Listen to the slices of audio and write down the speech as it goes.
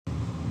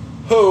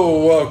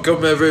Oh,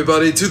 welcome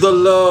everybody to the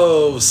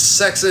Love,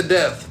 Sex, and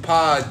Death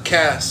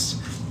podcast.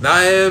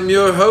 I am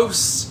your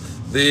host,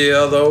 the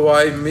other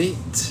white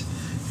meat.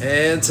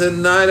 And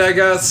tonight I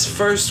got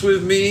first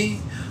with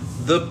me,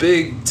 the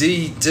Big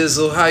D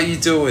Dizzle. How you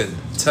doing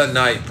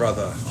tonight,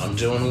 brother? I'm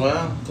doing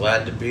well.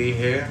 Glad to be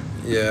here.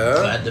 Yeah.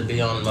 Glad to be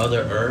on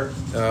Mother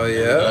Earth. Oh,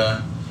 yeah?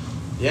 And,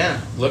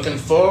 yeah, looking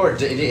forward.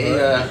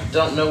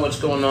 Don't know what's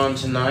going on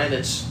tonight.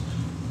 It's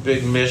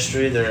big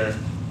mystery. They're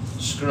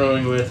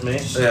screwing with me.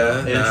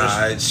 So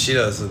Nah, she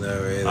doesn't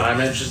know either.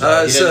 I'm interested.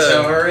 You didn't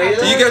tell her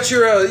either? You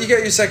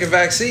got your second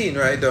vaccine,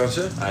 right, don't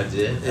you? I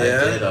did.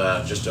 Yeah. I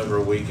did just over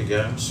a week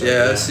ago. So,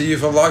 Yeah, so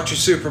you've unlocked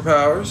your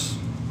superpowers.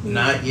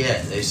 Not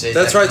yet. They say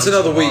That's that right. It's comes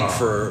another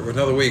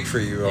tomorrow. week for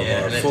you.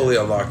 Fully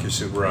unlock your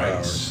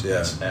superpowers. Right. Yeah,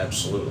 That's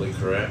absolutely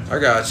correct. I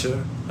got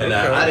you. And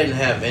I didn't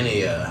have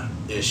any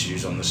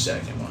issues on the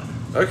second one.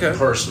 Okay.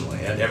 Personally,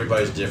 and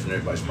everybody's different.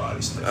 Everybody's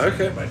body's different.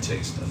 Okay. Everybody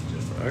takes stuff different.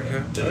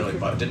 Okay.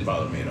 Didn't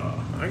bother me at all.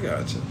 I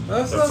got you.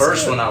 The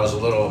first one, I was a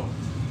little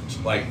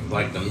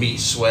like the meat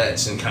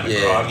sweats and kind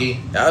of groggy.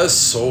 Yeah, I was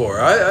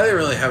sore. I didn't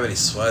really have any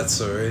sweats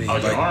or anything. Oh,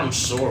 your arm's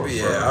sore.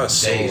 Yeah, I was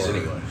days sore.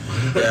 Anyway.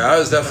 Yeah, I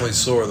was definitely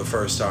sore the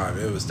first time.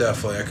 It was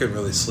definitely, I couldn't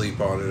really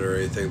sleep on it or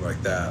anything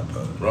like that.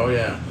 But oh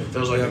yeah, it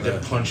feels like a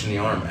good punch in the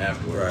arm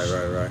afterwards.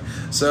 Right.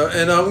 So,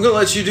 and I'm gonna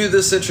let you do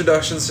this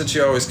introduction since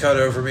you always cut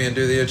over me and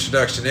do the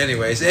introduction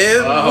anyways.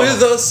 And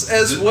with us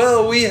as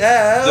well, we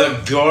have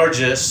the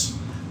gorgeous,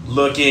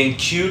 looking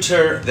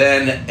cuter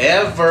than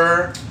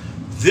ever,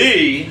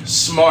 the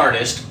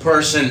smartest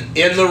person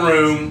in the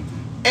room,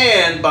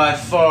 and by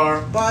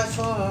far,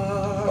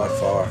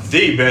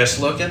 the best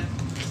looking,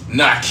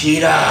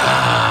 Nikita.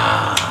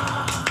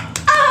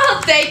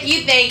 Oh, thank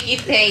you.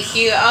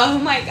 Oh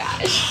my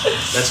gosh.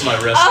 That's my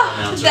wrestling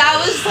announcer.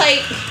 That was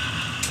like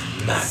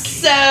Nikita.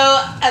 so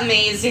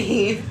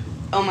amazing.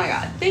 Oh my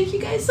god. Thank you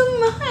guys so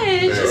much.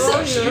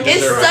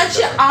 It's such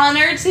an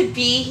honor to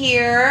be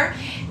here,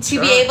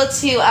 to be able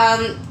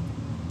to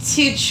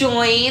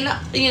join,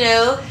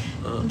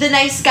 the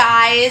nice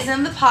guys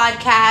and the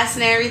podcast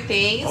and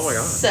everything. Oh my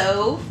god.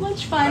 So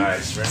much fun.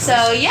 Nice, very so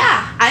nice.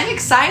 yeah, I'm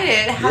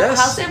excited.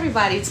 How's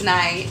everybody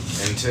tonight?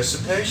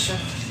 Anticipation.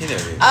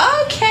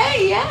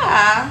 Okay,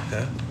 yeah.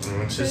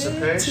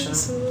 Anticipation.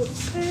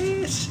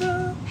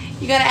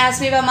 You gonna ask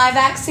me about my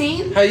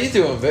vaccine? How you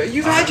doing, Vic?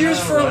 You've had yours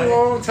for right. a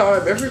long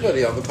time.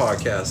 Everybody on the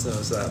podcast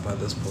knows that by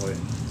this point.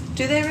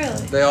 Do they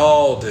really? They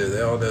all do.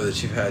 They all know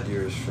that you've had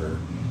yours for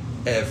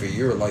ever.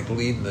 You're like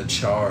leading the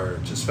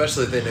charge,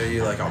 especially if they know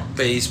you like on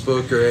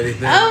Facebook or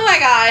anything. Oh my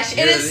gosh,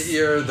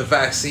 You're the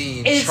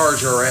vaccine it's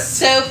chargerette.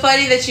 So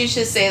funny that you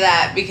should say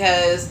that,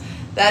 because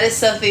that is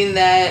something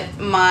that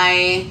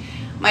my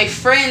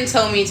friend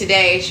told me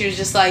today. She was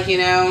just like,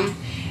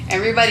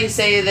 everybody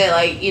say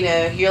that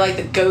you're like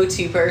the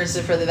go-to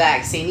person for the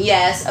vaccine.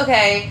 Yes,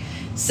 okay.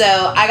 So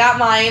I got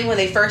mine when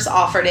they first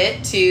offered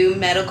it to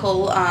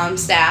medical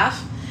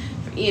staff.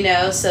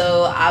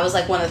 So I was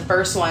like one of the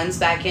first ones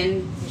back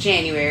in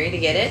January to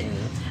get it.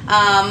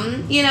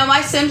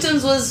 My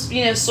symptoms was,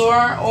 sore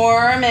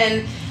arm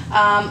and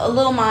a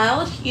little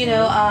mild,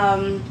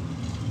 feeling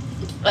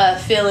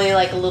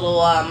like a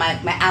little,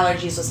 my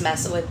allergies was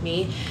messing with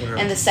me. Okay.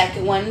 And the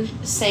second one,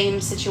 same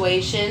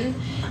situation.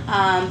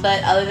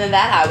 But other than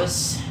that, I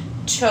was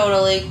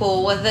totally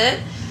cool with it.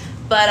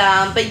 But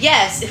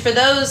yes, for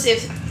those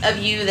of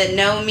you that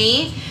know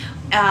me,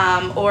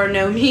 or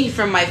know me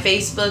from my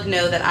Facebook,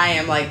 know that I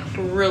am like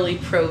really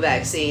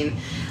pro-vaccine.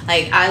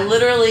 Like, I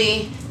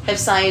literally have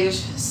signed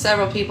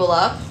several people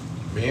up.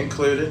 Me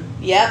included.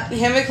 Yep,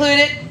 him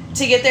included,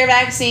 to get their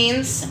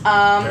vaccines.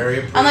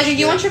 Very I'm like,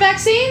 you want your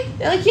vaccine?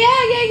 They're like,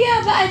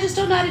 yeah, but I just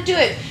don't know how to do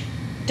it.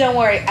 Don't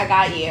worry, I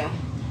got you.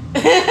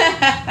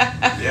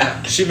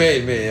 Yeah. She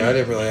made me. I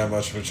didn't really have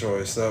much of a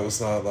choice. That was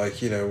not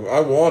like,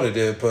 I wanted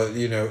it, but,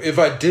 if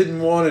I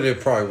didn't want it, it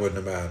probably wouldn't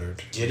have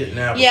mattered. Get it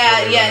now.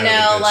 Yeah,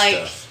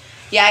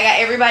 I got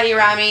everybody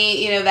around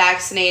me,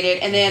 vaccinated.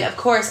 And then, of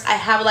course, I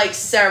have,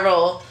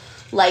 several,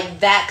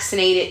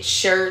 vaccinated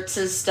shirts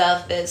and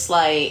stuff that's,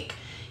 got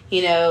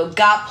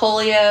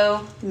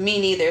polio, me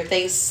neither,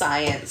 thanks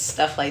science,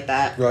 stuff like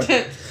that.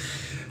 Right.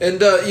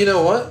 And, you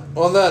know what?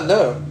 On that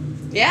note.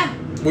 Yeah.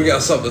 We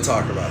got something to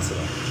talk about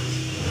today.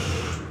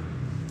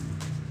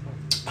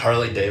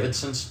 Harley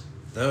Davidson's?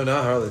 No,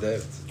 not Harley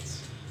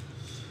Davidson's.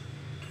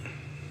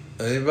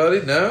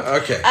 Anybody? No?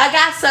 Okay. I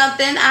got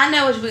something. I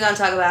know what we're going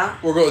to talk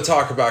about. We're going to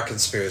talk about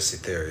conspiracy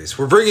theories.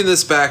 We're bringing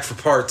this back for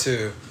part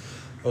 2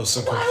 of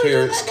some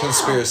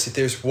conspiracy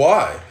theories.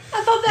 Why?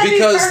 I thought that'd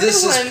because be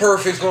this is one.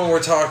 perfect when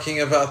we're talking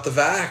about the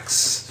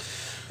vax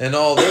and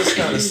all this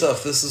kind of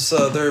stuff. This is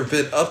there have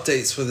been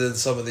updates within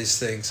some of these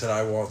things that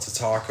I want to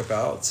talk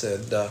about,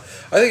 and I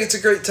think it's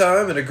a great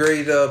time and a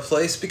great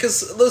place,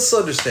 because let's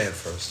understand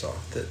first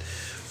off that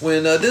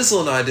when Dizzle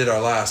and I did our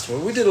last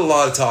one, we did a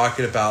lot of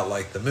talking about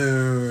the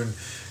moon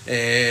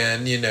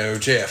and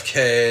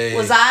JFK.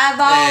 Was I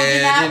involved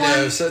in that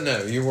one? So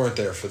no, you weren't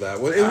there for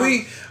that one. And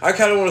I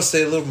kind of want to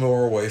stay a little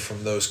more away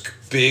from those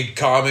big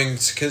common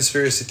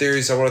conspiracy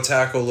theories. I want to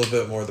tackle a little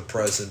bit more of the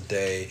present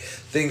day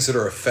things that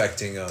are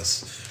affecting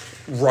us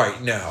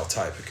right now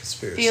type of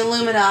conspiracy. The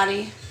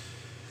Illuminati.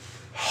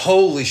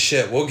 Holy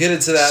shit! We'll get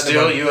into that.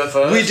 Still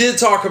UFOs? We did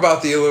talk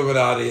about the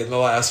Illuminati in the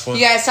last one.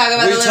 You guys talk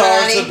about the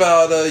Illuminati? We talked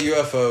about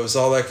UFOs,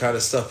 all that kind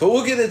of stuff. But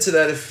we'll get into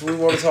that if we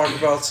want to talk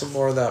about some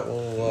more of that.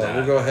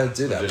 We'll go ahead and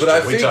do that.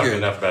 But we talked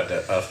enough about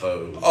that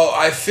UFO. Oh,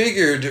 I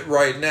figured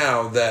right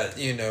now that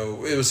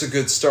it was a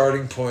good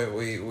starting point.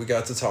 We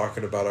got to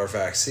talking about our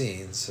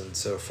vaccines and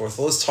so forth.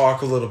 Let's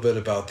talk a little bit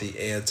about the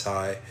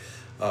anti-vaccine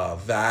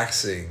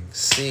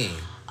scene.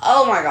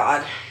 Oh my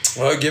God!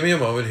 Well, give me a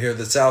moment here.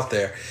 That's out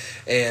there.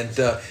 And,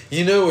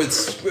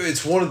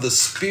 it's one of the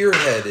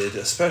spearheaded,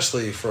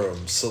 especially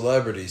from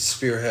celebrities,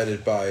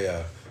 spearheaded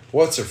by,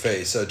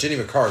 what's-her-face, Jenny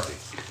McCarthy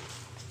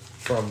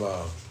from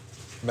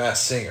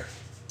Masked Singer.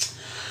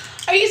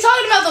 Are you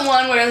talking about the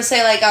one where they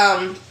say,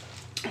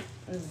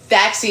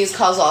 vaccines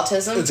cause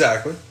autism?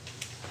 Exactly.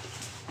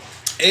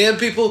 And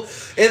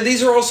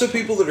these are also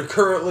people that are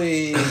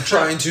currently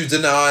trying to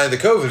deny the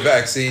COVID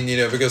vaccine,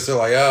 because they're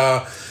like,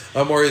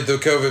 I'm worried the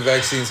COVID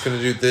vaccine is going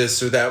to do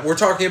this or that. We're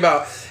talking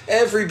about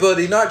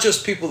everybody, not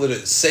just people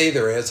that say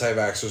they're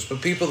anti-vaxxers, but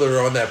people that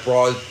are on that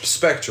broad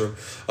spectrum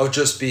of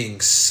just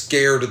being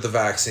scared of the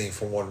vaccine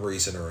for one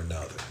reason or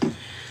another.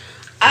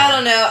 I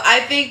don't know. I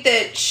think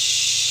that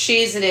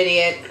she's an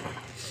idiot.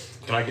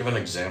 Can I give an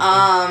example?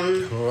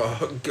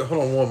 Hold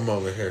on one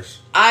moment here.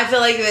 I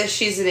feel like that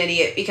she's an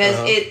idiot because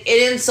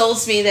it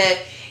insults me that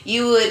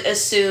you would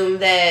assume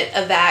that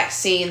a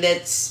vaccine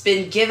that's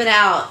been given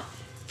out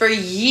for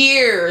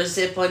years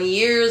upon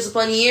years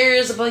upon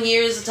years upon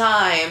years of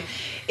time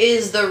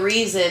is the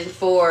reason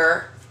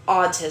for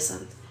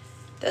autism.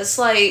 That's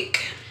I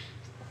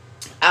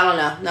don't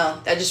know.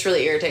 No, that just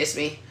really irritates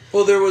me.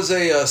 Well, there was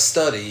a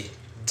study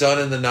done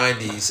in the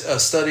 90s, a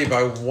study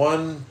by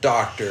one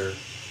doctor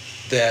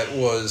that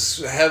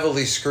was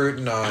heavily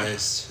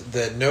scrutinized,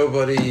 that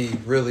nobody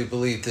really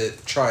believed that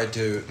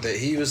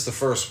he was the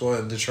first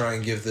one to try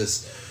and give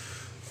this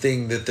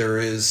thing that there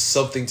is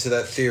something to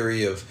that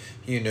theory of,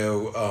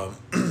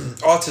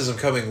 autism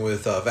coming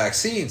with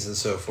vaccines and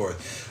so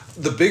forth.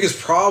 The biggest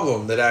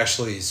problem that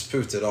actually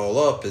spoofed it all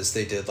up is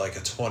they did a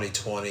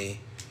 20/20,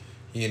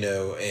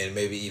 and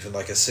maybe even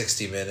a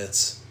 60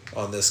 Minutes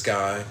on this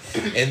guy.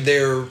 And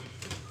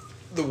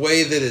the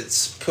way that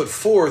it's put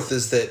forth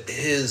is that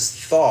his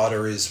thought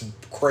or his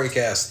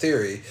crank-ass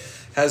theory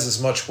has as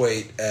much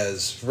weight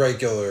as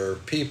regular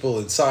people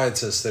and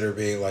scientists that are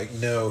being like,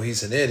 no,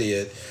 he's an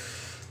idiot.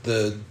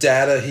 The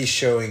data he's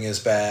showing is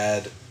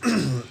bad.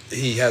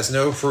 He has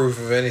no proof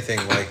of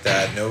anything like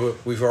that. No,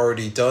 we've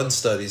already done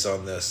studies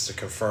on this to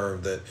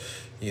confirm that,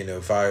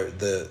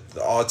 the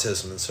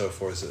autism and so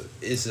forth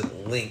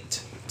isn't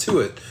linked to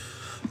it.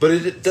 But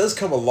it does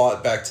come a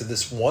lot back to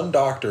this one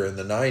doctor in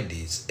the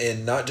 90s,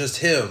 and not just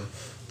him,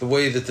 the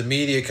way that the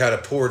media kind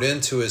of poured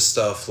into his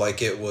stuff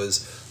like it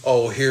was,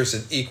 here's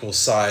an equal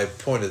side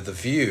point of the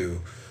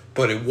view,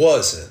 but it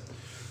wasn't.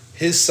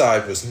 His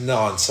side was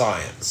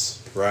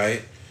non-science,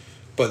 right?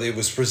 But it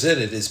was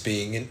presented as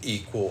being an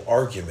equal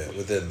argument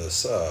within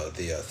this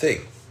the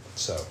thing.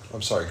 So,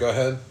 I'm sorry, go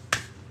ahead.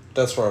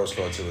 That's where I was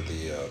going to with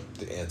the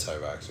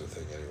anti-vaxxer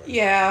thing anyway.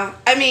 Yeah,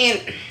 I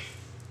mean,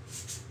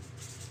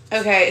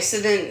 okay, so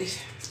then,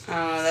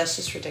 that's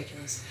just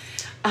ridiculous.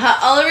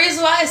 Only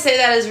reason why I say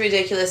that is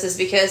ridiculous is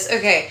because,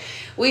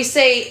 we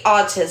say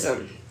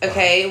autism,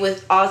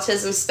 with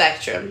autism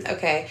spectrum,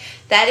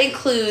 that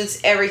includes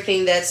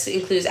everything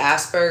includes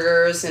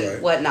Asperger's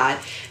and whatnot.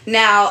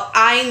 Now,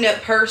 I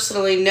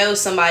personally know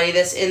somebody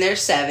that's in their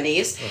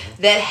 70s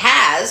that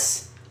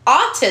has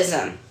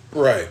autism.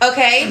 Right.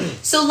 Okay?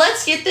 So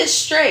let's get this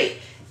straight.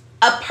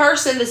 A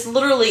person that's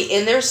literally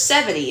in their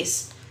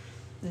 70s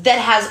that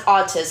has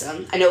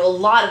autism. I know a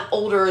lot of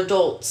older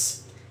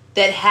adults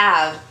that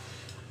have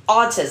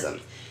autism.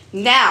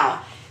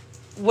 Now,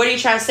 what are you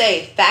trying to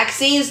say?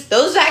 Vaccines?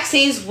 Those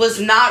vaccines was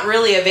not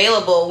really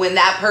available when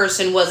that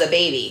person was a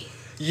baby.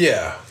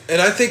 Yeah.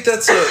 And I think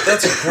that's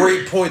a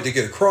great point to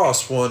get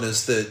across. One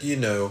is that,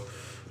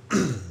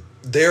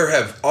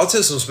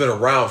 autism's been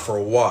around for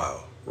a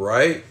while,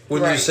 right?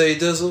 When you say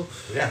Dizzle?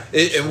 Yeah.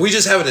 And we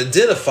just haven't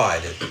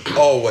identified it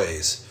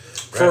always.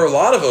 Right. For a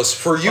lot of us,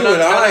 for you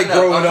and I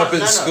growing up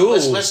in school.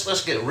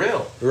 Let's get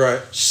real.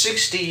 Right.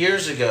 60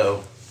 years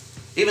ago,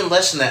 even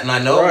less than that, and I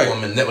know a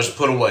woman that was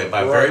put away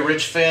by a very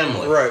rich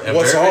family. Right. A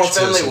What's very rich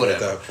autism family, at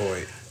that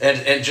point?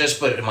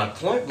 But my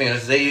point being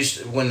is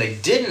when they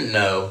didn't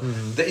know,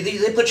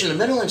 they put you in a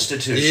mental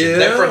institution. Yeah.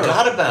 They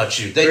forgot about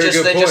you. They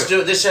just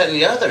do it, this, that, and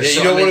the other. Yeah,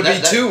 you don't want to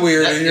be too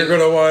weird, and you're going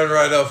to wind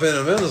right up in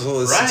a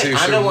mental institution.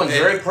 Right, I know one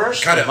very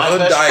personally. Kind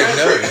of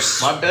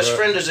undiagnosed. My best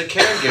friend is a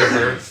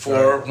caregiver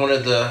for one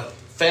of the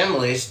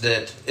families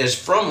that is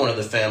from one of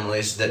the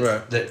families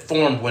that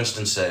formed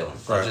Winston-Salem.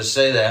 I'll just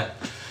say that.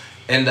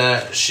 And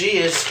she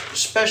is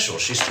special.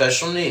 She's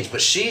special needs.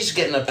 But she's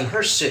getting up in her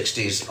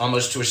 60s,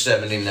 almost to her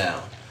 70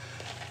 now.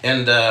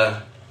 And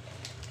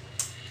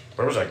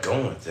where was I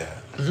going with that?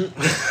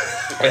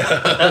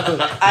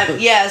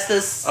 Yes,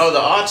 this. Oh, the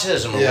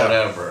autism or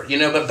whatever. You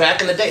know, but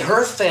back in the day,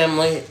 her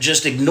family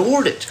just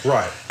ignored it.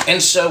 Right.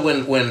 And so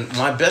when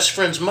my best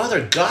friend's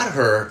mother got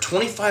her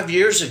 25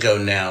 years ago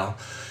now,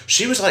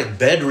 she was like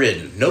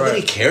bedridden.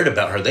 Nobody cared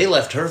about her. They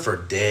left her for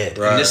dead.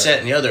 And this, that,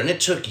 and the other. And it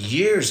took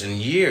years and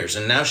years.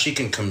 And now she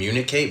can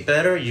communicate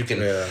better. You can.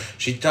 Yeah.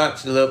 She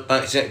talks a little.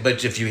 But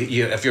if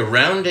you're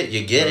around it,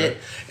 you get it.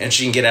 And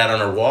she can get out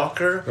on her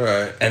walker.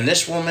 Right. And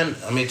this woman,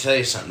 let me tell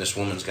you something. This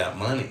woman's got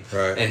money.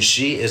 Right. And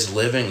she is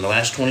living the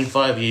last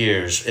 25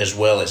 years as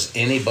well as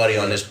anybody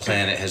on this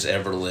planet has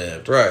ever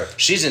lived. Right.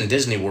 She's in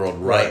Disney World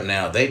right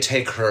now. They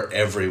take her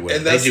everywhere.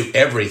 They do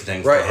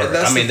everything for her.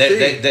 I mean,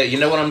 they you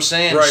know what I'm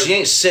saying? Right. She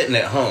ain't sitting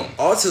at home.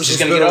 She's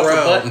going to get off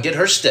her butt and get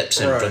her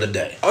steps in for the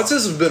day.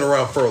 Autism's been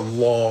around for a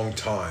long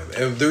time,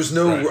 and there's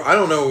no. I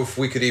don't know if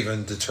we could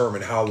even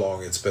determine how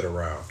long it's been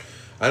around.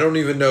 I don't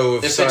even know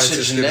if scientists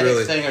it's a genetic could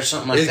really thing or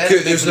something like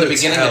that. There's no the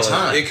beginning of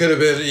time. It could have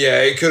been.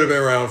 Yeah, it could have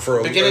been around for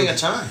a beginning of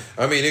time.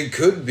 I mean, it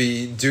could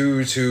be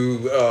due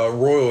to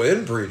royal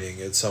inbreeding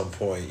at some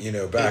point. You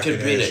know, back in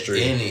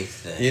history.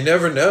 Anything. You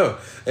never know.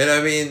 And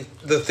I mean,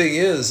 the thing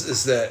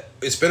is that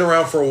it's been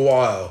around for a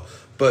while.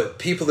 But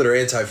people that are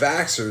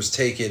anti-vaxxers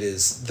take it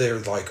as they're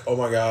like, oh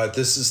my God,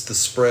 this is the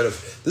spread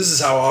of, this is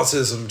how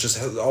autism just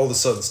has, all of a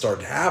sudden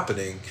started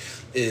happening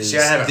is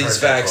these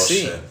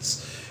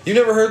vaccines. You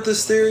never heard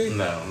this theory?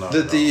 No.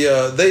 That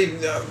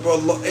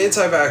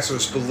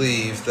anti-vaxxers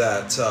believe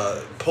that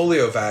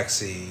polio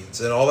vaccines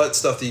and all that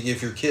stuff that you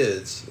give your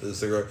kids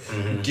is they're going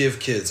to give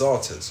kids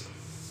autism.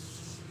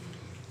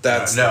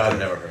 That's I've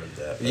never heard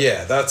that.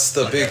 Yeah, that's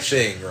the big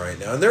thing right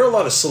now. And there are a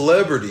lot of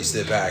celebrities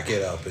that back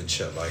it up and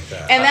shit like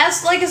that. And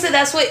that's, like I said,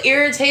 that's what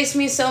irritates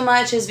me so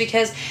much is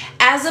because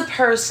as a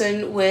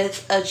person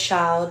with a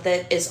child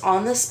that is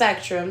on the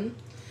spectrum,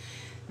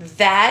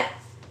 that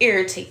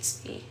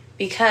irritates me.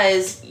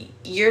 Because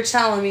you're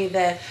telling me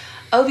that,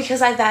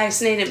 because I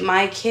vaccinated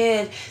my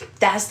kid,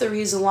 that's the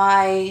reason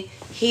why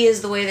he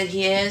is the way that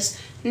he is.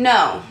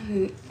 No,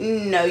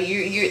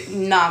 you're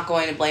not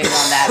going to blame it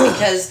on that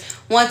because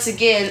once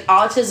again,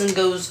 autism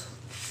goes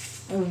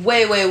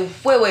way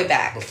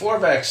back. Before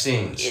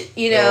vaccines.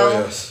 You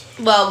know,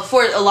 well,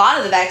 before a lot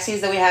of the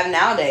vaccines that we have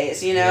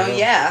nowadays, you know,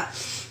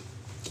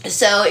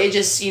 So it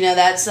just, you know,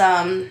 that's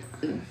something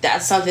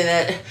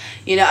that,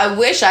 you know, I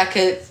wish I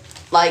could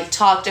like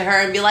talk to her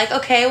and be like,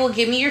 okay, well,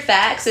 give me your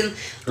facts and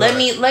let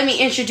me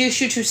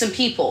introduce you to some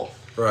people.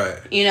 Right.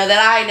 You know,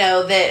 that I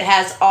know that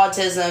has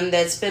autism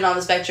that's been on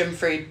the spectrum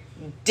for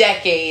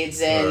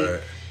decades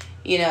and,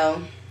 you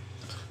know.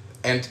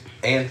 And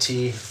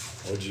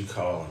what'd you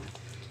call them?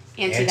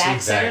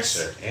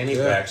 Anti-vaxxers?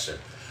 Anti-vaxxer.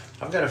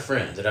 I've got a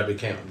friend that I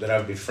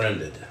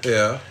befriended.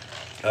 Yeah.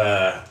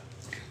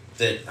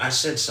 That I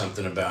said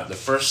something about. The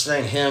first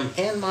thing him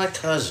and my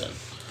cousin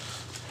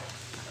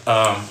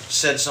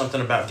said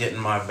something about getting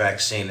my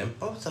vaccine, and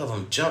both of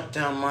them jumped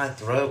down my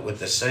throat at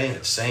the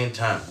same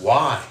time.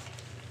 Why?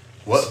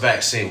 What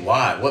vaccine?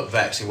 Why? What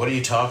vaccine? What are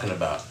you talking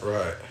about?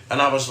 Right.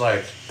 And I was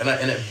like, and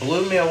it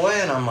blew me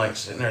away, and I'm like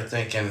sitting there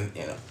thinking,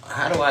 you know,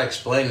 how do I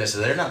explain this?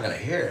 They're not going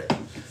to hear it.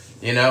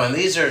 You know, and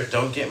these are,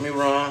 don't get me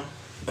wrong,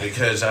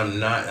 because I'm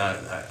not,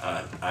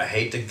 I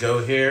hate to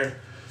go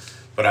here,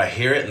 but I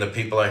hear it, and the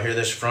people I hear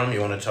this from,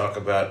 you want to talk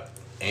about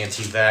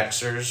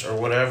anti-vaxxers or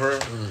whatever,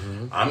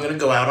 I'm going to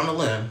go out on a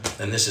limb,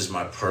 and this is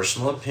my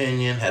personal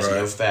opinion, has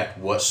no fact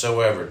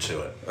whatsoever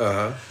to it.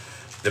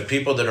 The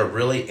people that are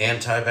really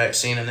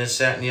anti-vaccine and this,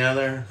 that, and the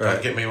other,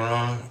 don't get me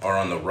wrong, are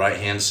on the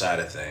right-hand side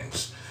of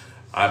things.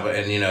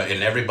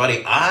 And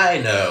everybody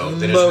I know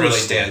that is really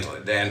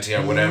anti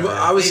or whatever.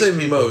 I would say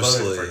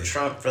mostly voted for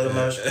Trump for the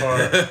most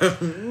part.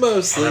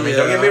 Mostly. I mean,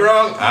 don't get me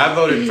wrong. I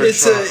voted for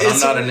Trump. I'm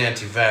not an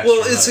anti-vaxxer.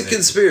 Well, it's a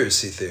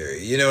conspiracy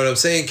theory. You know what I'm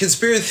saying?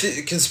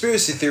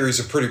 Conspiracy theories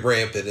are pretty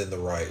rampant in the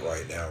right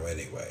now,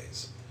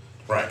 anyways.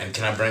 Right, and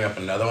can I bring up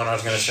another one I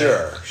was going to say?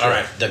 Sure. All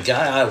right, the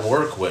guy I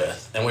work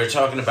with, and you're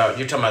talking about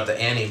the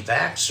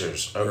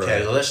anti-vaxxers.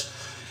 Okay,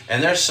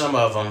 and there's some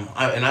of them,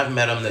 and I've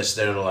met them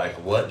they're like,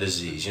 what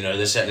disease? You know,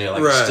 this, that, and the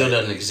other, like, it still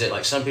doesn't exist.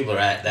 Like, some people are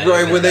at that.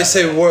 Right, when they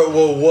say, what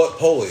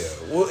polio?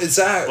 Well, is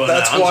that,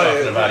 that's I'm why. I'm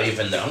talking about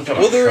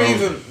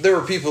there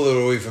are people that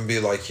will even be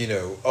like, you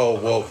know,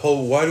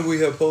 why do we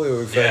have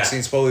polio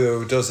vaccines?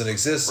 Polio doesn't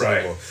exist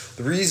anymore.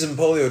 The reason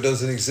polio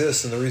doesn't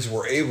exist and the reason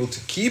we're able to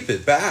keep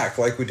it back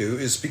like we do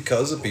is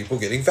because of people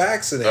getting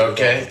vaccinated.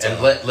 Okay, and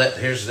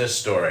here's this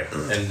story,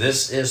 and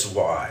this is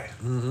why.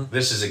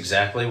 This is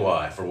exactly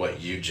why, for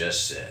what you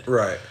just said.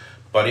 Right.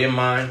 Buddy of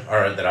mine,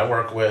 or that I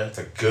work with,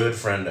 a good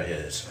friend of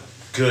his,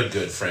 good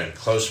friend,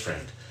 close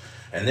friend.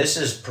 And this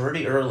is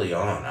pretty early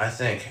on. I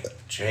think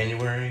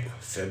January,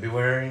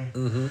 February.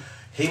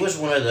 He was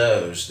one of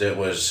those that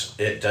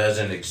it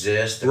doesn't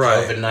exist. The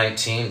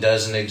COVID-19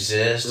 doesn't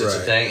exist. It's a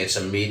thing. It's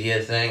a media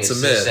thing. It's a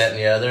myth. This, that, and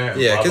the other.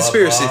 And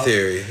conspiracy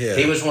theory. Yeah.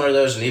 He was one of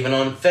those, and even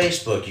on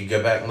Facebook, you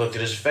go back and look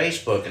at his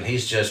Facebook, and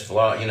he's just,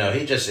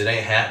 it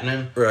ain't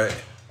happening. Right.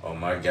 Oh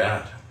my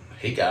God.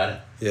 He got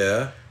it.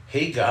 Yeah.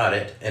 He got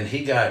it, and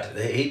he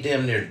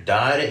damn near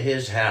died at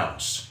his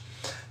house.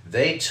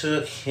 They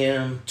took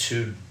him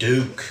to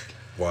Duke.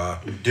 Wow.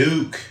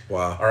 Duke.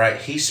 Wow. All right,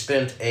 he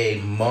spent a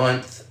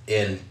month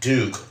in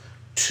Duke,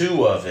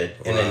 2 of it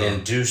in an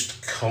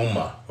induced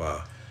coma.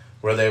 Wow.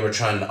 Where they were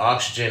trying to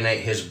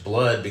oxygenate his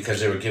blood because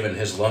they were giving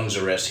his lungs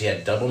a rest. He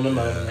had double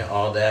pneumonia,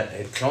 all that,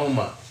 and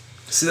coma.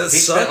 See, that he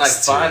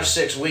sucks. Spent like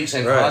 5-6 weeks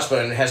in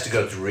hospital and has to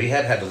go through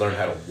rehab, had to learn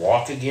how to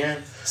walk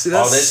again. See,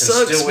 that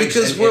sucks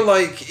because we're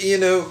like, you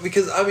know,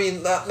 because I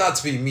mean, not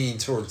to be mean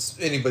towards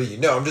anybody, you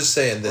know, I'm just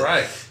saying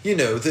that, you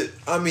know, that,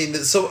 I mean,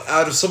 that so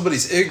out of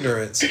somebody's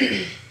ignorance.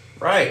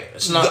 Right.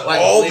 It's not like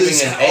all believing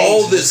this, in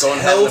AIDS,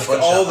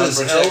 all this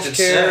health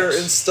care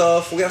sex. and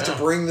stuff. We have to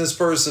bring this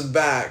person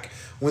back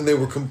when they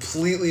were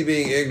completely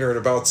being ignorant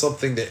about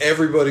something that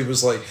everybody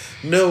was like,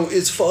 no,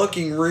 it's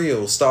fucking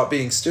real. Stop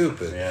being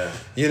stupid. Yeah.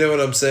 You know what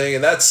I'm saying?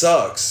 And that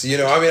sucks. You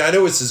know, I mean, I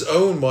know it's his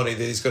own money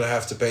that he's going to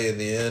have to pay in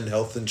the end,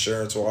 health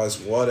insurance wise,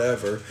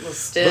 whatever. Well,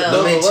 still.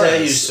 But let me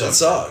tell you something. It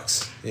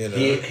sucks. You know.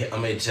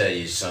 Let me tell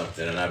you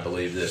something, and I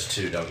believe this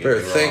too, don't get Better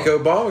me wrong. thank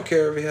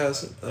Obamacare if he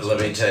hasn't. Let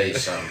me tell you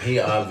something. He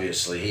had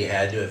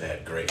to have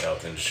had great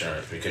health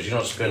insurance because you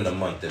don't spend a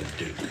month in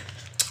Duke.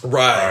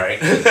 Right. All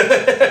right.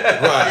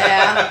 Right.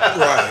 Yeah.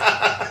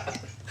 Right.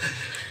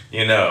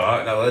 You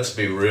know, now let's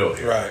be real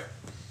here. Right.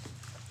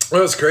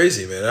 Well, it's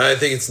crazy, man. I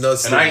think it's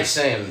nuts. And I ain't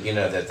saying, you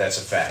know, that's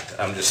a fact.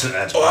 I'm just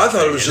that's. Oh, I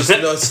thought it was just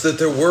nuts that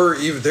there were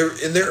even there,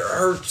 and there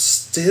are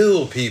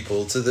still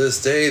people to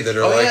this day that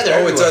are like,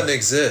 everywhere. it doesn't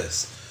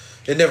exist.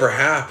 It never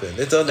happened.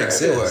 It doesn't They're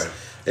exist. everywhere.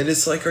 And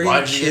it's like, are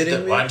you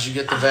kidding me? Why'd you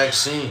get the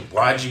vaccine?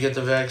 Why'd you get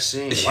the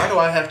vaccine? Why do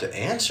I have to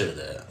answer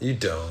that? You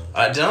don't.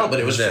 I don't, but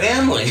it was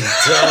family. You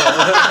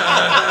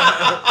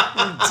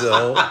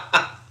don't.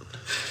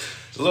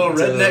 A little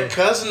redneck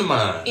cousin of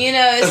mine. You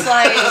know, it's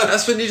like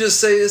That's when you just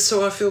say it,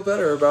 so I feel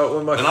better about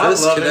when my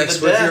fist connects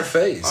with your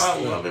face. I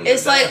love him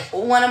it's to like death.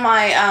 one of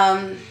my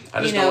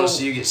I just don't want to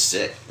see you get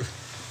sick.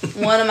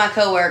 one of my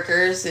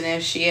coworkers, and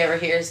if she ever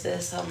hears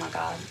this, oh my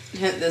god,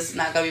 this is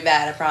not gonna be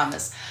bad, I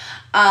promise.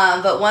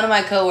 But one of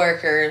my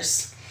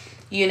coworkers,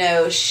 you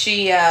know,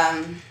 she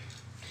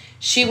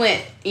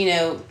went, you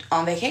know,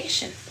 on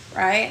vacation,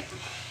 right?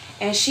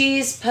 And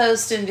she's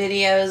posting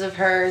videos of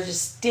her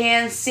just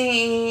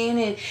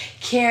dancing and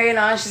carrying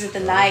on. She's at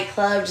the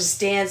nightclub just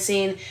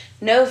dancing,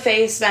 no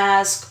face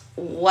mask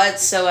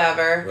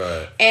whatsoever.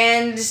 Right.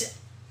 And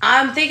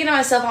I'm thinking to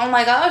myself, I'm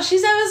like, oh,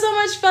 she's having so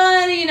much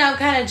fun. You know, I'm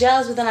kind of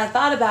jealous. But then I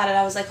thought about it.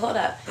 I was like, hold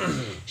up.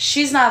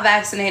 She's not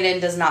vaccinated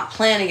and does not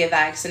plan to get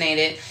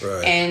vaccinated.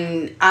 Right.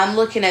 And I'm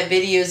looking at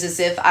videos as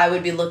if I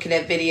would be looking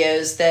at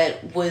videos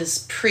that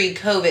was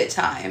pre-COVID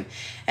time.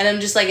 And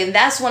I'm just like, and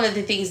that's one of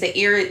the things that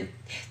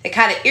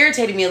kind of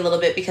irritated me a little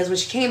bit, because when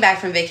she came back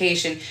from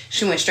vacation,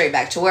 she went straight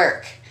back to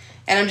work.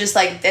 And I'm just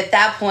like, at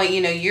that point,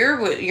 you know, you're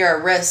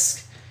a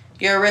risk.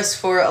 You're a risk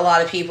for a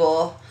lot of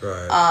people.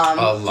 Right.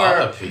 A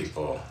lot of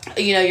people.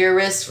 You know, you're a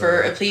risk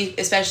for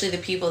especially the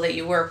people that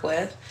you work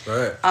with.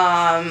 Right.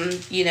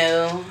 You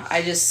know,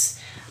 I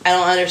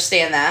don't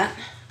understand that.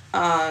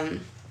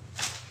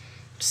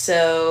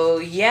 So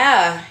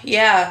yeah.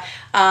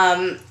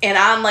 And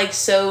I'm like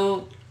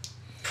so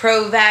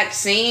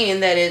pro-vaccine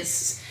that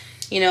it's,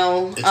 you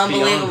know, It's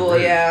unbelievable.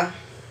 rude. Yeah.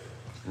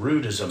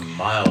 Rude is a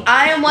mild.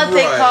 I am what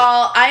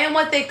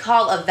Right. they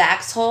call a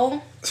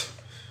vaxhole.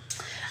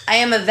 I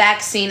am a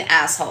vaccine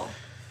asshole.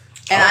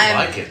 And I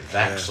I'm like it,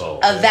 Vaxhole.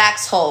 a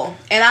vaxhole.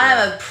 And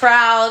I'm a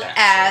proud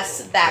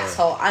ass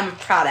vaxhole. I'm a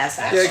proud ass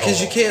Yeah, vaxhole.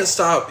 because you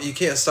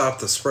can't stop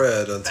the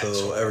spread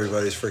until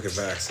everybody's freaking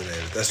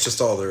vaccinated. That's just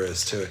all there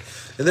is to it.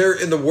 And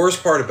the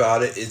worst part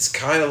about it, it's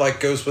kind of like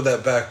goes with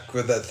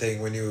that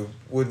thing when you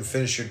wouldn't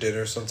finish your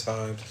dinner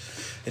sometimes,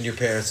 and your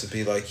parents would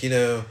be like, you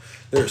know,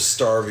 there's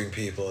starving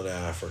people in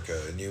Africa,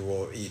 and you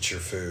won't eat your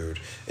food.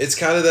 It's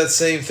kind of that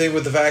same thing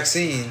with the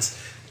vaccines.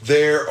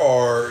 There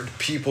are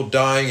people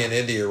dying in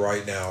India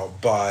right now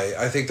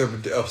I think they're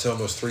up to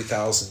almost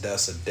 3,000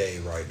 deaths a day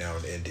right now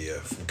in India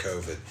from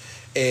COVID.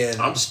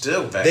 And I'm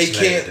still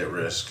vaccinated at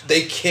risk.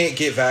 They can't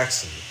get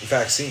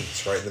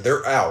vaccines right now.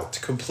 They're out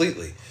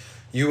completely.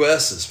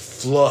 U.S. is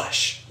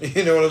flush.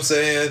 You know what I'm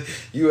saying?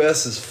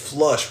 U.S. is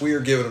flush. We are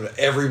giving them to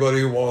everybody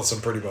who wants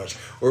them pretty much.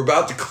 We're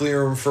about to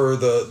clear them for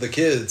the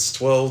kids.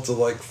 12 to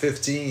like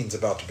 15 is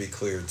about to be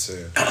cleared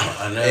soon.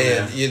 I know.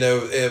 And, Man. you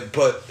know,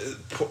 but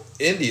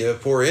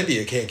poor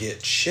India can't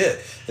get shit.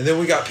 And then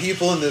we got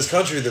people in this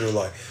country that are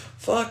like,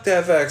 fuck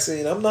that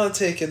vaccine. I'm not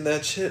taking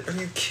that shit. Are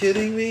you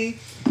kidding me?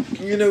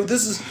 You know,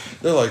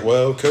 they're like,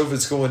 well,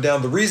 COVID's going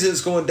down. The reason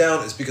it's going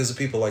down is because of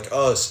people like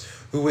us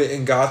who went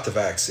and got the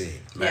vaccine.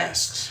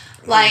 Masks.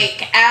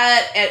 Like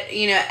at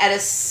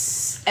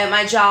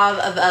my job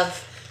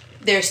of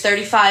there's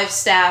 35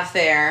 staff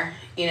there,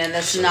 you know,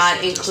 that's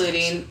not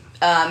including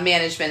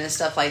management and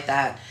stuff like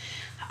that.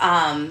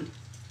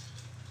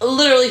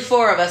 literally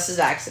 4 of us is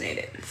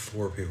vaccinated.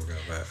 4 people got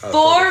vaccinated.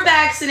 4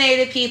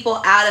 vaccinated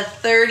people out of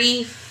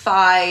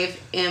 35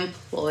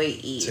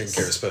 employees. Taking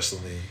care of special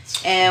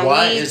needs. And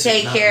Why we is it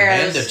take not care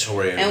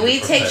mandatory of, in and your we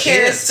take profession?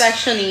 care of Can't.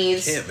 special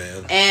needs, Can't,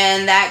 man.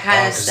 and that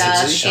kind of 'cause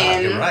stuff. it's a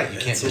shot. You're And right. You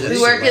can't do We this.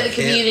 we work in the Can't.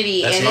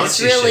 community, That's and it's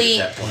Nazi shit at really.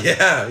 that point.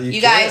 Yeah,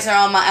 You guys are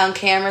on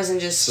cameras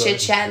and just So- chit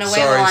chatting away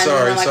sorry, while I'm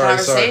sorry, doing my sorry,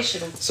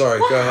 conversation. Sorry,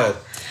 go ahead.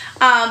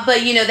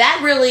 But you know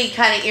that really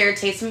kind of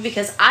irritates me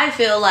because I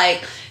feel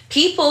like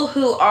people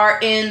who are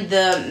in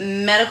the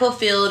medical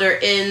field or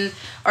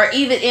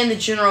even in the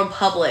general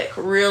public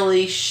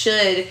really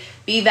should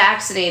be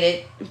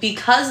vaccinated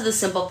because of the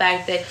simple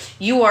fact that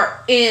you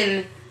are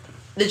in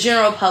the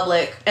general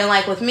public. And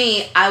like with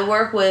me, I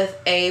work with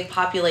a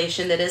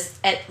population that is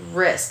at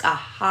risk, a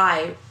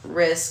high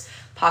risk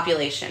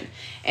population.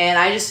 And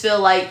I just feel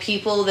like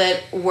people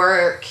that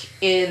work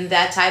in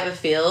that type of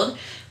field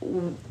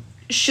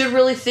should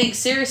really think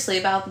seriously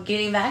about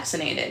getting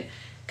vaccinated,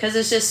 because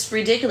it's just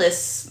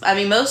ridiculous. I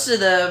mean, most of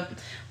the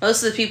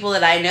people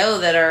that I know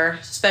that are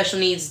special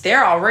needs,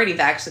 they're already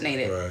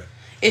vaccinated. Right.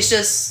 It's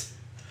just,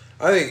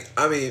 I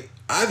think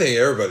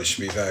everybody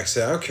should be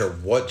vaccinated. I don't care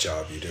what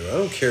job you do. I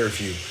don't care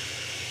if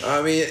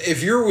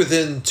you're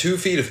within 2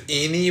 feet of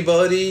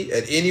anybody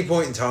at any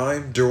point in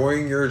time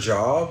during your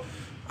job,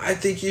 I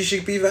think you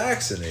should be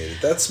vaccinated.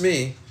 That's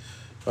me.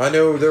 I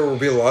know there will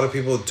be a lot of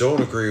people that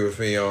don't agree with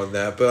me on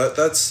that, but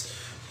that's,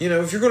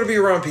 if you're going to be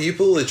around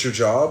people, it's your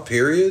job,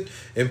 period.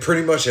 And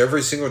pretty much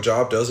every single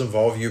job does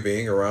involve you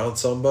being around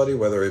somebody,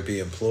 whether it be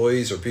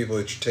employees or people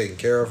that you're taking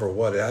care of or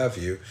what have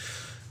you.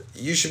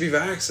 You should be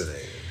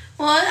vaccinated.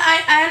 well,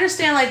 I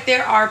understand, like,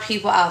 there are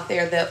people out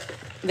there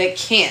that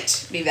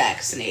can't be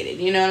vaccinated.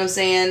 You know what I'm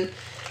saying?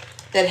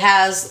 That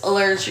has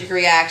allergic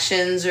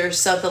reactions or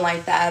something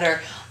like that,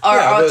 or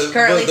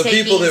currently but the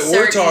taking people that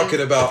we're certain-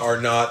 talking about are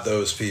not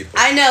those people.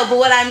 I know, but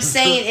what I'm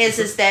saying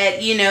is that,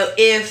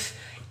 if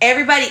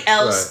everybody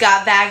else Right.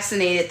 got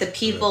vaccinated, the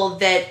people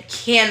that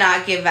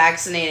cannot get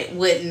vaccinated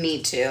wouldn't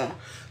need to.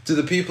 Do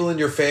the people in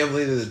your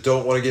family that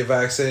don't want to get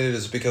vaccinated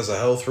is because of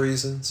health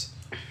reasons?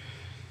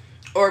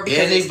 Or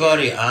because it's-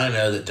 Anybody I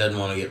know that doesn't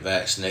want to get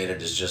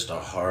vaccinated is just a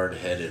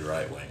hard-headed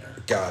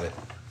right-winger. Got it.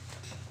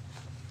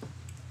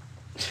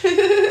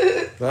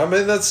 I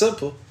mean, that's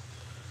simple.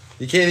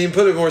 You can't even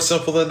put it more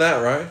simple than that,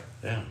 right?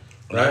 Yeah.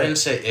 Right. I didn't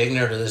say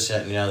ignorant of this,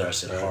 that, and the other. I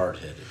said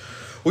hard-headed.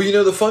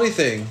 Well, the funny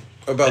thing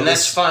about And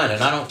that's this... fine,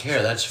 and I don't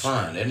care. That's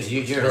fine. And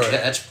Right.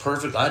 that's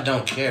perfect. I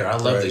don't care. I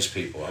love Right. these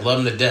people. I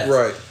love them to death.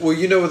 Right. Well,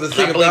 the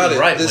thing I believe about in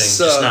it, right wing, this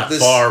just not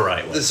far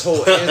right wing. this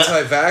whole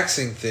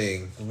anti-vaxxing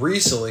thing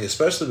recently,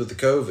 especially with the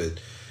COVID,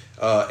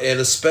 and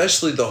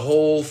especially the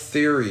whole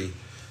theory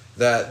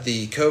that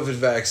the COVID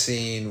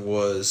vaccine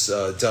was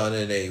done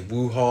in a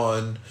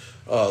Wuhan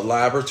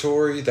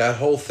laboratory. That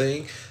whole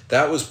thing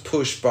that was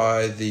pushed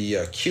by the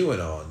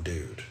QAnon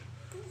dude.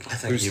 I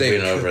think you've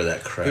been over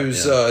that crap.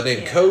 Who's yeah.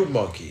 named Code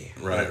Monkey.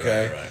 Right,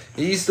 Okay. right.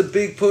 He's the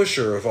big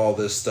pusher of all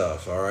this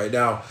stuff. All right.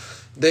 Now,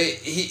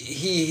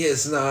 he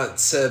has not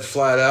said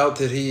flat out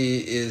that he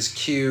is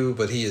Q,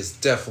 but he is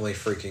definitely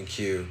freaking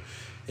Q.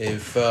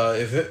 If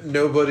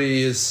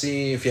nobody has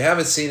seen, if you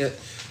haven't seen it,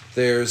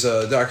 there's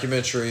a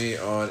documentary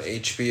on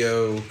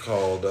HBO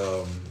called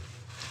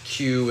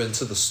Q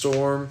Into the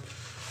Storm.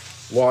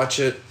 Watch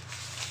it.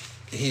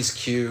 He's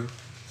Q.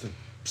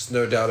 There's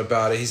no doubt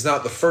about it. He's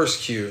not the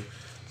first Q.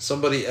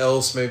 Somebody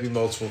else, maybe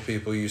multiple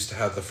people, used to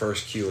have the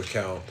first Q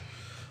account.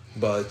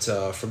 But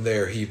from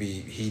there,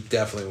 he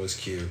definitely was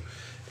Q.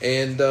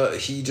 And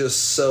he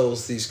just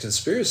sells these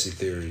conspiracy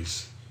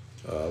theories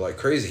like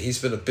crazy. He's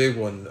been a big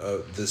one,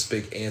 this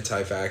big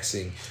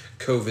anti-vaxxing,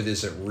 COVID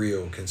isn't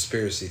real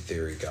conspiracy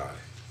theory guy.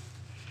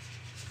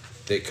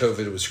 That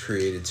COVID was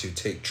created to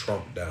take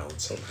Trump down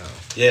somehow.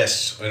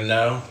 Yes, and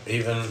no,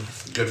 even a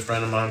good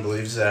friend of mine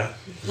believes that.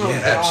 Oh, Yeah.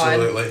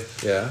 Absolutely.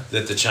 Yeah.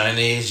 That the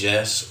Chinese,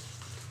 yes,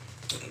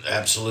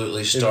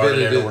 absolutely started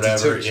Invented it or it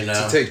whatever,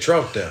 to take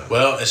Trump down.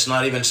 Well, it's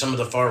not even some of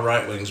the far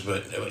right wings,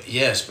 but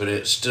yes, but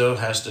it still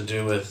has to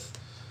do with,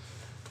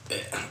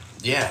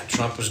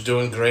 Trump was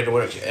doing great or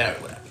whatever. Yeah,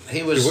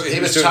 he was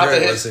doing top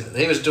great, of was his,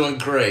 he was doing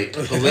great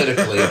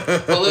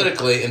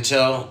politically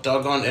until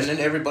doggone, and then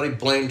everybody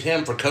blamed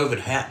him for COVID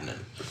happening.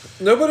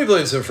 Nobody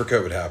blames him for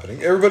COVID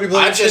happening. Everybody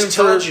blames I him just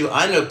told for... you,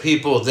 I know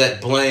people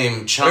that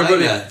blame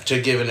China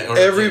to giving it.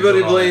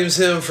 Everybody blames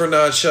him for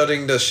not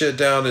shutting the shit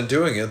down and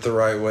doing it the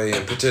right way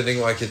and pretending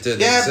like it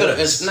didn't exist. But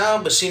it's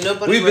but see,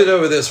 nobody. We've been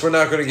over this. We're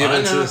not going to get I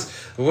into know. this.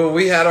 When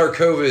we had our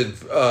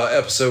COVID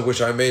episode,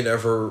 which I may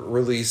never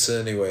release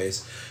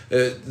anyways,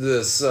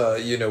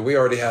 we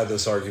already had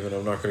this argument.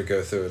 I'm not going to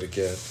go through it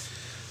again.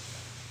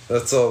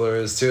 That's all there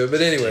is to it.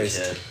 But anyways,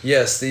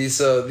 yes, it's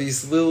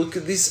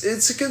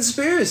a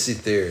conspiracy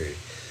theory.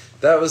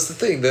 That was the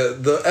thing.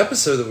 The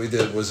episode that we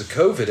did was a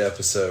COVID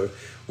episode.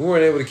 We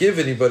weren't able to give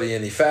anybody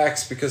any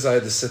facts because I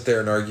had to sit there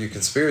and argue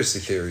conspiracy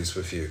theories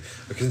with you.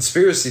 A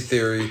conspiracy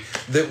theory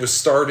that was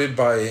started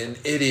by an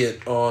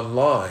idiot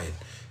online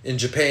in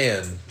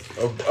Japan,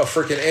 a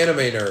freaking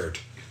anime nerd.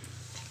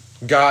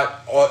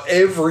 Got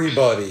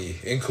everybody,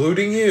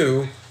 including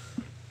you,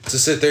 to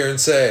sit there and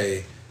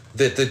say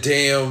that the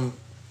damn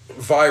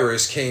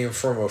virus came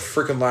from a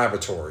freaking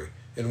laboratory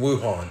in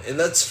Wuhan. And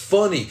that's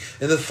funny.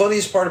 And the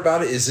funniest part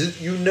about it is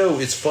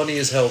it's funny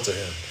as hell to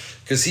him.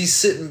 Because he's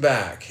sitting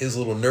back, his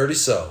little nerdy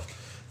self,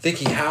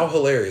 thinking how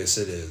hilarious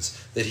it is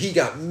that he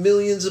got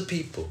millions of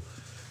people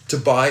to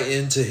buy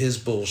into his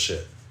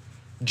bullshit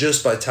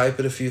just by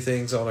typing a few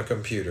things on a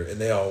computer. And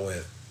they all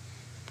went,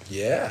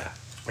 yeah.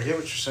 I get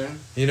what you're saying.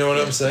 You know what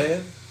I'm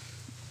saying?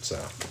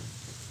 So,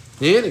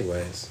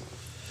 anyways,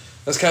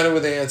 that's kind of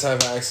with the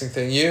anti-vaxxing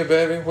thing. You,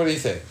 baby, what do you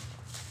think?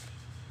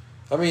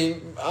 I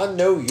mean, I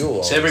know you'll.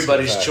 It's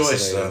everybody's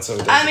choice, though.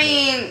 So I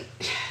mean,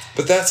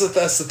 but that's the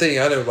thing.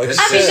 I know. Like,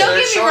 I mean, don't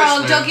get me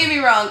wrong. man. Don't get me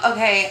wrong.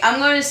 Okay, I'm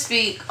going to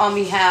speak on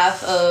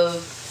behalf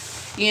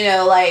of,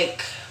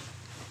 like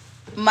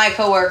my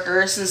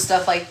coworkers and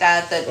stuff like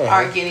that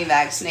aren't getting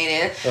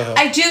vaccinated.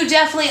 I do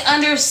definitely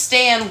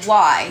understand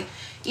why.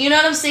 You know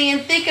what I'm saying?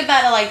 Think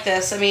about it like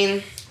this. I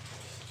mean,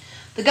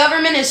 the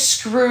government is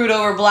screwed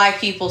over black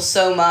people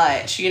so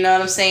much. You know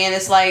what I'm saying?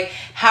 It's like,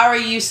 how are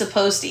you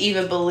supposed to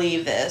even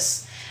believe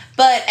this?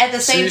 But at the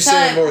same you're time,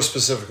 saying more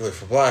specifically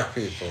for black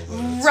people,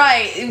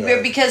 right?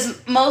 Because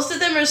most of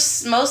them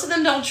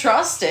don't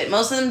trust it.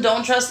 Most of them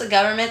don't trust the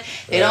government.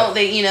 They don't.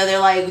 They're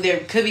like, there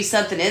could be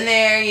something in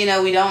there.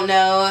 We don't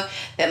know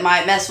that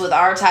might mess with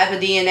our type of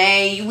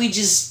DNA. We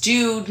just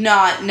do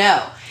not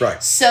know.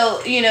 Right.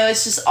 So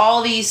it's just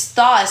all these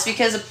thoughts.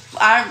 Because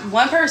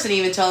one person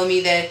even told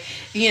me that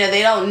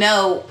they don't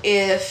know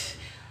if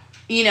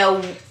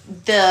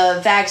the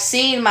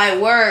vaccine might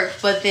work,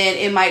 but then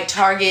it might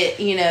target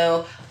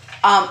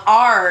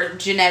our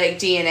genetic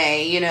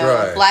DNA,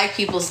 right. black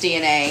people's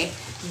DNA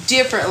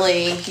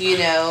differently,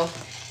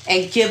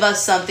 and give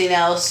us something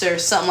else or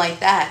something like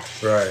that.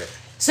 Right.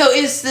 So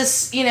it's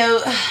this,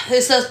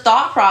 it's a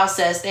thought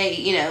process.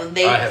 They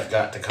I have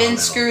got to been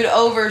screwed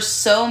over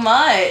so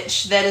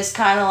much that it's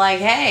kind of like,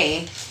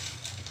 hey.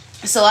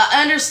 So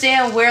I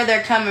understand where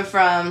they're coming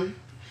from,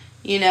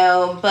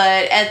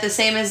 but at the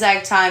same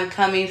exact time,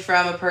 coming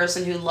from a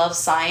person who loves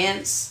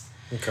science.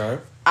 Okay.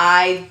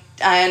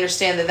 I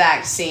understand the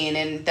vaccine,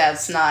 and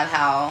that's not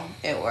how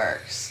it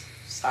works.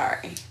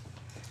 Sorry.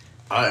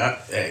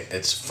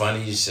 It's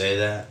funny you say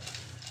that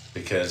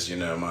because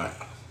my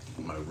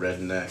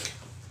redneck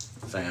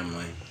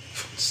family,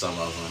 some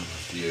of them,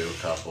 a few, a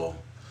couple,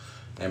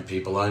 and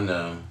people I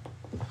know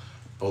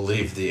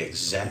believe the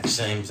exact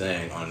same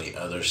thing on the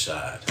other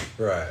side.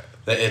 Right.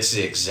 That it's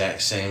the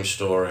exact same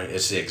story.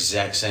 It's the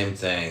exact same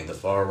thing. The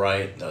far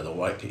right, the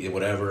white people,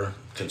 whatever,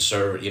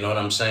 conservative. You know what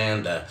I'm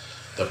saying? The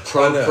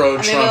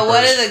pro-Trumpers. I mean, but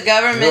what has the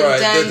government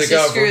done to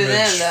screw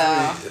them,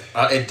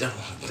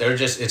 though?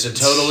 It's a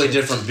totally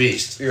different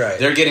beast. Right.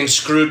 They're getting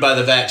screwed by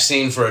the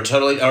vaccine for a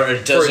totally, or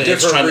it doesn't. For a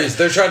different reason.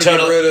 They're trying to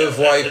get rid of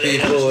white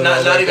people. And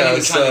not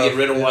even trying to get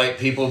rid of white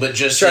people, but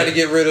just trying to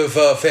get rid of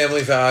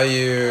family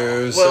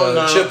values.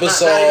 Chip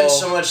us not all. even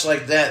so much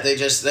like that.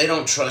 They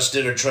don't trust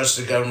it or trust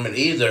the government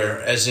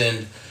either. As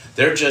in,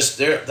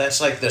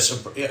 that's like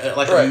this,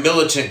 like right. a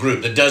militant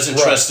group that doesn't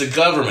right. trust the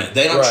government.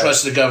 They don't right.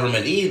 trust the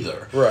government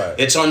either. Right.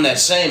 It's on that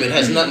same. It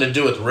has nothing to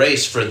do with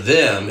race for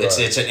them. Right.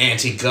 It's an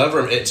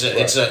anti-government.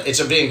 It's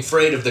a being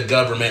afraid of the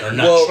government or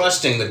not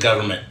trusting the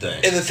government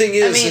thing. And the thing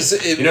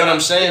is, you know what I'm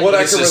saying?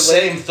 It's the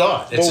same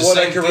thought. It's but what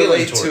I can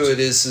relate to it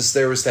is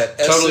there was that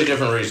totally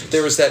different reasons.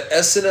 There was that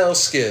SNL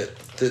skit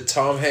that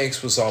Tom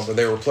Hanks was on where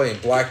they were playing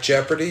Black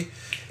Jeopardy.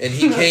 And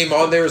he came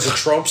on there as a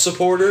Trump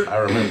supporter. I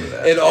remember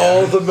that. And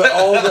all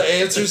the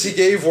answers he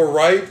gave were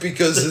right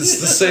because it's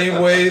the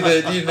same way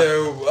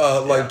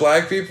that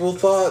black people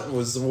thought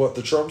was what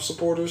the Trump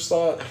supporters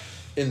thought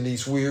in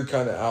these weird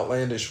kind of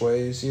outlandish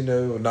ways.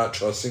 Not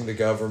trusting the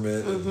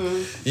government.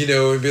 Mm-hmm.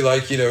 It'd be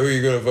like, who are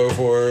you going to vote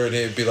for? And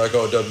he'd be like,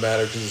 oh, it doesn't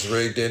matter because it's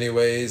rigged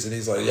anyways. And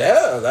he's like,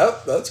 yeah,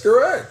 that's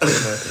correct.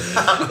 There's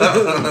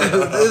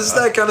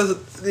that kind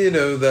of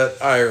that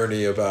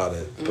irony about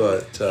it.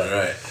 But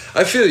right.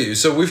 I feel you.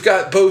 So we've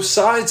got both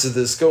sides of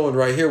this going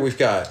right here. We've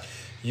got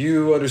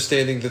you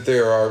understanding that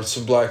there are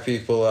some black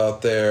people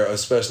out there,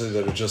 especially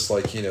that are just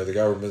like, the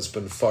government's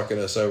been fucking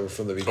us over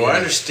from the beginning. Oh, I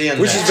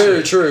understand which that. is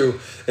very true.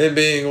 And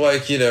being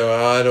like,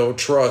 I don't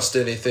trust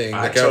anything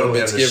the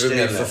government's giving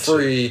me for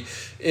free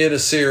in a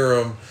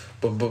serum.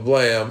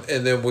 Blam.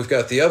 And then we've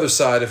got the other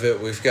side of it.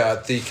 We've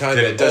got the kind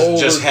of it doesn't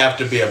just have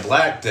to be a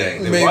black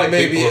thing. The white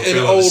people are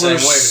feeling the same way,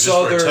 but just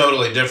for a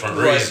totally different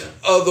reason.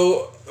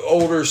 Other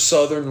older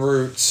Southern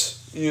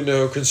roots,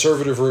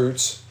 conservative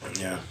roots.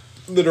 Yeah.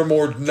 That are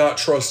more not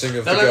trusting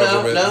of the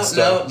government.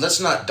 No. Let's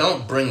not.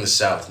 Don't bring the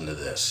South into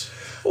this.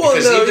 Well,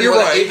 because you're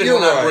right. Even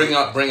when I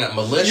bring up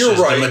militias, you're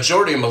right. The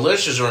majority of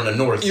militias are in the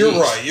Northeast. You're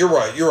right, and you're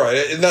right.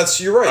 I mean, that's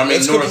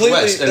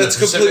Northwest. That's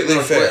completely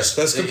fair.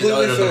 That's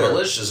completely fair. The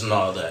militias and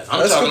all that.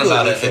 I'm talking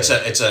about it. Fair.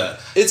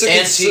 It's a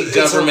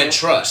anti-government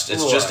trust.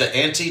 It's right. just an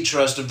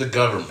anti-trust of the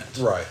government.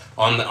 Right.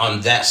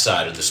 On that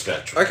side of the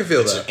spectrum, I can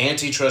feel it's that. It's an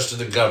anti-trust of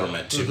the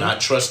government to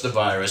not trust the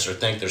virus or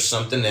think there's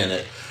something in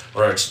it.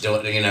 Or it's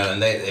doing,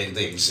 and they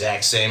the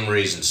exact same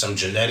reason, some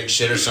genetic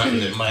shit or something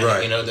that might,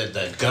 right. That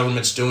the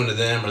government's doing to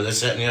them or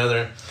this, that, and the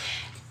other.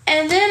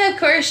 And then, of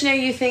course,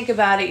 you think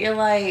about it, you're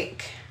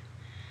like,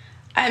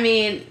 I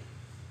mean,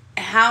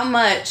 how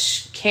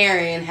much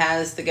caring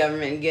has the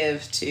government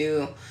give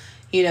to,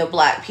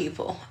 black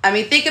people? I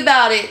mean, think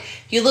about it.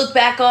 You look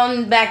back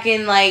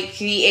in like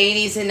the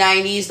 80s and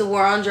 90s, the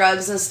war on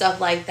drugs and stuff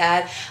like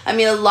that. I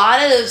mean, a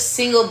lot of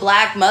single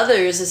black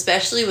mothers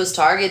especially was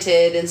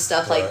targeted and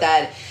stuff like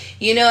that.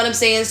 You know what I'm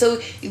saying?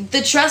 So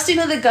the trusting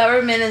of the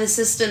government and the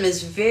system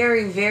is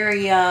very,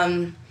 very,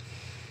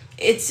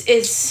 it's a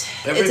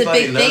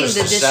big thing.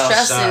 The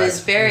distrusting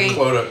is very,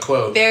 quote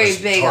unquote, very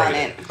big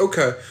targeted. on it.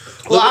 Okay.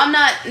 Well, I'm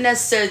not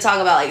necessarily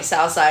talking about like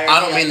Southside. I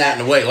don't mean that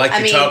in a way like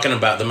you're talking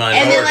about the minority.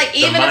 And then like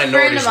even a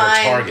friend of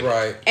mine,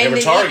 right? They were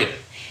targeted.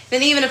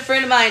 Then even a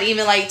friend of mine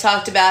even like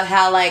talked about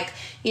how like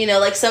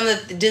like some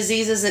of the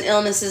diseases and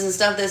illnesses and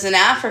stuff that's in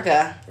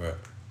Africa. Right.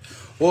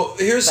 Well,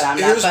 here's but I'm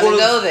not going to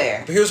go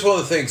there. Here's one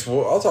of the things.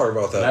 Well, I'll talk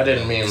about that. I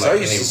didn't mean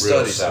like any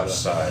real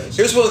Southside.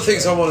 Here's one of the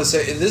things I want to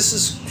say, and this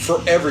is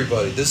for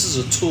everybody. This is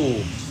a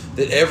tool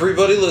that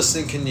everybody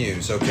listening can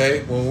use,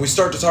 okay? When we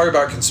start to talk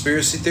about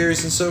conspiracy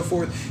theories and so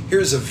forth,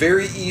 here's a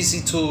very easy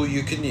tool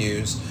you can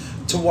use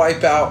to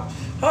wipe out,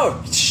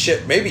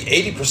 maybe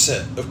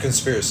 80% of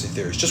conspiracy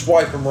theories. Just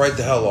wipe them right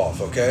the hell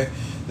off, okay?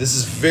 This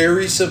is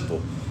very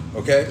simple,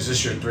 okay? Is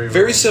this your 3 rules?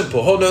 Very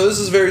simple. Oh, no, this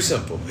is very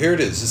simple. Here it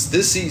is. It's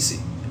this easy.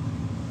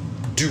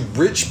 Do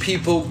rich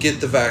people get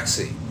the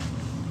vaccine?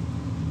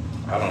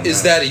 I don't know.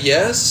 Is that a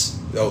yes?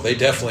 Oh, they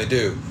definitely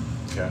do.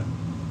 Okay.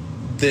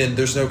 Then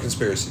there's no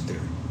conspiracy theory.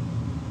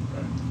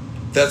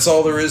 That's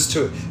all there is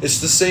to it.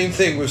 It's the same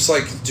thing. It's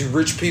like,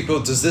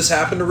 does this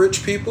happen to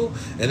rich people?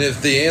 And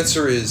if the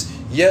answer is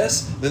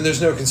yes, then there's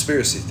no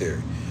conspiracy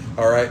theory.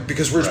 All right?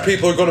 Because rich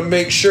people are going to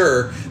make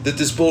sure that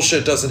this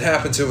bullshit doesn't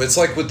happen to them. It's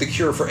like with the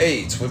cure for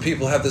AIDS. When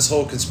people have this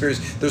whole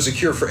conspiracy, there's a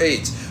cure for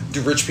AIDS.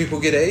 Do rich people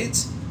get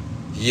AIDS?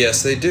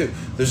 Yes, they do.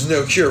 There's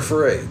no cure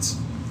for AIDS.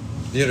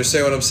 You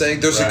understand what I'm saying?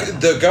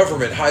 The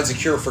government hides a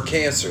cure for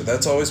cancer.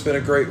 That's always been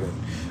a great one.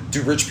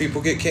 Do rich people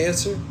get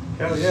cancer?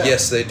 Hell yeah.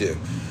 Yes, they do.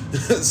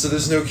 So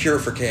there's no cure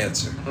for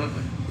cancer.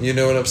 Mm-hmm. You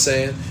know what I'm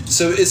saying?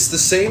 So it's the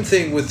same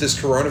thing with this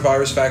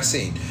coronavirus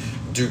vaccine.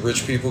 Do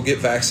rich people get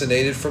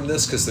vaccinated from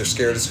this because they're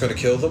scared it's going to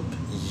kill them?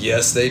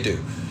 Yes, they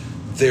do.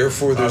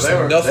 Therefore, there's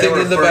nothing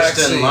in the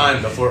vaccine. In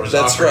line before it was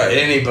offered to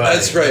anybody.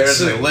 That's right. There's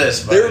a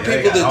list. There were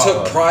people that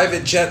took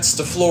private jets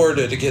to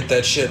Florida to get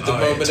that shit the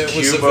moment it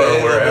was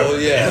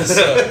available. Yeah.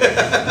 So,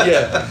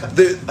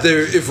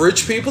 if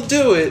rich people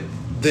do it,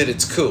 then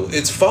it's cool.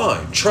 It's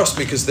fine. Trust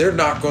me, because they're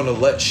not going to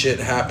let shit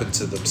happen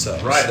to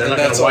themselves. Right. They're not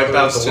going to wipe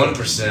out the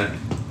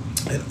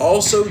 1%. And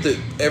also that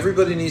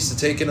everybody needs to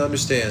take and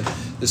understand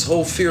this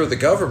whole fear of the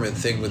government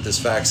thing with this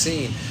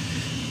vaccine.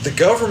 The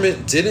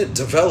government didn't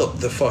develop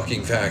the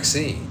fucking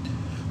vaccine.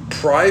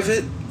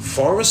 Private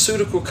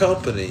pharmaceutical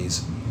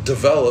companies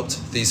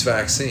developed these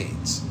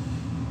vaccines.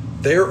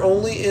 They're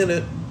only in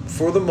it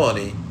for the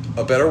money.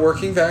 A better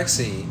working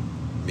vaccine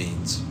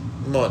means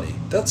money.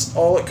 That's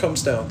all it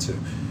comes down to.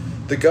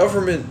 The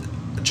government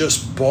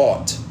just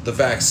bought the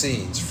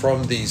vaccines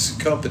from these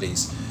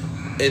companies,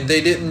 and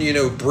they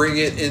didn't, bring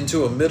it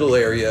into a middle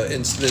area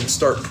and then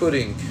start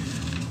putting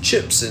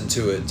chips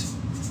into it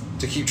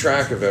to keep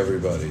track of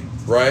everybody,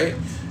 right?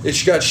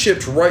 It got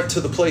shipped right to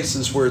the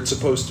places where it's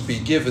supposed to be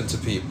given to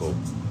people,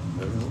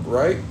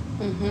 right?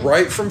 Mm-hmm.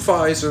 Right from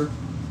Pfizer,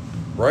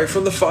 right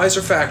from the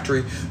Pfizer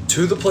factory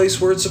to the place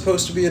where it's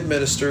supposed to be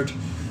administered.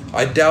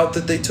 I doubt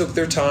that they took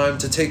their time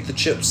to take the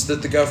chips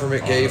that the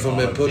government gave them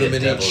and put them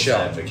in each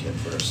shot.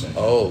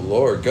 Oh,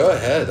 Lord, go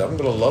ahead. I'm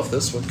going to love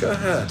this one. Go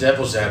ahead.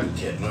 Devil's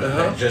advocate.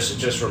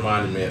 Just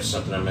reminded me of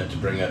something I meant to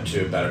bring up,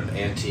 too, about an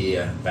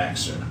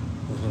anti-vaxxer.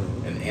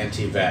 Mm-hmm. An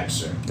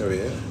anti-vaxxer. Oh,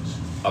 yeah.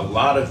 A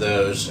lot of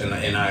those, and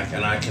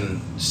I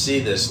can see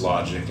this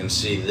logic and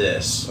see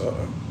this,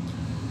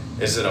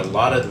 is that a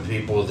lot of the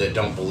people that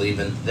don't believe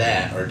in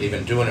that or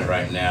even doing it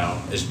right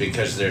now is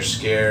because they're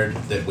scared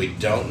that we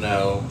don't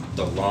know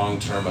the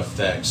long-term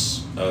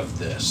effects of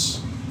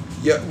this.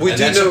 Yeah,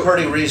 that's a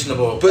pretty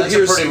reasonable. That's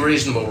a pretty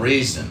reasonable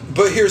reason.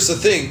 But here's the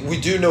thing: we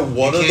do know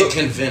one of the. You can't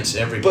convince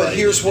everybody. But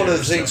here's one of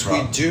the things: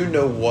 we do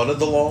know one of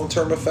the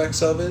long-term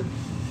effects of it,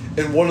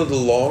 and one of the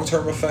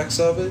long-term effects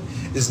of it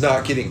is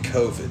not getting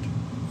COVID.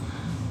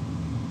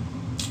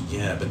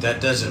 Yeah, but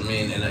that doesn't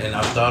mean, and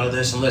I've thought of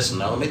this, and listen,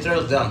 now let me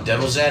throw it down,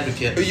 devil's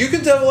advocate. You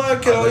can devil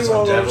advocate all you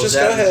want, just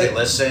go ahead.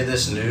 Let's say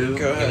this new,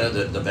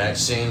 the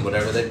vaccine,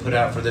 whatever they put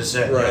out for this,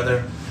 that, and the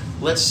other,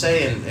 let's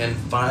say in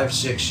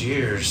 5-6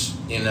 years,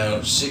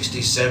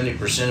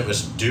 60-70% of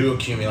us do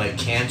accumulate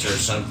cancer or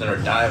something, or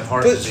die of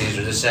heart disease,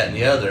 or this, that, and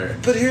the other.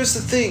 But here's the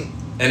thing.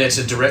 And it's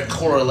a direct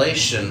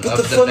correlation of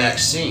the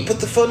vaccine. But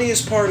the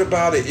funniest part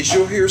about it is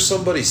you'll hear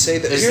somebody say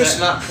that. Is that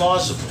not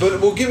plausible?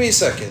 But, well, give me a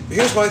second.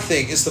 Here's my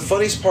thing. Is the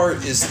funniest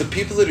part is the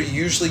people that are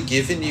usually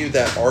giving you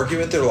that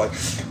argument, they're like,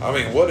 I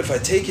mean, what if I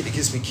take it, it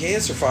gives me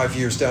cancer 5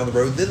 years down the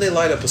road, then they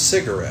light up a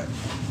cigarette.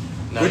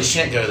 No, you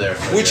can't go there.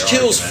 For which your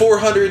kills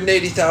argument.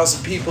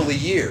 480,000 people a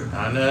year.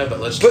 I know, but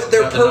let's. But talk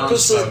they're about the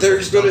purposely. non-smokers.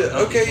 There's going to. Don't-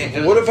 you Okay, can't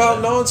go what there about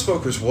for that.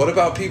 non-smokers? What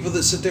about people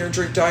that sit there and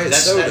drink diet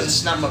That's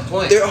sodas? not my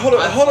point. Hold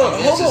My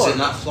on, point is it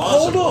not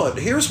hold plausible? on.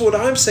 Here's what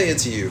I'm saying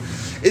to you,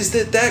 is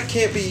that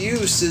can't be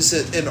used as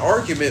an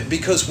argument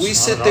because we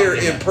It's not sit an there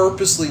argument. and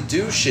purposely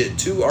do shit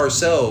to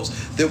ourselves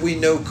that we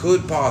know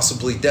could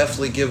possibly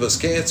definitely give us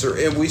cancer,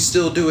 and we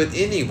still do it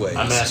anyways.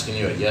 I'm asking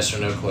you a yes or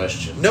no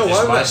question. No, is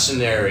I'm my not-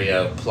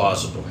 scenario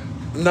plausible?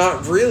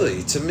 Not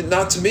really.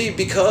 Not to me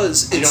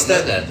because You it's don't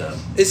know that though.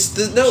 It's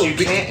the no. You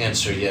be- can't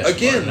answer yes.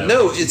 Again, or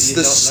no, because it's you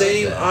the don't know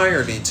same that.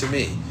 irony to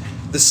me.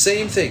 The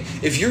same thing.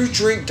 If you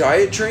drink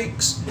diet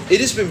drinks, it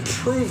has been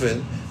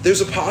proven there's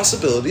a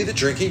possibility that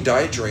drinking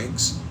diet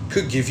drinks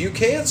could give you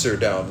cancer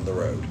down the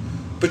road.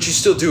 But you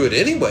still do it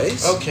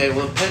anyways. Okay,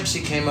 well,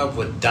 Pepsi came up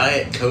with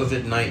Diet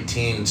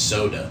COVID-19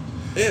 soda.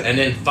 Yeah. And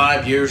then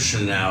 5 years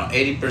from now,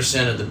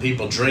 80% of the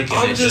people drinking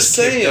I'm it just just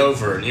saying. kicked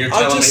over. And you're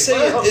I'm telling just me,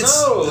 saying well,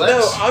 it's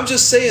no, I'm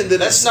just saying that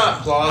that's it's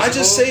not plausible. I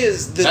just say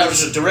is that that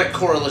it's- was a direct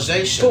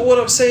correlation. But what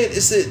I'm saying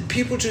is that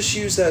people just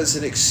use that as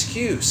an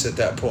excuse at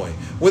that point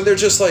when they're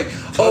just like,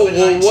 oh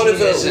well, what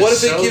if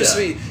it gives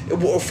me?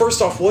 Well,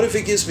 first off, what if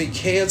it gives me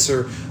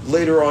cancer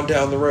later on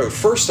down the road?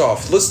 First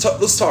off, let's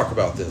talk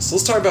about this.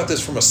 Let's talk about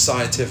this from a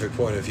scientific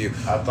point of view.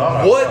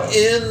 What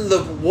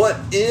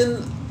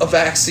in a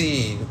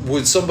vaccine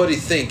would somebody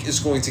think is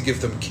going to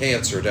give them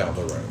cancer down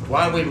the road?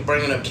 Why are we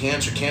bringing up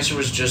cancer? Cancer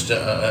was just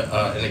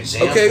an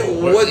example.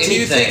 Okay, what do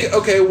you think?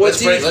 Okay, what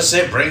do you? Let's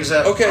say it brings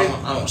up. Okay,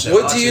 I won't say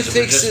what do you autism, but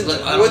think's just- in,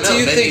 I don't what know, do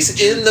you maybe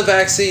think's in the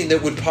vaccine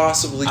that would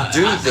possibly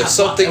do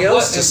something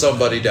else to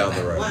somebody down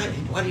the road?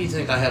 Why do you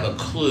think I have a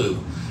clue?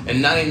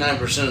 And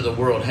 99% of the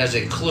world has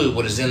a clue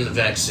what is in the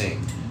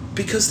vaccine.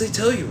 Because they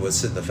tell you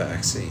what's in the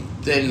vaccine.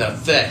 Then the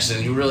effects,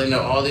 and you really know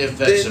all the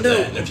effects of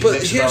that. And if you but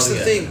mix it here's all the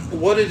together- thing: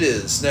 what it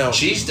is now.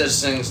 Cheese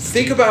does things.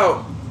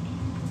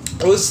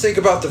 Let's think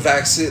about the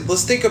vaccine.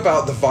 Let's think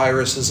about the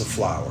virus as a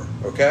flower.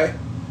 Okay,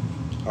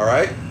 all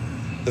right.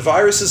 The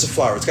virus is a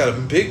flower. It's got a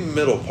big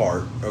middle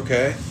part.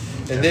 Okay,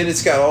 and then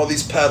it's got all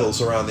these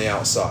petals around the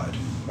outside.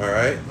 All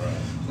right.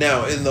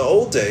 Now, in the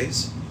old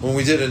days, when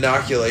we did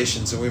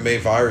inoculations and we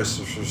made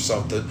viruses or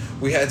something,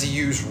 we had to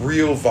use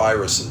real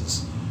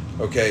viruses.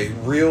 Okay,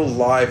 real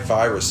live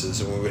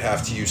viruses, and we would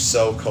have to use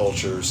cell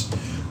cultures,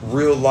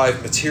 real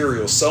life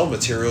material, cell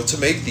material to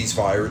make these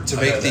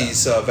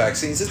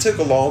vaccines. It took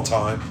a long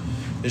time,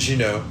 as you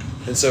know,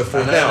 and so I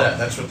forth. know Now, that.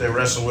 That's what they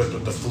wrestle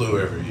with the flu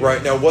every year.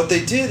 right now, what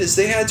they did is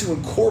they had to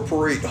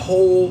incorporate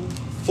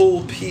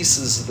full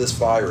pieces of this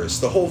virus,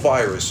 the whole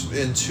virus,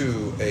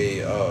 into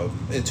a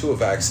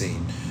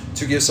vaccine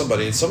to give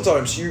somebody. And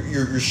sometimes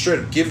you're straight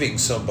up giving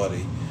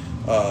somebody.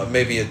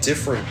 Maybe a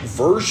different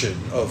version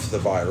of the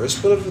virus,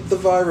 but of the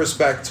virus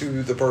back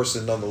to the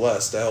person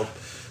nonetheless to help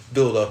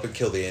build up and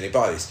kill the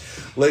antibodies.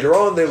 Later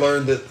on, they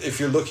learned that if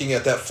you're looking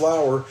at that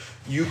flower,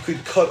 you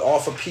could cut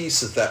off a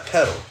piece of that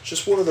petal,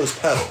 just one of those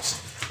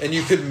petals, and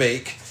you could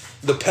make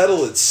the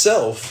petal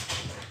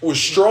itself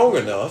was strong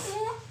enough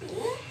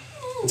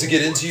to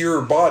get into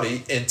your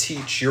body and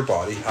teach your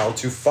body how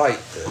to fight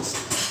this.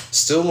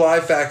 Still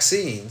live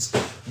vaccines,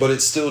 but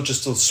it's still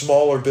just a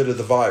smaller bit of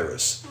the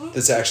virus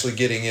that's actually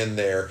getting in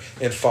there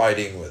and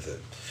fighting with it.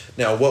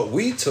 Now, what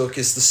we took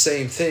is the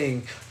same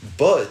thing,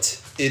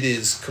 but it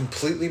is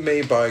completely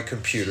made by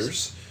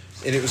computers,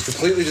 and it was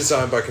completely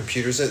designed by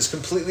computers, and it's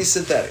completely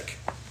synthetic,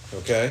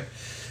 okay?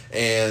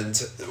 And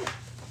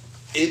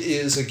it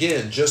is,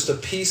 again, just a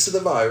piece of the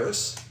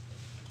virus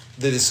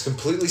that is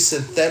completely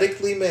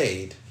synthetically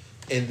made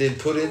and then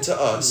put into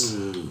us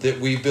that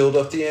we build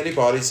up the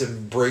antibodies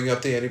and bring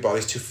up the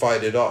antibodies to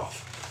fight it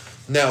off.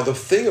 Now, the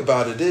thing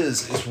about it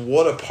is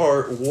what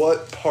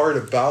part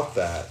about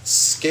that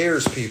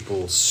scares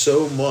people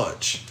so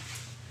much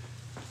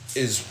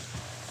is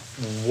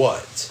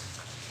what?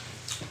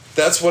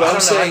 That's what I'm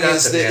saying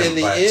is that in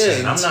the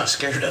end... I'm not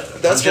scared of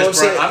it. That's what I'm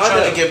saying. I'm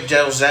trying to give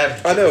devil's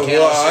advocate. I know. We can't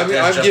Well, all sit there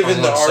and I'm jump giving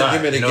on the one side,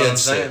 argument you know what I'm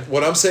against it. saying?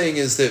 What I'm saying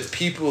is that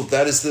people,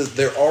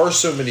 there are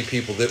so many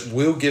people that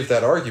will give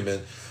that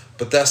argument,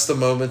 but that's the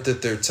moment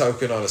that they're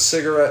toking on a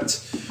cigarette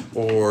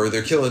or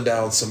they're killing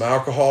down some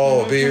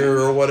alcohol, a beer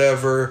or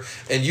whatever,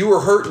 and you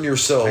are hurting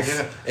yourself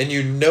and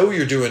you know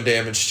you're doing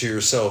damage to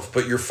yourself,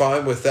 but you're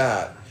fine with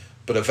that.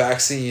 But a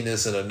vaccine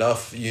isn't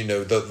enough,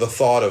 the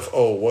thought of,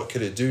 oh, what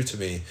could it do to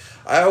me?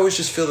 I always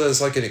just feel that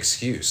as like an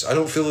excuse. I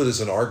don't feel it as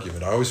an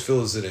argument. I always feel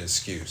it as an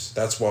excuse.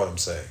 That's what I'm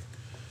saying.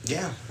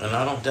 Yeah, and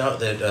I don't doubt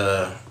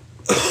that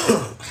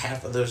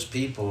half of those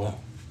people,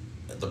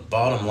 the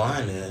bottom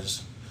line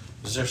is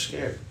they're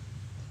scared.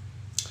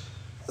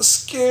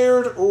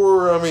 Scared,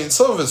 or,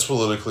 some of it's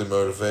politically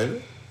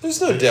motivated. There's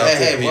no doubt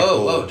that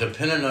people... Whoa,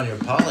 depending on your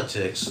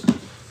politics,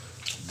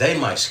 they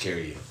might scare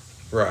you.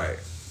 Right.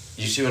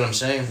 You see what I'm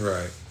saying?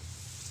 Right.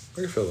 I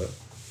can feel that.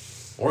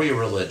 Or your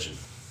religion.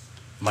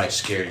 might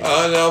scare you.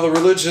 Now the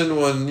religion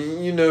one,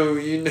 you know.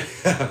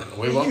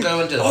 We won't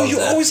go into Oh, all you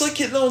that. always like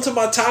getting onto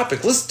my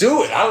topic. Let's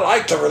do it. I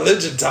like the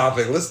religion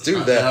topic. Let's do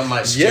that. That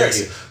might scare yes.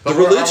 you. The But are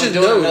we religion,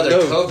 doing no. another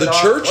COVID The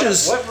off?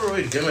 churches. What were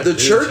we gonna The do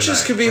churches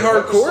tonight? can be What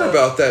was hardcore that?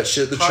 about that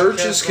shit. The Podcast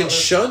churches can about it?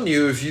 shun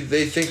you if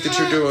they think that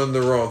you're doing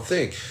the wrong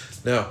thing.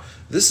 Now,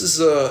 this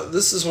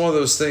is one of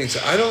those things.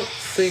 I don't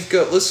think.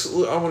 I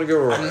want to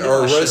go I knew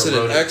our I should've resident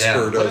wrote it expert down.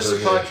 over What is the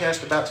here.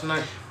 podcast about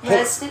tonight?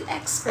 Resident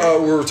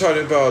expert. We're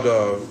talking about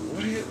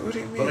what do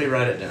you mean? Let me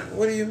write it down.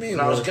 What do you mean?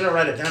 No, I was gonna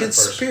write it down at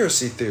first.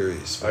 Conspiracy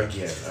theories.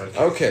 Again.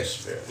 Okay,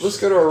 Conspiracy. let's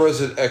go to our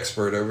resident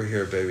expert over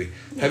here, baby.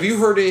 Have you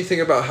heard anything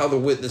about how the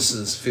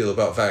witnesses feel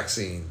about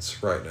vaccines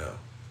right now?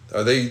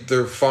 Are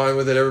they're fine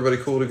with it? Everybody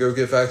cool to go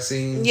get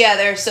vaccines? Yeah,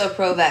 they're so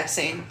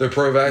pro-vaccine. They're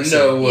pro-vaccine?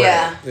 No way.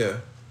 Yeah. Yeah.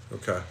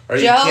 Okay. Are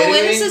you Jehovah's kidding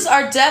Witnesses me?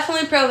 are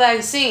definitely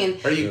pro-vaccine.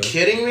 Are you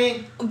kidding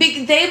me?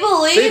 They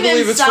believe They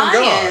believe in it's science.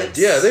 from God.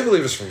 Yeah, they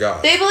believe it's from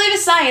God. They believe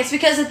it's science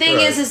because the thing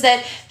Right. is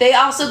that they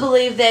also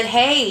believe that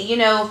We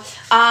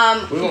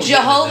won't get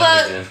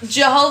Jehovah into that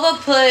Jehovah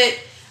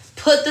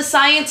put the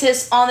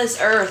scientists on this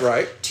earth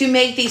Right. to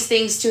make these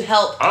things to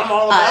help I'm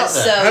all about us.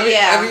 that. So Have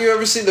yeah. you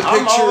ever seen the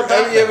I'm all picture? about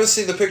Have you that. ever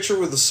seen the picture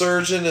with the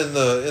surgeon in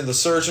the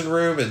surgeon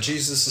room and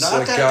Jesus is No,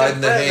 like I've got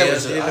guiding the that friend that hand?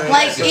 was- You know?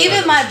 Like Yeah.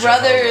 even my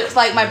brother,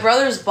 like my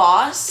brother's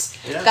boss,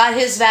 Yeah. got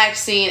his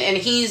vaccine, and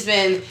he's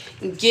been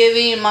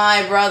giving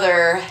my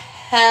brother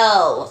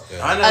hell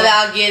I know.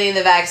 about getting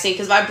the vaccine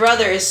because my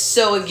brother is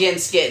so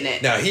against getting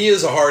it. Now he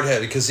is a hard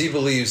headed because he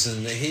believes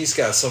in. He's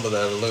got some of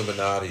that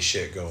Illuminati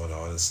shit going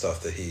on and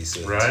stuff that he's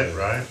into.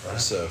 Right. And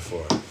so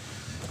forth.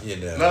 You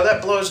know. No,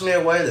 that blows me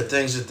away. The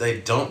things that they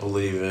don't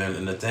believe in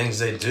and the things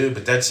they do,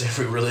 but that's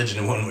every religion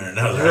in one way or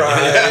another.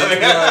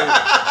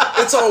 Right.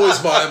 It's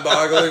always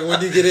mind-boggling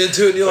when you get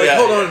into it. And you're like, Yeah,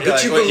 hold on, you're but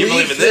like, you well,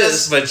 believe in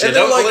this, but you and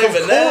they're don't like, believe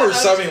of in that.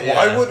 course. I mean,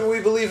 why Yeah. wouldn't we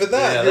believe in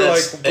that? Yeah, You're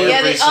that's like, Yeah,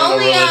 every the single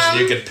only, religion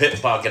you could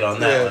pickpocket on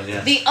that Yeah. one.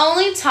 Yeah. The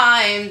only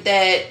time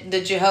that the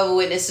Jehovah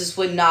Witnesses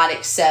would not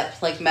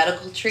accept like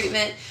medical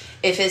treatment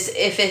if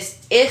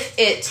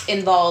it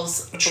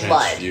involves blood.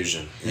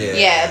 Transfusion.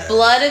 Yeah,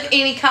 blood of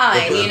any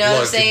kind. You know what I'm Blood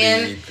could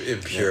saying? be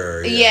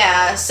impure.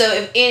 Yeah.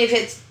 So if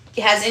it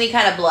has any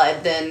kind of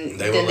blood, then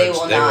they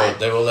will not.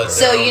 They will let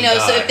So their you own know,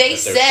 so die if they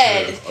if they're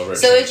said, true over a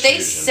so if they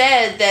transfusion.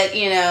 said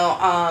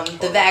that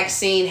the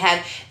vaccine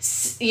had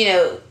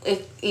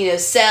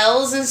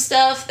cells and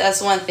stuff,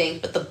 that's one thing.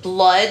 But the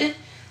blood,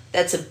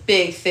 that's a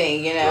big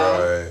thing.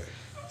 Right.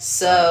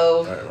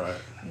 So Right.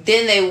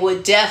 then they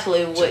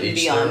definitely To wouldn't each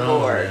be their on own,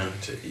 board. man.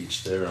 To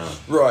each their own.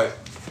 Right.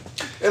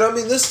 And I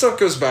mean, this stuff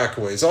goes back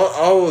a ways.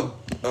 I'll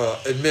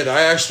admit,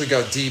 I actually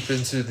got deep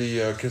into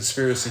the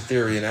conspiracy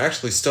theory and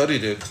actually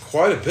studied it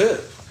quite a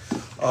bit.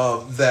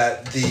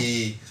 That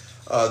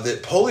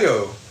that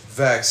polio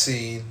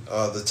vaccine,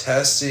 the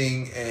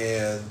testing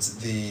and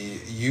the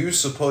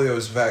use of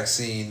polio's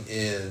vaccine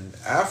in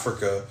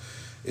Africa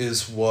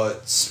is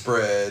what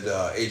spread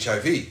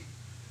HIV.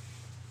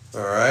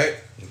 All right?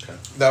 Okay.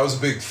 That was a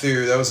big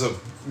theory. That was a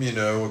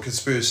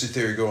conspiracy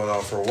theory going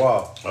on for a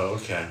while. Oh,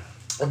 okay.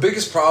 The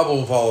biggest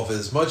problem with all of it,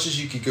 as much as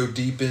you could go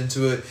deep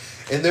into it,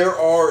 and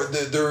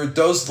there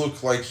does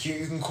look like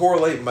you can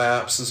correlate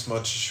maps as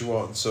much as you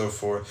want and so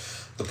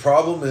forth. The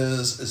problem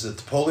is that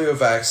the polio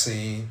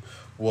vaccine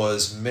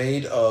was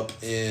made up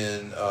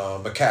in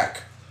macaque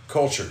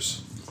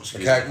cultures,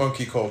 macaque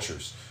monkey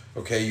cultures.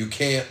 Okay, you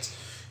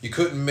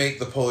couldn't make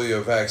the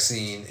polio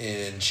vaccine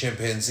in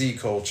chimpanzee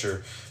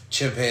culture.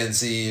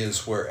 Chimpanzee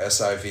is where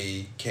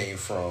SIV came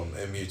from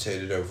and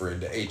mutated over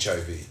into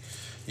HIV.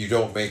 You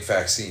don't make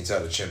vaccines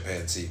out of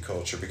chimpanzee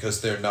culture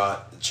because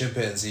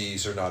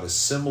chimpanzees are not as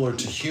similar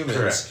to humans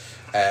Correct.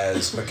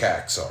 as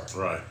macaques are.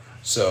 Right.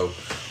 So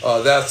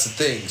that's the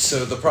thing.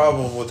 So the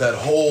problem with that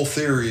whole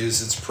theory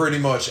is it's pretty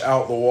much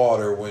out the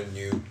water when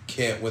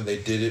they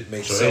didn't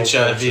make So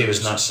cell HIV cultures.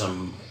 was not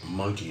some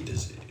monkey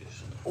disease.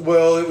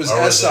 Well, it was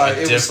Or was SI. it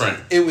a different-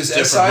 it was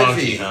different SIV.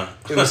 monkey, huh?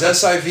 It was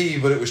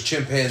SIV, but it was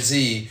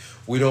chimpanzee.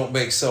 We don't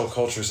make cell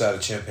cultures out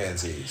of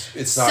chimpanzees.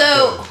 It's not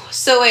good.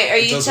 So wait, are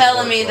It you doesn't telling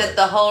work me right. that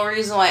the whole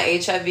reason why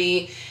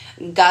HIV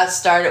got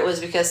started was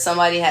because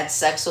somebody had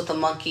sex with a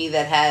monkey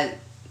that had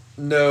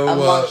No, a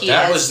monkey?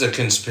 That has- was the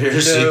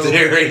conspiracy No.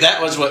 theory.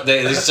 That was what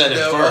they said at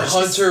no, first. a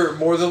hunter,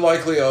 more than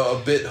likely a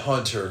bit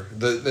hunter.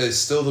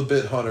 Still the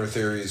bit hunter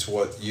theory is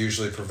what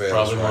usually prevails.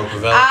 Probably more right?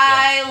 prevalent.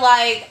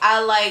 I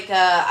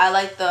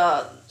like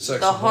the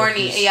Sex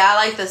horny. monkeys. Yeah, I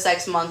like the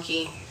sex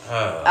monkey.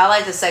 I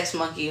like the sex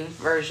monkey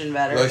version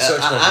better. Like sex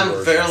monkey I'm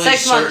version. fairly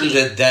Sex certain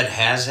monkey. that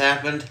has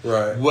happened.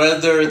 Right.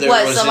 Whether there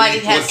what, was somebody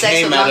any, had what sex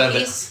came with out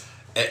monkeys?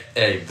 of it.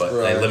 Hey, but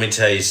Right. let me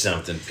tell you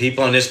something.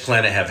 People on this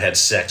planet have had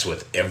sex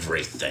with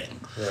everything.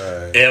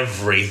 Right.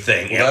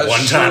 Everything Well, at one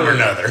that's time or true.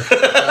 another.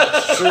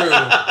 That's true.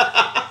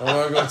 I'm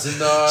not going to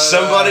deny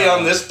Somebody that.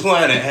 on this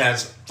planet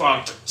has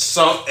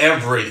fucked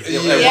everything.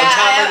 At one Yeah, time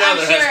or I'm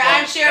another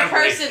has sure a fucked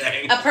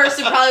everything.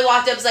 person probably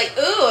walked up and was like,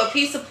 ooh, a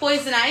piece of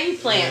poison ivy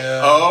plant.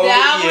 Yeah. Oh,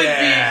 That would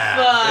yeah.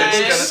 be fun. It It's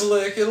looks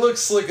slick. It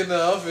looks slick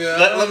enough. Yeah.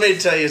 Let me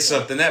tell you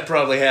something. That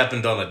probably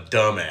happened on a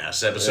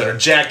dumbass episode or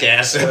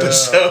jackass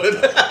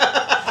episode.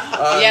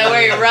 Yeah,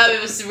 where he rub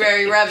his Where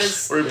he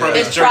probably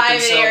his jerked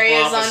private himself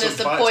areas off on with just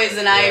some the poison.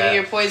 poison ivy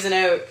Yeah. or poison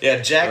oak. Yeah,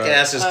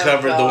 jackass has Oh,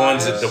 covered the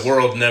ones God. that the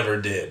world never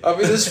did. I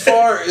mean, as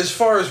far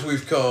as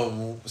we've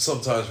come,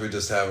 sometimes we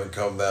just haven't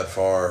come that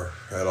far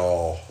at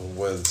all.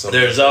 When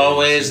There's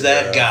always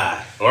that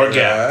guy or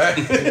gal.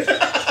 Right.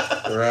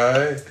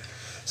 Right.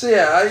 So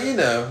yeah,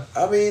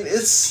 I mean,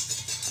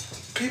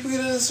 it's people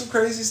get into some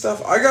crazy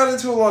stuff. I got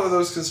into a lot of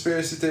those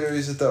conspiracy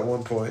theories at that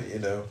one point,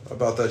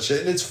 about that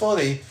shit, and it's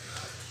funny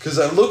because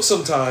I look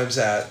sometimes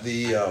at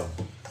the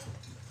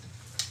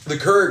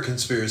current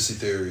conspiracy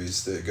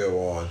theories that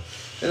go on,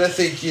 and I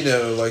think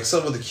like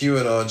some of the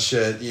QAnon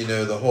shit,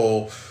 the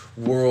whole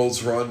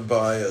world's run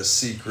by a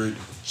secret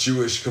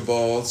Jewish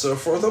cabal and so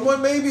forth. I'm like,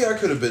 maybe I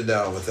could have been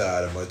down with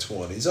that in my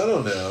 20s. I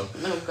don't know.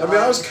 Oh, I mean,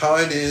 I was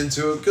kind of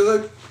into it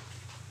because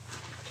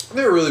I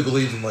never really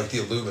believed in like the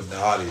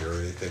Illuminati or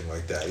anything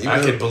like that.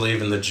 I could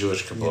believe in the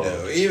Jewish cabal.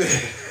 Even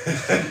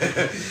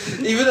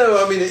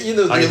though I mean,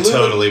 the I could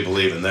totally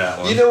believe in that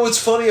one. what's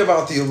funny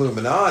about the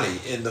Illuminati,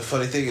 and the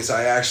funny thing is,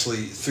 I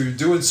actually, through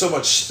doing so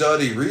much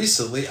study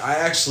recently, I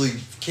actually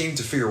came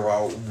to figure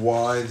out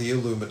why the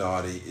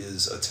Illuminati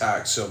is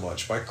attacked so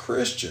much by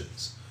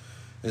Christians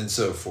and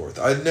so forth.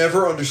 I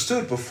never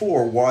understood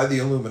before why the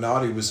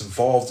Illuminati was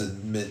involved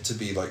and meant to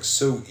be like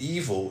so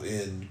evil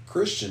in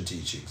Christian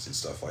teachings and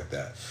stuff like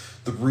that.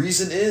 The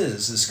reason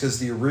is because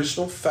the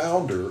original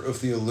founder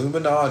of the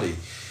Illuminati,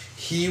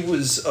 he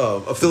was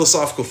a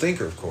philosophical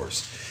thinker, of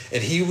course,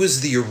 and he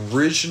was the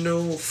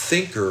original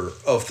thinker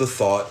of the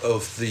thought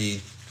of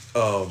the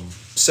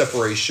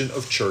separation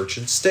of church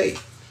and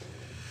state.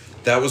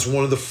 That was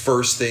one of the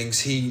first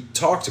things he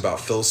talked about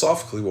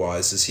philosophically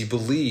wise, is he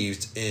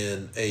believed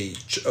in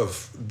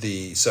of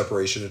the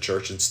separation of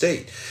church and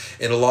state.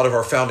 And a lot of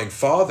our founding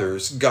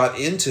fathers got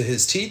into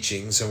his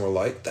teachings and were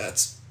like,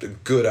 that's a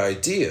good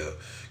idea,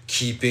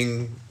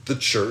 keeping the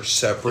church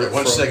separate.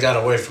 Once they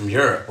got away from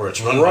Europe, where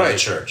it's run by the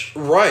church.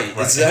 Right,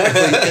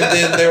 exactly. And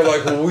then they're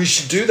like, well, we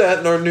should do that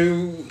in our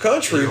new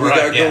country. We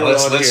got going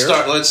on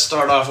here. Let's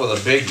start off with a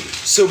biggie.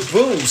 So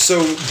boom.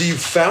 So the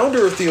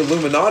founder of the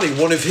Illuminati,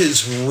 one of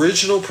his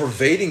original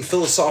pervading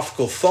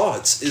philosophical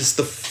thoughts is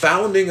the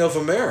founding of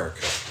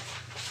America.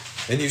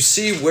 And you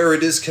see where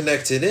it is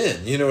connected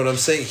in. You know what I'm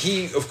saying?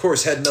 He, of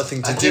course, had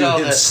nothing to do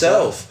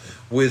himself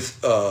with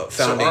founding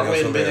so are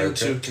we of admitting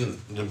America.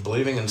 to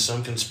believing in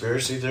some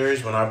conspiracy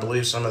theories when I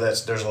believe some of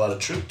that, there's a lot of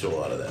truth to a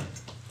lot of that?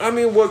 I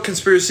mean, what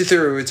conspiracy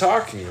theory are we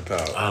talking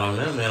about? I don't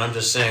know, man. I'm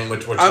just saying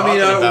what we're talking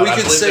about. We I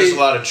could believe say there's a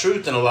lot of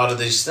truth in a lot of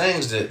these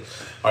things that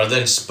are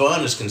then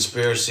spun as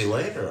conspiracy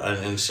later.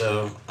 And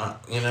so,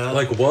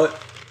 like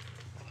what?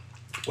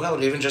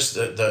 Well, even just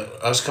the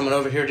us coming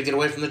over here to get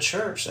away from the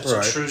church. That's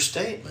Right. a true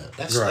statement.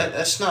 That's Right.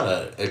 That's not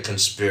a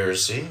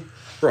conspiracy.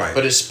 Right.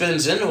 But it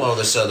spins into all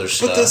this other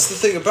stuff. But that's the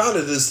thing about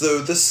it, is though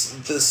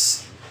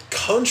this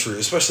country,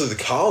 especially the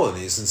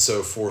colonies and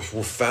so forth,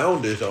 were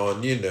founded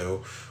on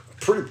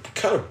pretty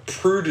kind of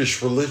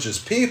prudish religious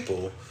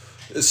people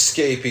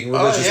escaping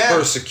religious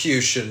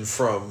persecution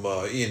from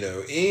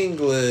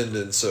England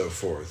and so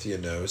forth.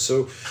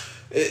 So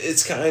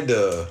it's kind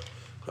of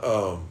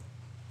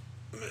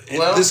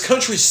this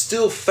country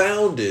still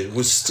founded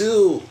was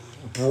still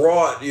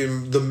brought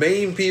the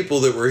main people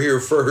that were here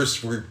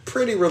first were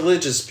pretty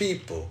religious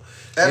people.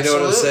 Absolutely. You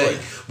know what I'm saying?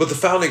 But the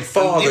founding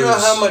fathers. Do you know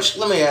how much?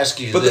 Let me ask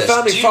you But this. the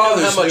founding Do you know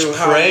fathers how much knew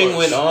praying how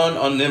much. went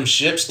on them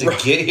ships to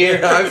get here?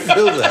 I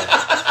feel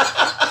that.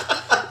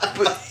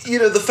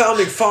 But the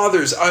founding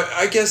fathers,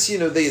 I guess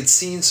they had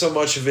seen so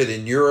much of it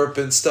in Europe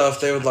and stuff.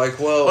 They would like,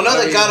 Well,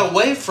 no, they got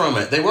away from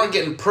it. They weren't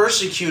getting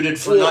persecuted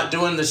for not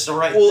doing this the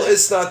right Well, thing.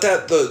 it's not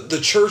that the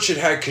church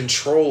had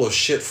control of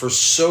shit for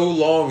so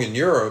long in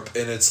Europe,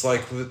 and it's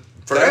like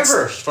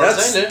forever, as far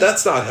as they knew.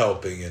 That's not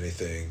helping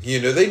anything.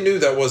 They knew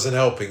that wasn't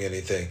helping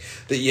anything.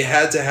 That you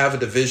had to have a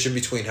division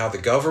between how the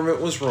government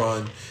was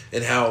run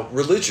and how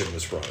religion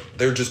was run.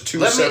 They're just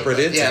two separate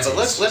entities. Yeah, but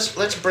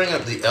let's bring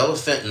up the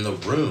elephant in the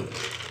room.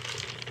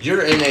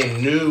 You're in a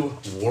new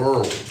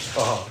world.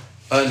 Uh-huh.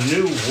 A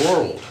new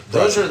world.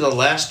 Those are the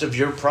last of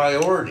your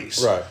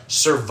priorities. Right.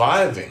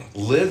 Surviving,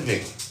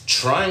 living,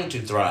 trying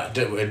to thrive,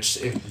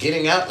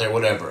 getting out there,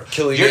 whatever.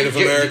 Killing Native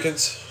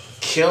Americans.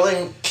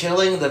 Killing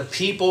the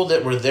people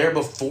that were there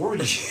before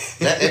you.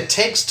 It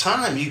takes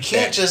time. You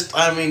can't just.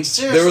 I mean,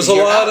 seriously. There was a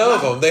lot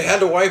of them. They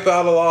had to wipe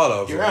out a lot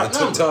of them. It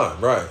took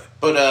time, right?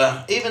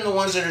 But even the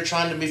ones that are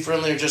trying to be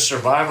friendly or just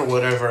survive or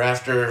whatever,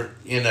 after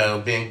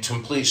being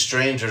complete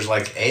strangers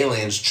like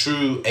aliens,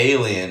 true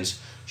aliens,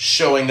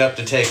 showing up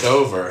to take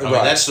over. I mean,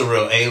 that's the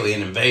real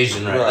alien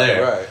invasion right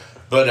there. Right.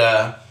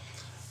 But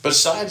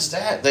besides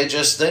that, they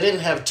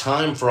didn't have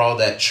time for all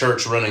that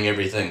church running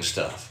everything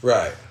stuff.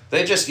 Right.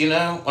 They just,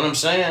 what I'm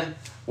saying?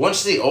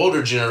 once the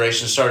older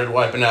generation started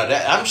wiping out,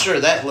 I'm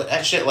sure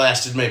that shit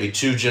lasted maybe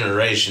 2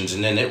 generations,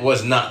 and then it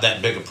was not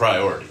that big a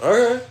priority.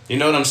 Okay. You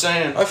know what I'm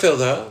saying? I feel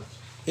that.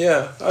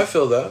 Yeah, I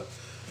feel that.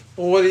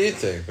 Well, what do you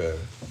think, baby?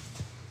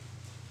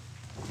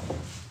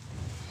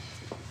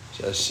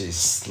 As she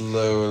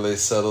slowly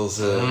settles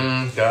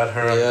in. Got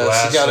her a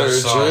glass she got her of a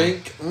some-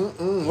 drink.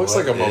 Looks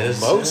What like a is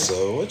mimosa.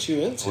 it? What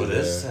you into What there?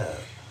 is that?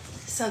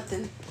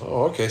 Something.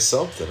 Oh, okay,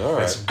 something. All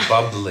right. It's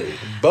bubbly,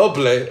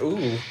 Bubbly. Ooh.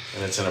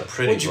 and it's in a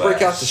pretty Would you glass.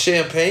 break out the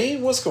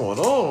champagne? What's going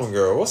on,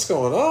 girl? What's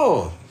going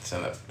on? It's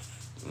in a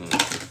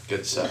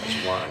good size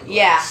wine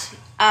glass.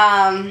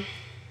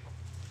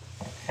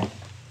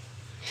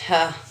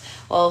 Yeah.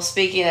 Well,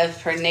 speaking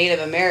of her Native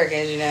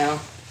Americans,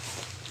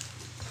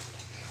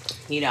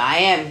 I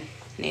am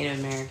Native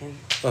American.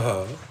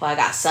 Uh-huh. Well, I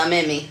got some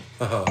in me.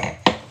 Uh-huh.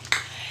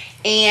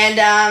 And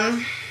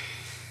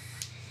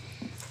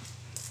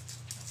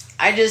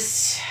I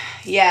just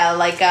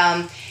like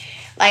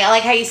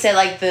how you said,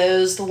 like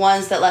the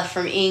ones that left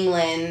from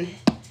England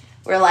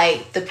were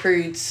like the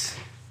prudes.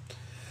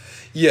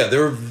 Yeah,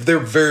 they're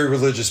very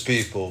religious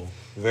people.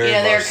 Very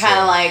They're much kind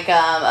of so. like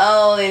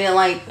they didn't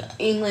like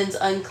England's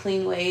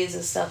unclean ways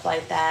and stuff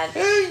like that.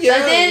 Yeah,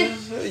 But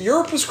then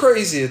Europe was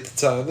crazy at the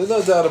time. There's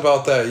no doubt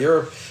about that.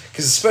 Europe,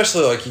 because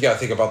especially like you got to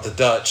think about the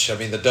Dutch. I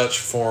mean, the Dutch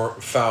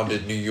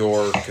founded New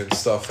York and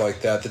stuff like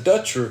that. The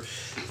Dutch are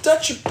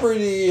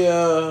pretty.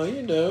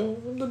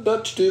 The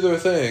Dutch do their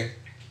thing.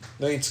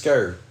 They ain't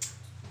scared.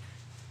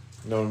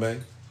 You know what I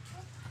mean?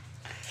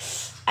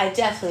 I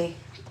definitely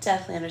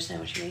understand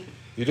what you mean.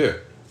 You do.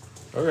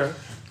 Okay.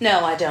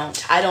 No, I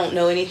don't. I don't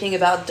know anything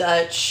about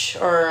Dutch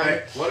or.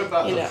 Hey, what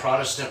about You the know.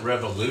 Protestant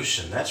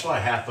Revolution? That's why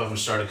half of them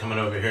started coming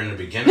over here in the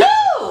beginning.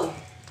 No.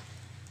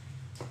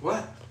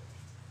 What?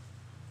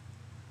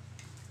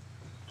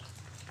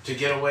 To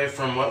get away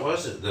from, what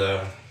was it?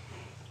 The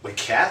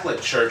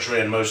Catholic Church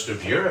ran most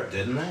of Europe,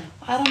 didn't they?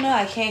 I don't know.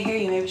 I can't hear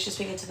you. Maybe you should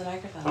speak into the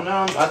microphone. Oh,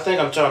 no, I think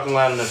I'm talking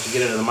loud enough to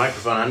get into the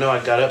microphone. I know I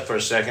got up for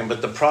a second,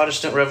 but the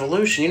Protestant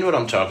Revolution, you know what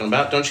I'm talking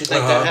about. Don't you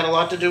think that had a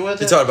lot to do with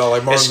it? You talking about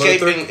like Martin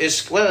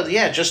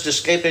Luther? Just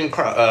escaping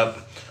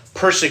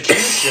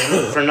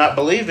persecution for not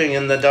believing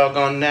in the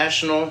doggone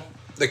national.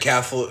 The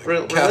Catholic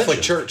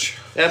Religion. Church.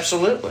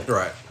 Absolutely.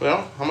 Right.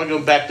 Well, I'm going to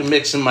go back to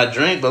mixing my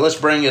drink, but let's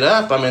bring it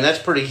up. I mean, that's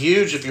pretty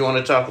huge if you want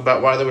to talk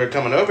about why they were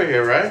coming over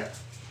here, right?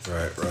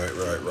 Right.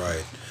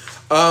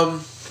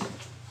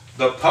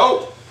 The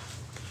Pope.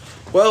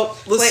 Well,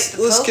 Wait, let's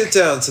the Pope? get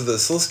down to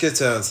this.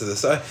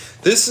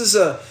 This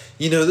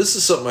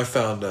is something I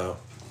found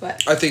out.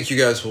 What? I think you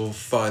guys will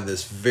find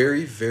this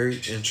very, very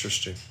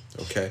interesting.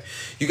 Okay,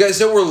 you guys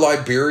know where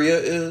Liberia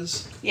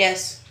is?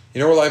 Yes. You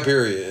know where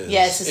Liberia is?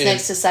 Yes, it's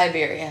next to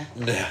Siberia.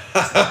 No.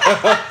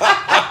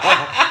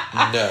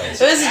 It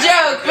was a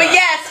joke, but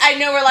yes, I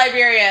know where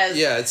Liberia is.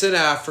 Yeah, it's in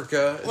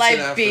Africa. It's in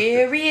Africa.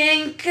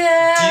 Liberian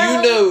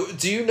girl.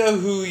 Do you know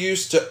who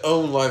used to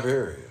own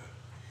Liberia?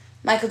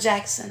 Michael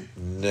Jackson.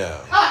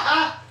 No.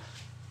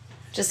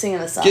 Just singing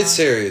the song. Get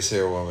serious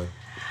here, woman.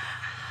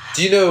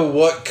 Do you know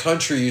what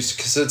country used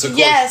to? Since of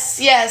course,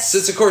 Yes.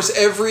 Since of course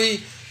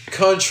every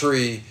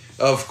country,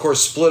 of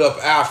course, split up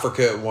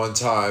Africa at one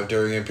time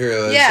during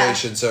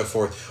imperialization and so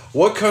forth.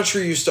 What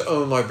country used to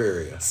own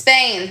Liberia?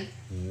 Spain.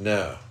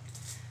 No.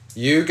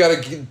 You got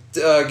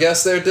a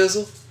guess there,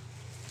 Dizzle?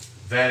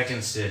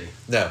 Vatican City.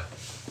 No.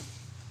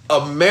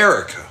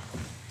 America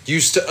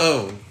used to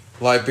own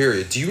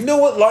Liberia. Do you know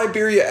what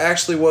Liberia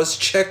actually was?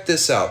 Check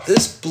this out.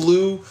 This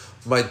blew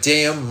my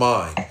damn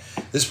mind.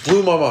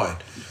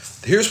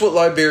 Here's what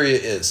Liberia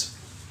is.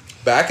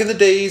 Back in the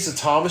days of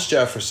Thomas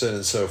Jefferson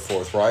and so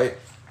forth, right?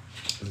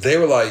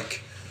 There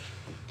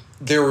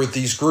were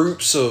these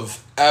groups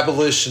of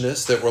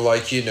abolitionists that were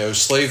like,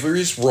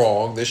 slavery's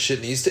wrong. This shit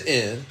needs to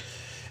end.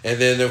 And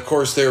then, of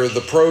course, there were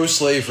the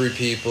pro-slavery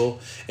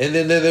people. And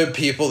then there were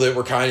people that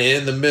were kind of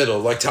in the middle,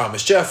 like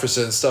Thomas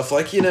Jefferson and stuff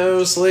like,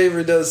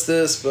 slavery does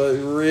this, but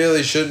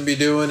really shouldn't be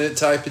doing it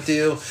type of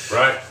deal.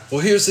 Right. Well,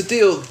 here's the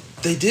deal.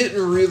 They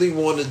didn't really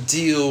want to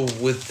deal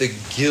with the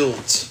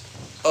guilt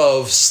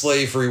of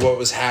slavery, what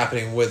was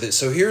happening with it.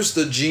 So here's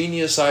the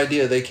genius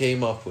idea they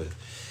came up with,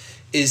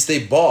 is they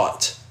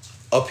bought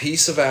a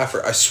piece of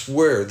Africa. I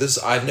swear,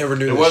 I never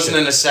knew It this wasn't shit.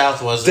 in the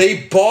South, was it?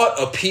 They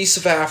bought a piece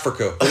of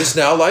Africa, but it's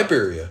now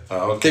Liberia.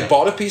 Oh, okay. They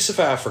bought a piece of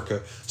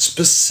Africa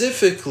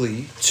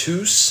specifically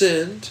to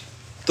send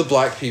the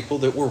black people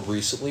that were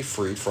recently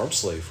freed from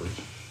slavery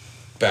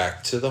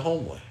back to the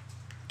homeland,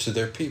 to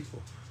their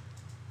people.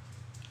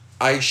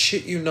 I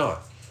shit you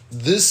not.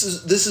 This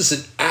is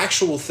an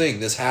actual thing.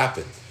 This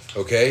happened.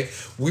 Okay?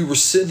 We were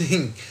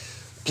sending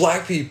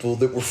black people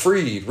that were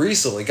freed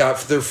recently, got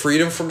their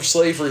freedom from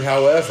slavery,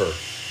 however,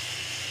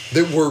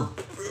 that were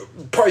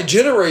probably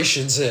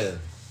generations in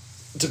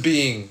to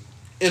being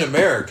in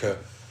America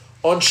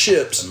on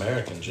ships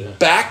Americans, yeah.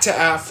 back to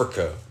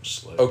Africa,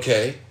 Slave.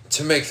 okay,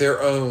 to make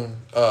their own,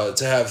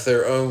 to have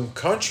their own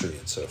country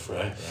and so forth.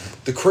 Right.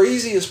 The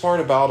craziest part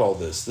about all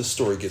this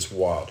story gets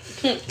wild.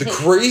 The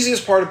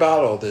craziest part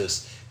about all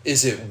this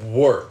is it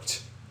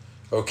worked.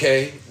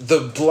 Okay?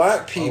 The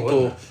black people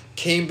wouldn't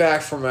came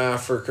back from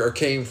Africa or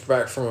came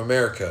back from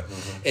America,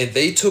 and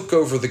they took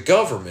over the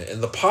government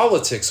and the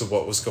politics of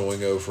what was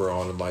going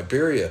on in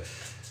Liberia.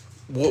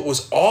 What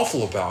was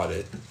awful about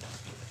it,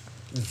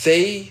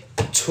 they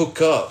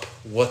took up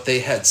what they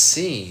had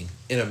seen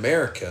in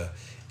America,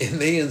 and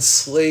they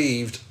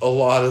enslaved a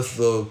lot of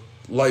the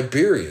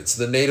Liberians,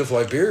 the native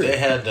Liberians. They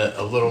had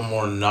a little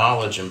more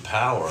knowledge and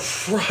power.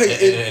 Right.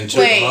 And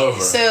took them over.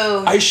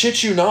 So I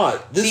shit you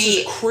not. This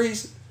is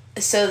crazy.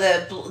 So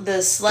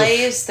the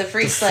slaves, the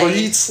freed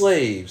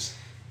slaves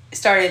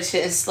started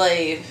to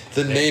enslave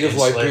the native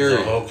enslaved Liberians.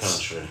 The whole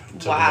country.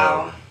 Took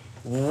Wow.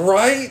 them over.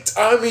 Right?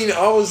 I mean,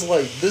 I was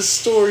like, this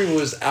story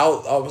was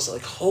out. I was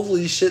like,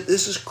 holy shit,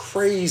 this is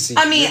crazy.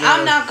 I mean,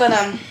 I'm not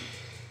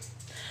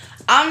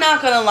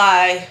gonna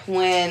lie.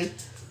 When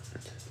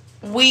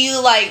we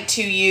like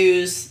to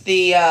use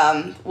the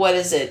what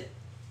is it?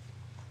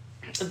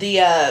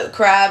 The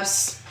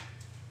crabs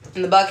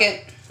in the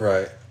bucket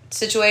Right.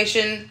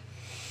 situation.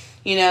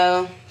 You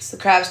know, so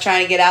the crab's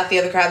trying to get out, the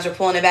other crabs are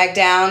pulling it back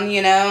down,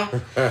 you know?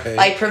 Right.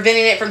 Like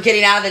preventing it from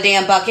getting out of the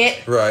damn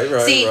bucket. Right.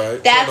 See, Trying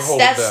to that's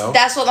hold it down.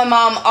 that's what my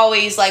mom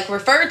always like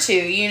referred to,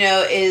 you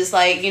know, is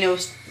like, you know,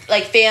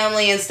 like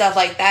family and stuff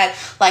like that.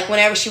 Like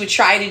whenever she would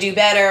try to do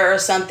better or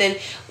something,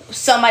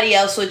 somebody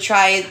else would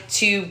try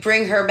to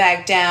bring her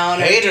back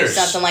down or do Haters.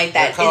 something like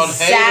that. They're called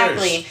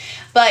Exactly. haters.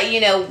 But,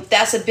 you know,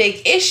 that's a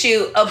big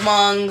issue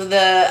among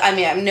the, I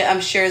mean,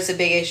 I'm sure it's a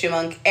big issue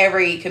among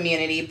every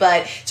community,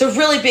 but it's a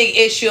really big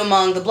issue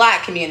among the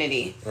black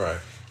community. Right.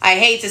 I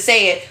hate to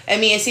say it. I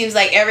mean, it seems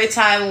like every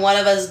time one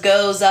of us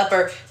goes up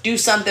or do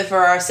something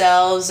for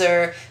ourselves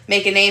or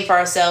make a name for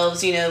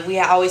ourselves, you know, we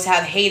always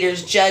have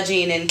haters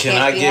judging and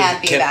can't be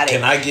happy about it.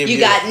 Can I give you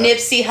got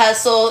Nipsey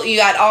Hussle, you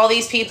got all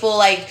these people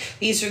like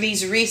these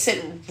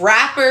recent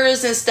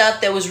rappers and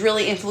stuff that was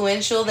really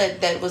influential.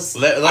 That was.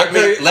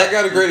 I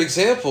got a great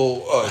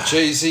example.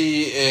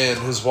 Jay-Z and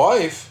his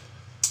wife.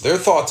 They're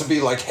thought to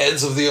be like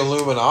heads of the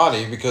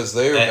Illuminati because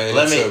they're made.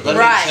 Let me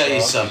Right. tell you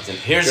something.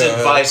 Here's Go ahead.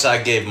 advice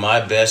I gave my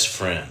best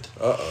friend.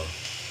 Uh-oh.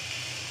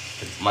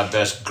 My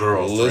best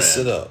girlfriend.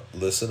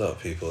 Listen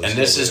up, people. And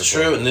this is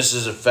true, and this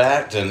is a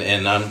fact,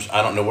 and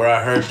I don't know where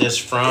I heard this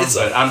from, It's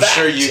but a I'm fact,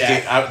 sure you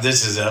Jack. can.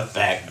 This is a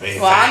fact, baby.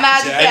 Well, I'm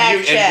about to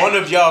fact check. And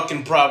one of y'all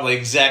can probably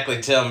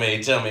exactly tell me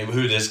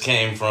who this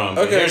came from.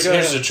 But Okay, here's go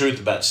ahead. the truth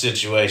about the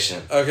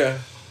situation. Okay.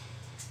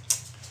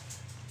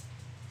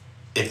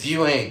 If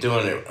you ain't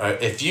doing it,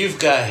 if you've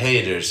got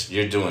haters,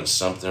 you're doing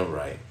something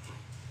right.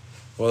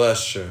 Well,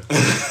 that's true.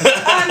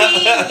 I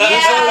mean,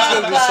 There's always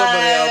going to be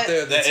somebody yeah, out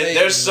there that's hating.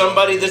 There's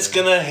somebody that's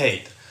gonna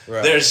hate.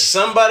 Right. There's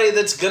somebody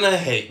that's gonna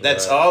hate.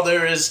 That's Right. all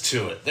there is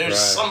to it. There's Right.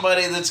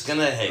 somebody that's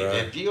gonna hate.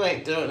 Right. If you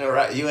ain't doing it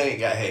right, you ain't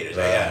got haters.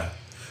 Right. Yeah.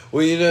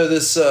 Well, you know,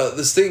 this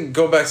thing,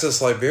 going back to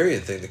this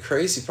Liberian thing, the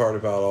crazy part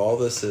about all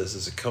this is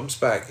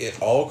it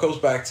all comes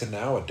back to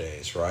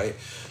nowadays, right?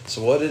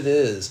 So what it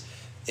is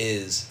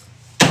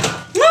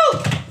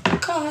No!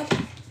 God.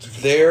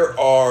 there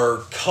are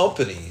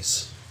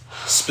companies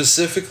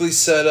specifically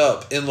set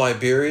up in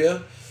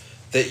Liberia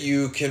that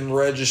you can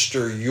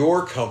register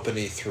your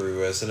company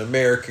through as an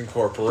American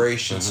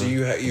corporation. So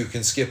you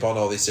can skip on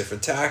all these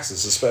different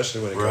taxes,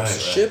 especially when it comes to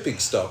shipping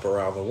stuff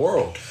around the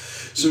world.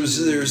 So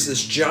there's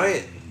this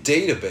giant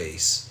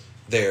database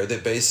there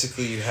that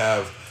basically you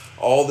have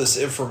all this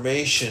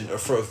information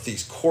from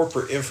these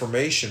corporate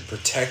information,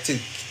 protected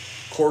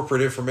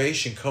corporate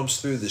information comes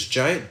through this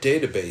giant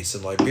database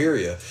in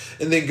Liberia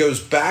and then goes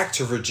back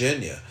to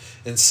Virginia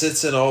and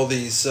sits in all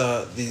these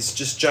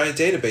just giant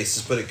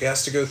databases, but it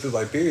has to go through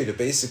Liberia to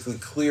basically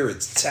clear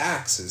its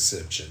tax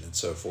exemption and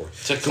so forth.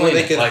 To So where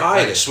clean it,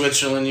 like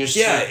Switzerland used to.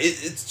 Yeah,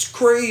 it's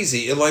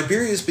crazy. And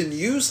Liberia's been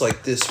used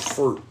like this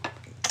for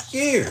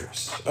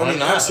years. I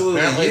mean,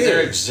 absolutely Apparently years.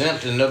 they're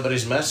exempt and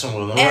nobody's messing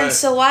with them. And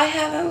so why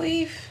haven't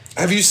we?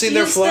 Have you seen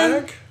their used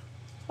them? flag?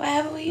 Why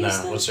haven't we used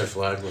No, them? what's their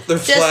flag look? Their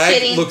Just flag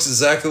kidding. looks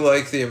exactly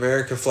like the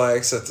American flag,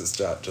 except it's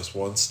got just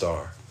one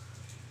star.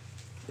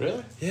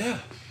 Really? Yeah.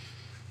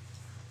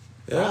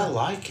 I Yeah.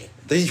 like it.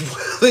 They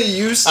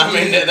used to. I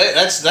mean,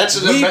 that's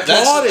We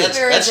bought it.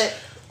 Where is it?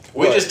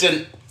 We What? just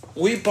didn't.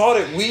 We bought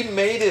it. We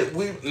made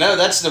it. No,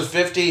 that's the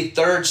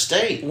 53rd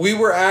state. We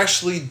were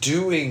actually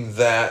doing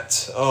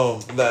that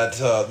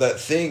that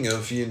thing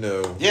of, you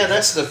know, Yeah,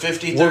 that's the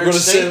 53rd we're gonna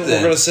state.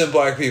 send then.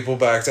 black people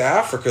back to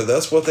Africa.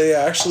 That's what they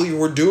actually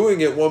were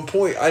doing at one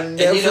point. I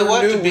never And you know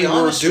what? knew To be we were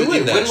honest with doing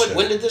you, that.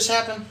 when did this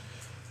happen?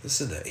 This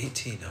is in the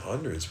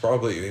 1800s,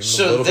 probably even a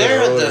So little bit they're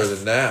earlier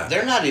than that.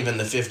 They're not even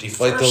the 51st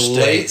Like the state.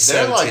 late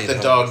They're like the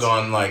 1700s.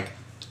 doggone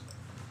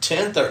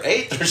 10th or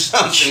 8th or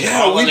something.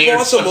 Yeah, we colony or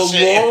bought them some a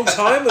shit. long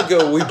time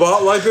ago. We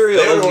bought Liberia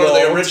They a were one of the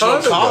long original time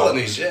ago.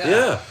 colonies,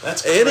 yeah.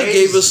 That's and it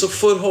gave us crazy. a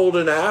foothold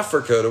in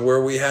Africa to where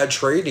we had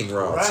trading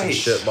routes and Right.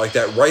 shit like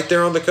that right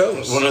there on the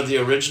coast. One of the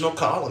original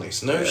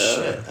colonies. No Yeah.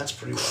 shit. That's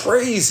pretty wild.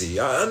 Crazy.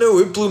 I know,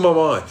 it blew my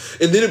mind.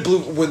 And then it blew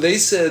when they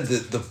said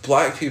that the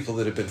black people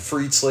that had been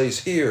freed slaves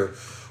here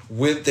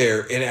went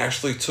there and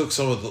actually took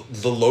some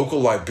of the local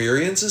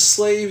Liberians as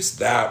slaves.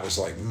 That was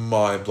like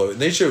mind blowing.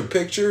 They showed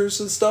pictures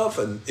and stuff,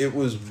 and it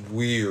was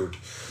weird.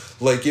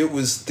 Like, it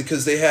was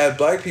because they had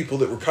black people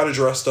that were kind of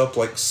dressed up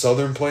like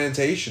Southern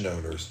plantation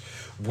owners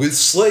with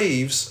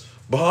slaves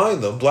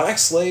behind them, black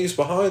slaves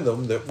behind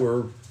them that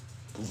were,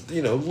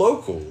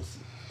 local,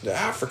 the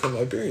African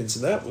Liberians.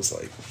 And that was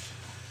like,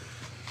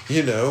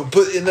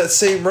 but in that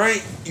same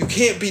right, you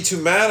can't be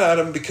too mad at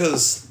them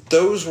because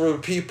those were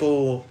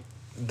people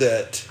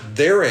that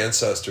their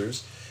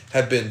ancestors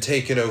had been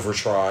taken over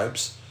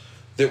tribes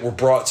that were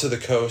brought to the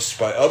coast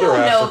by other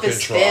African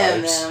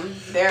tribes.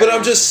 But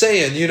I'm just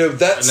saying,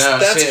 that's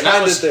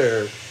kind of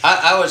their...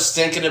 I was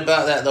thinking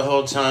about that the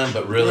whole time,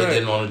 but really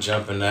didn't want to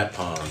jump in that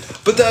pond.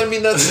 But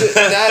that's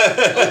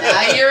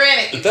now you're in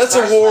it. That's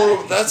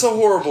a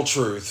horrible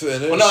truth.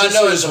 And I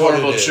know it's a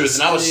horrible truth,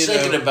 and I was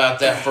thinking about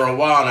that for a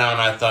while now,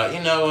 and I thought,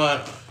 you know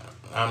what?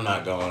 I'm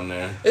not going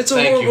there. It's a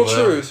horrible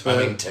truth, man.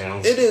 I mean,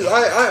 Towns. It is.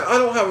 I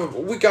don't have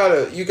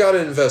you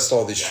gotta invest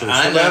all these truths.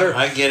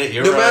 I get it.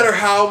 You're right. No matter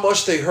how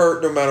much they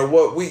hurt, no matter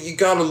what, you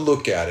gotta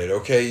look at it.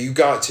 Okay, you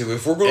got to.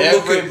 If we're gonna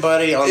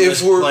everybody on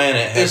this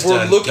planet has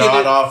done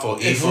god awful,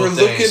 evil things. If we're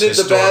looking at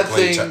the bad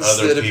things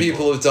that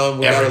people have done,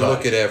 we gotta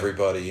look at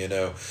everybody.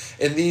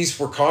 And these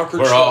were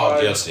conquered tribes. We're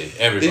all guilty.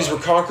 Everybody. These were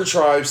conquered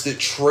tribes that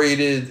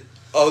traded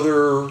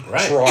other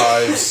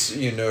tribes,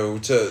 to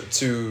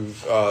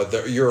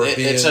the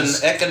Europeans.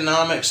 It's an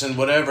economics and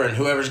whatever, and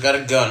whoever's got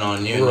a gun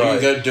on you, and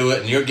you go do it,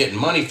 and you're getting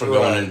money for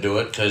going and do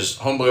it because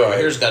homeboy over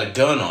here's got a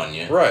gun on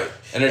you. Right.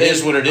 And it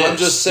is what it is. I'm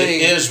just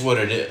saying, it is what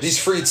it is.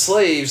 These freed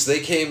slaves,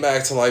 they came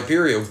back to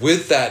Liberia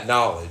with that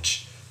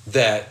knowledge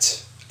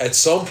that at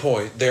some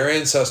point their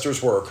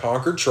ancestors were a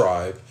conquered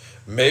tribe,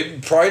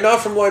 probably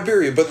not from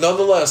Liberia, but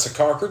nonetheless a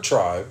conquered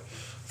tribe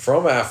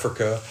from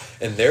Africa,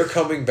 and they're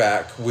coming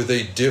back with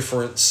a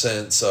different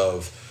sense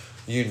of,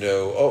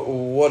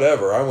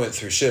 whatever. I went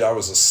through shit. I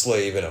was a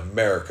slave in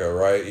America,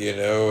 right?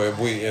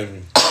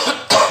 And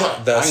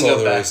that's all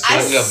there is to it.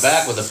 I can go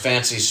back with a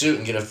fancy suit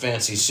and get a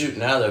fancy suit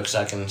now, though, because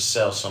I can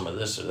sell some of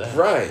this or that.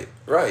 Right.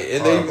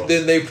 And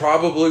they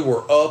probably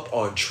were up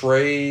on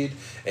trade.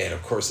 And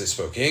of course, they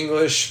spoke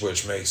English,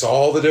 which makes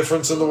all the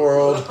difference in the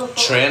world.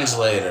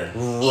 Translator.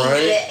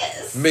 Right?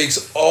 Yes.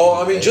 Makes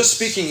all... just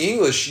speaking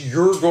English,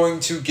 you're going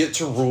to get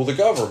to rule the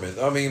government.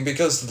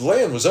 Because the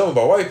land was owned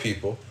by white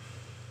people,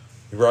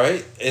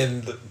 right?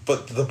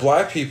 But the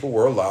black people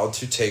were allowed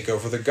to take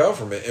over the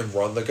government and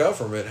run the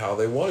government how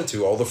they wanted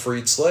to. All the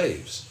freed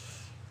slaves.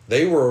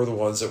 They were the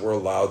ones that were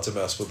allowed to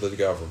mess with the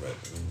government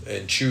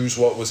and choose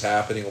what was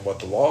happening and what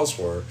the laws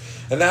were.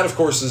 And that, of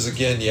course, is,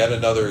 again, yet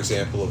another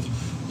example of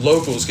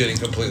locals getting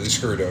completely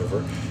screwed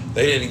over.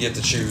 They didn't get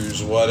to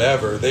choose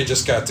whatever. They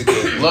just got to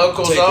get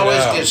locals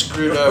always get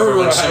screwed over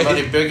when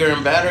somebody bigger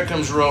and badder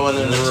comes rolling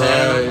into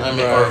town.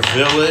 Or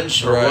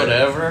village or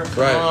whatever.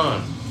 Come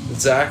on.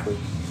 Exactly.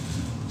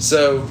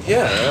 So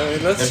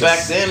that's. And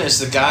back then, it's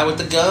the guy with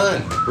the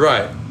gun.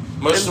 Right.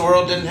 Most of the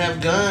world didn't have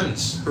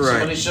guns. Right.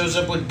 Somebody shows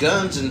up with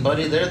guns, and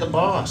buddy, they're the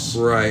boss.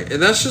 Right, and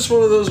that's just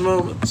one of those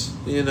moments.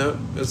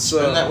 It's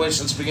been that way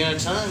since the beginning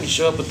of time. You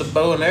show up with the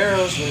bow and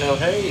arrows.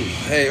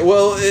 Hey,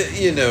 well,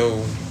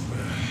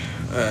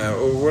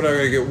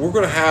 we're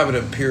gonna have an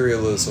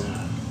imperialism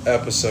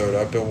episode.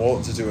 I've been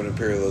wanting to do an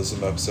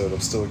imperialism episode.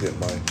 I'm still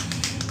getting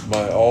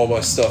all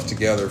my stuff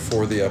together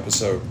for the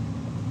episode.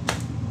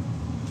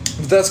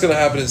 But that's gonna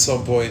happen at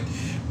some point.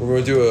 We're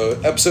going to do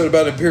an episode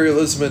about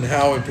imperialism and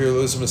how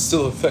imperialism is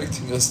still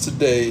affecting us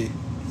today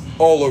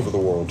all over the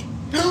world.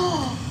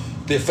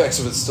 The effects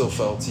of it still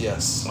felt,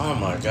 yes. Oh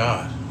my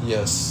God.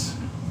 Yes.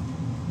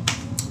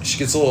 She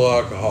gets a little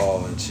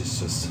alcohol and she's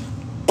just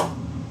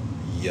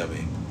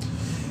yummy.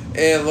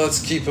 And let's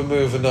keep it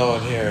moving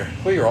on here.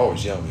 Well, you're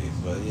always yummy,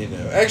 but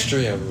extra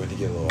yummy when you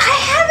get a little. I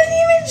haven't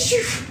even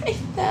drank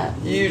that.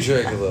 You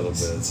drank a little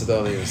bit, so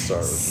don't even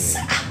start with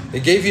me.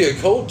 It gave you a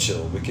cold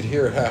chill. We could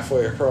hear it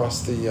halfway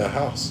across the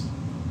house.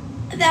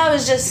 That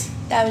was just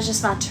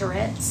my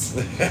Tourette's.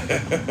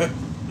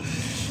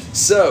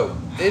 So,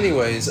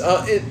 anyways,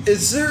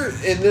 is there?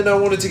 And then I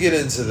wanted to get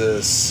into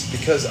this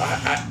because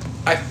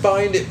I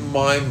find it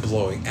mind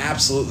blowing,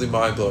 absolutely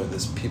mind blowing.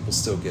 That people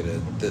still get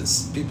it. That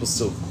people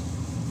still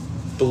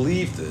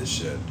believe this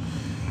shit.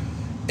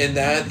 And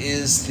that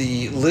is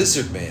the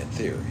lizard man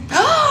theory.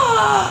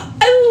 I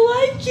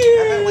like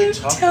it.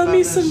 Tell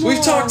me some more.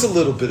 We've talked a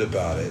little bit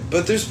about it,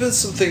 but there's been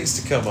some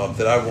things to come up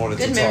that I wanted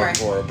to talk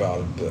more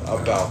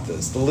about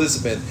this. The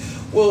lizard man.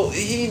 Well,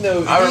 he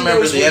knows. I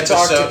remember the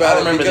episode. I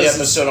remember the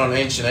episode episode on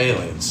Ancient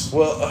Aliens.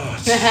 Well, oh,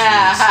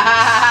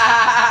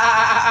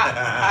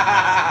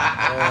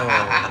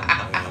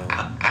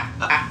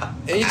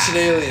 Ancient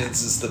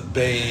Aliens is the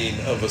bane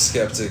of a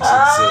skeptic's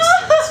existence.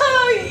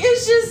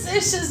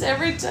 It's just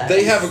every time.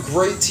 They have a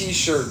great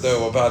T-shirt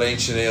though about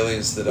Ancient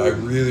Aliens that I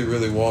really,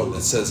 really want.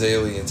 That says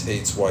 "Aliens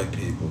hates white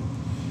people."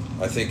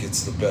 I think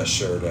it's the best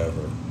shirt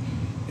ever.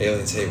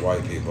 Aliens hate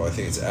white people. I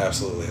think it's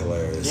absolutely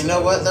hilarious. You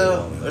know what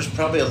though? There's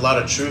probably a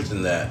lot of truth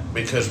in that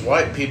because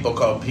white people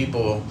call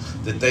people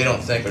that they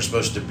don't think are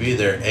supposed to be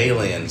there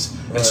aliens,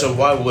 and so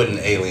why wouldn't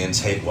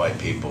aliens hate white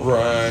people?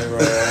 Right.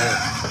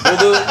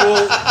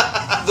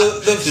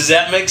 Does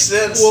that make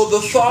sense? Well,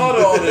 the thought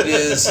on it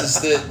is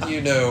that,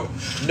 you know,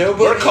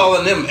 nobody... We're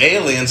calling them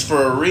aliens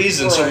for a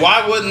reason, Right. so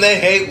why wouldn't they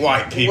hate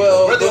white people?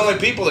 Well, We're the only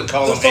people that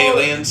call them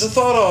aliens. The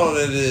thought on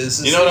it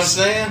is You know what I'm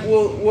saying?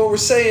 Well, what we're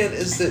saying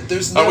is that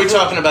there's Are never... we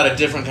talking about a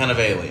different kind of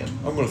alien?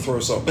 I'm going to throw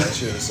something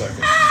at you in a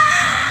second.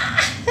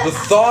 The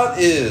thought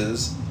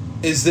is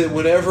that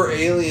whenever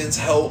aliens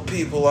help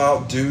people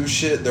out do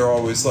shit, they're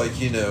always like,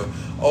 you know,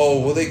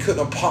 oh, well, they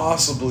couldn't have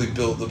possibly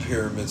built the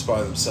pyramids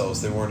by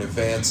themselves. They weren't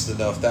advanced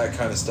enough, that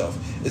kind of stuff.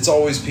 It's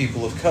always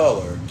people of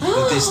color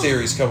that these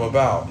theories come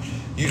about.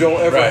 You don't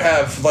ever Right.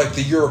 have, like,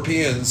 the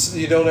Europeans,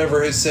 you don't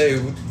ever say,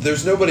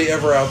 there's nobody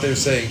ever out there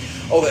saying,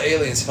 oh, the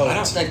aliens helped. I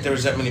don't think there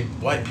was that many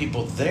white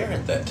people there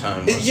at that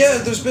time. was Yeah, there?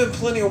 there's been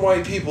plenty of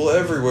white people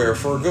everywhere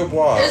for a good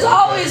while. There's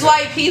always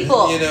white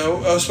people. You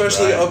know,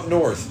 especially Right. up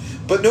north.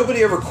 But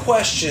nobody ever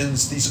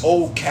questions these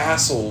old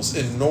castles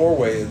in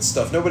Norway and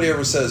stuff. Nobody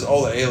ever says,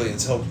 oh, the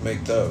aliens helped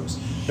make those.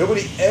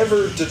 Nobody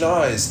ever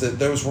denies that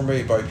those were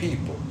made by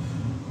people.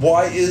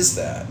 Why is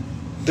that?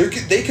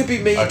 They could be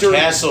made A during...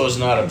 castle is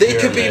not a They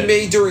pyramid. could be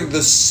made during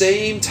the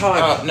same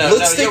time. No,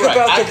 Let's think you're right.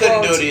 about I the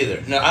couldn't bronze... do it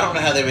either. No, I don't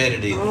know how they made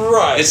it either.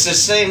 Right. It's the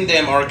same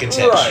damn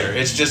architecture. Right.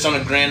 It's just on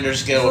a grander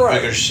scale with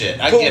Right. bigger shit.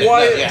 I But get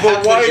why- it. No, yeah, but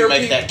how why could you are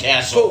make peop- that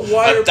castle But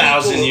why are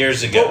 1,000 people-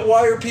 years ago? But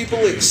why are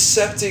people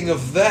accepting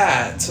of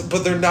that,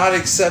 but they're not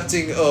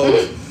accepting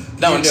of...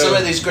 No, you and know, some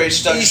of these great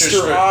structures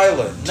Easter for-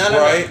 Island, No, no,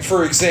 no. right?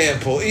 For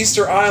example,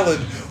 Easter Island.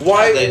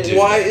 Why? How'd they do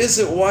Why that? is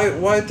it?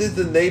 Why did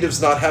the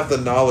natives not have the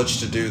knowledge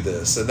to do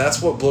this? And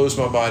that's what blows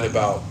my mind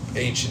about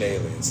ancient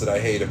aliens that I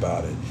hate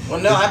about it. Well,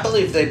 no, I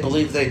believe they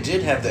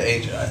did have the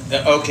age.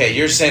 Okay,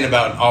 you're saying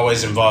about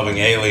always involving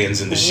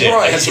aliens and the shit.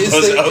 Right? As It's,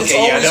 opposed to, it's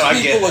okay, yeah, always no, I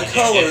get people that. of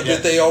color Yeah.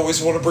 that they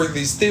always want to bring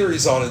these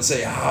theories on and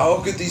say,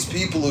 how could these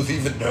people have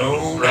even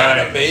known how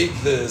to Right.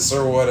 make this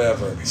or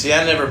whatever? See,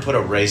 I never put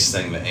a race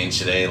thing to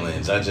ancient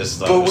aliens. I just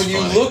thought. But it was when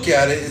you funny. look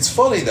at it, it's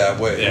funny that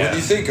way. Yeah. When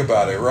you think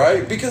about it,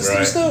 right? Because Right.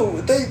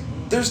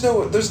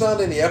 there's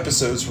not any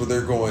episodes where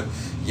they're going,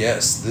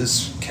 yes,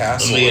 this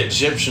castle, And the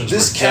Egyptians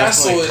this were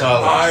castle definitely in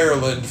colored.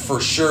 Ireland for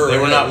sure. They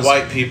were and not it was-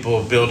 white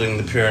people building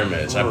the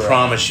pyramids. I Right.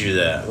 promise you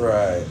that.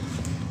 Right.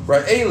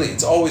 Right.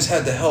 Aliens always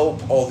had to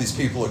help all these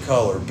people of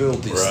color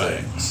build these Right.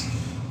 things.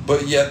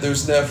 But yet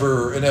there's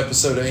never an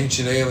episode of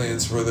Ancient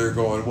Aliens where they're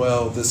going,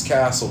 well, this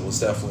castle was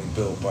definitely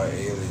built by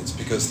aliens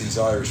because these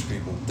Irish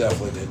people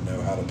definitely didn't know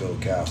how to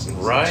build castles.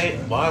 Right?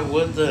 Why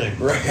would they?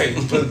 Right.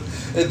 But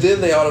and then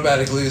they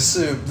automatically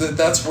assume that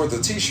that's where the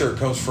t-shirt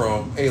comes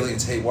from.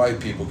 Aliens hate white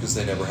people because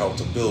they never helped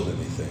them build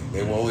anything.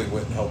 They only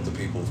went and helped the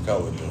people of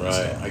color build Right.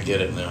 stuff. I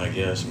get it now, I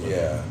guess. But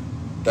Yeah.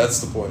 That's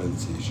the point of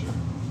the t-shirt.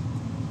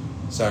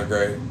 Sound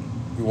great?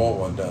 You want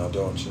one now,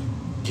 don't you?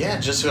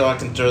 Yeah, just so I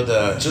can throw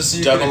the Just so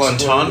you double can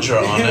explode.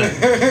 entendre on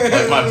it.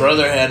 Like my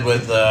brother had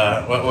with,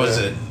 what was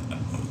it?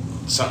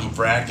 Something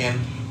fracking?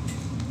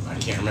 I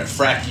can't remember.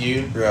 Frack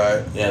You?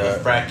 Right. Yeah, the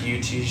right, Frack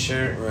You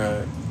t-shirt.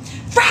 right.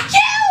 Frack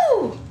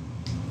you!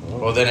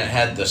 Well, then it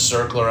had the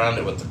circle around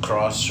it with the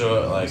cross through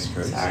it. Like, That's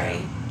crazy.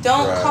 Sorry.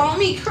 Don't Right. call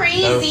me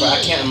crazy. No,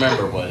 I can't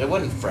remember what. It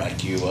wasn't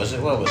Frack You, was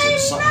it? What was it?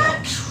 Something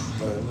else.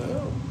 I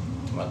know.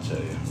 I'll tell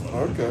you.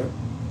 Okay.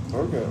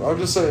 Okay. I'm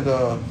just saying,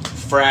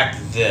 Frack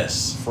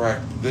This.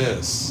 frack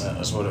this. That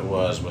was what it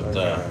was. But,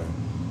 Okay.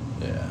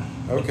 yeah.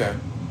 Okay.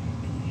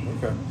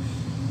 Okay.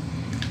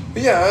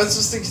 But yeah, I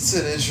just think it's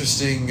an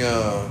interesting.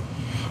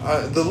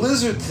 The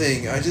lizard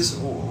thing.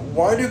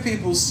 Why do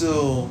people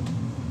still?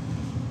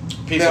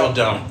 People Now-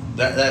 don't.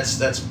 That's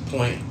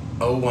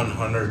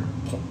 0.0100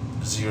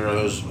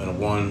 zeros and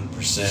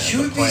 1% You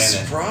of would the be planet.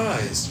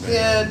 surprised, man.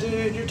 Yeah,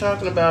 dude, you're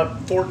talking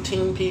about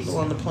 14 people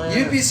on the planet.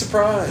 You'd be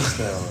surprised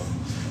now.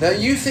 Now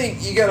you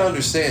think you got to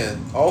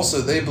understand.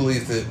 Also, they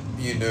believe that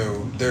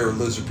there are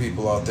lizard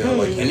people out there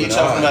like you And you're and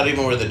talking I. about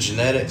even with the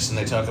genetics, and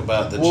they talk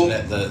about the Well-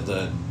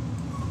 the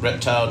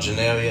reptile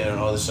genelia and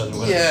all this other.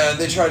 Yeah, and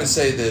they try to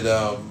say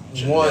that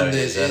one that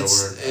Is that a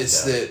word?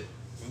 it's I that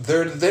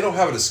they don't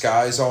have a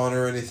disguise on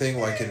or anything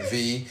like in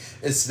V.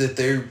 It's that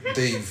they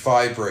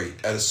vibrate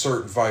at a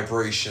certain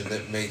vibration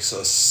that makes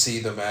us see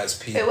them as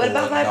people what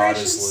about and not as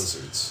vibrations?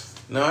 lizards.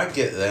 No, I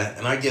get that,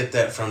 and I get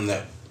that from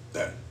that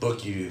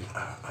book you.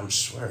 I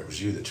swear it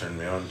was you that turned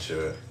me on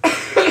to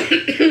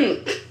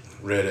it.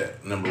 Read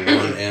it number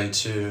 1 and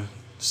 2,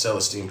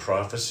 Celestine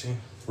Prophecy.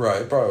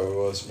 Right, probably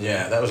was.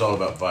 Yeah, that was all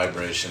about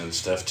vibration and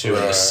stuff too.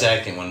 And the Right.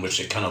 second one, which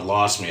it kind of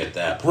lost me at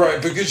that point.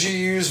 Right, but could you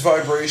use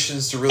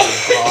vibrations to really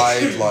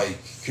hide?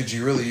 Could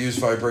you really use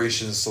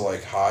vibrations to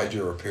hide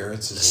your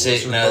appearance as a See,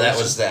 lizard no,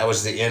 person? that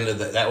was the end of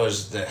that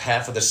was the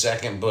half of the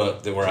second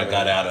book where I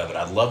got out of it.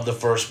 I loved the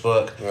first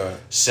book. Right.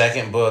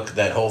 Second book,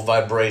 that whole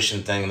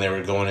vibration thing they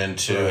were going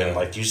into, Right. and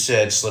like you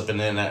said, slipping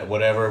in that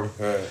whatever,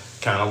 Right.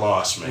 kind of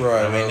lost me.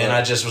 Right, I mean, right, and right.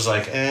 I just was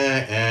like,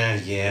 yeah,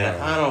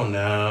 Right. I don't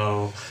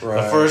know.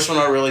 Right. The first one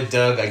I really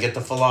dug. I get the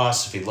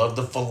philosophy, loved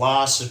the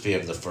philosophy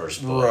of the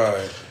first book.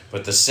 Right.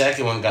 But the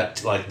second one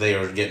got like they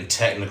were getting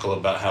technical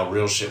about how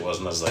real shit was,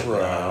 and I was like,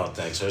 no, I don't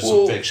think so. There's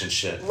some fiction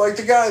shit. Like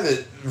the guy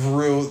that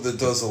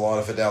does a lot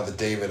of it now, the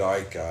David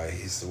Icke guy.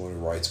 He's the one who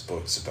writes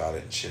books about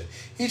it and shit.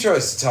 He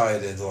tries to tie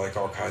it into like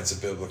all kinds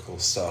of biblical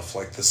stuff,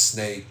 like the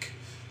snake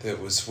that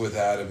was with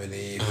Adam and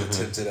Eve, that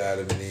tempted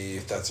Adam and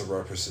Eve. That's a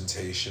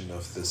representation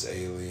of this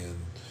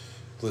alien.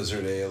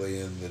 Lizard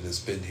alien that has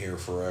been here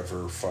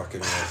forever, fucking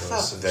with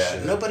us and that.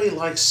 shit. Nobody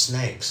likes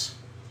snakes.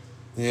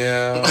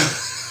 Yeah.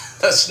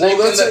 A snake in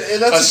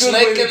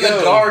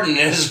the garden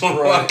is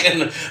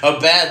fucking a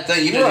bad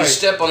thing. You know, you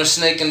step on a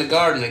snake in the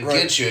garden, it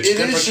gets you. It's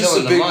good for killing the mice. It is just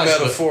a big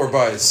metaphor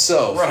by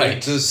itself.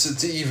 Right.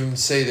 To even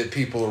say that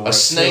people are a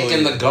snake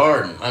in the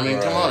garden. I mean,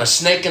 come on, a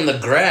snake in the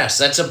grass.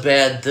 That's a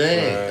bad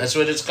thing. Right. That's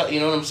what it's called. You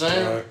know what I'm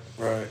saying?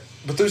 Right.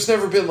 But there's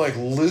never been like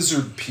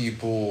lizard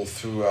people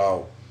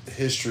throughout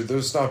history.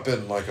 There's not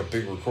been like a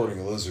big recording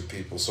of lizard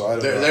people, so I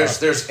don't know.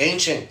 There's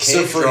ancient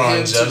cave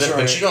drawings of it,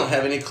 but you don't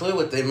have any clue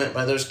what they meant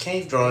by those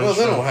cave drawings. Well,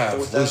 they don't have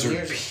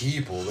lizard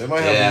people. They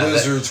might have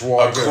lizards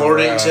walking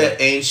according around.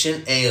 To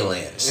ancient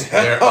aliens,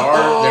 there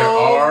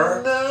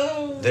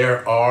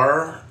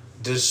are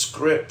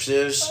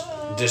descriptions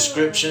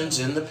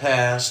in the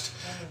past,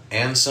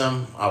 and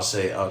some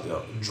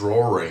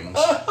drawings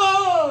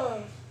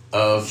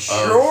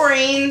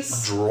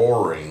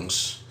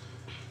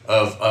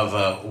of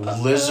a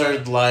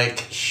lizard-like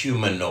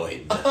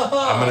humanoid.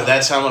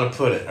 That's how I'm gonna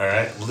put it. All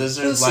right,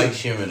 lizard-like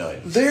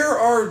humanoid. There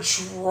are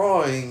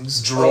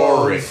drawings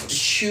of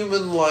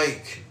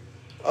human-like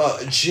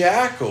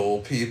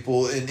jackal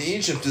people in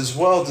Egypt as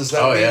well. Does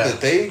that mean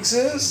that they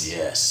exist?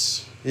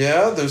 Yes.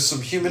 Yeah, there's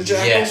some human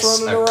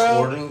jackals running around.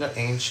 According to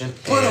ancient.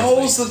 But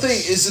here's the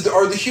thing: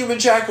 are the human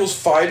jackals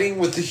fighting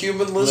with the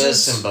human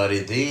lizards? Listen, buddy,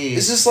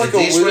 is this like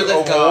these were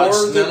the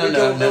gods?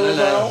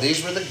 No.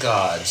 These were the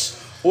gods.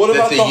 What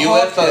about the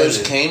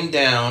UFOs came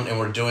down and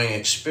were doing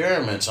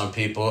experiments on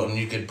people, and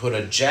you could put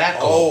a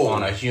jackal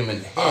on a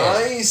human head.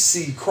 I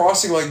see,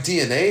 crossing like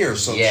DNA or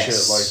some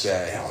shit like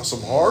that. Yeah, some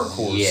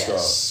hardcore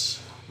stuff.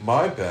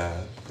 My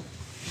bad.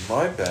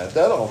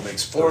 That all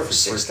makes perfect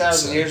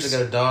 6,000 years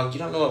ago, dog. You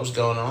don't know what was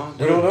going on.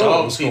 We don't know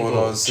what was going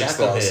on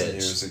 6,000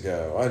 years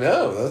ago. I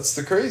know. That's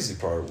the crazy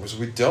part. Was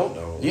we don't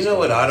know. You know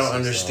what I don't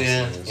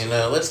understand? You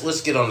know,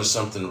 let's get on to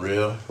something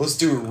real. Let's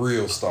do it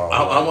real style.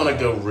 I want to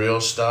go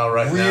real style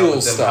now. Real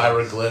with style,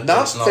 hieroglyphics,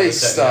 not fake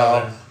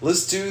style.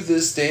 Let's do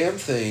this damn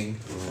thing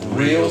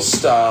real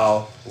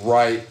style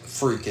right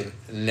freaking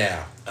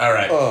now. All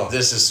right,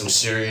 this is some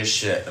serious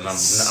shit, and I'm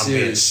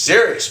being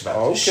serious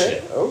about this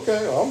shit.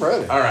 Okay, I'm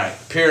ready. All right,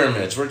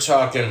 pyramids. We're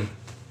talking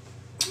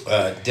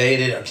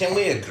dated. Can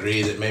we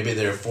agree that maybe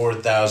they're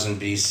 4,000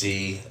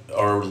 BC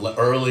or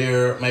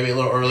earlier, maybe a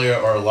little earlier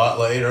or a lot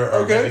later,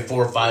 or maybe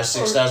 4, 5,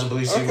 6,000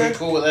 BC? We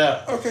cool with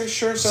that? Okay,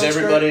 sure. Is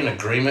everybody in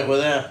agreement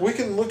with that? We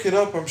can look it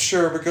up, I'm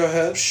sure, but go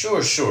ahead.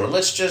 Sure.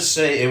 Let's just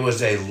say it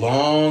was a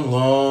long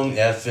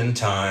effing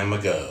time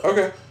ago.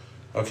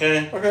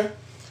 Okay.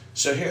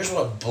 So here's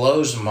what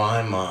blows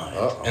my mind,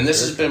 and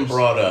this has been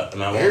brought up,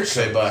 and I won't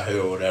say by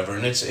who or whatever,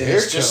 and it's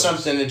just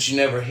something that you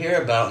never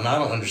hear about, and I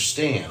don't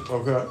understand.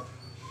 Okay.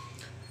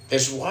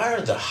 Is why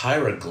are the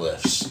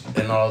hieroglyphs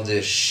and all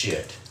this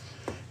shit?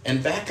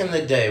 And back in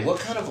the day,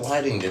 what kind of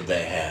lighting did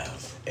they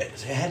have?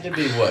 It had to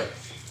be what?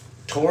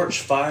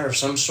 Torch, fire of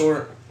some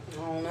sort? I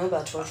don't know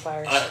about torch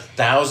fires.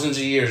 Thousands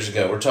of years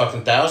ago. We're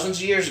talking thousands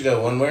of years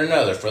ago, one way or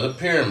another, for the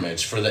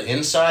pyramids, for the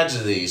insides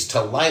of these,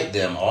 to light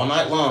them all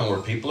night long where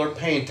people are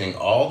painting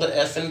all the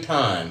effing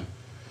time.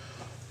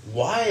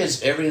 Why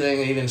is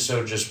everything even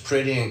so just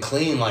pretty and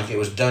clean like it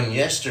was done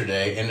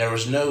yesterday, and there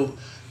was no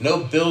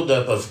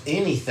buildup of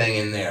anything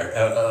in there?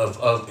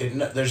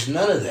 There's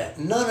none of that.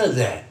 None of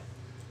that.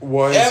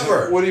 What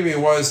do you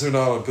mean? Why is there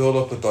not a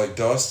buildup of like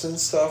dust and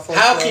stuff? Like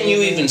How can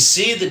you even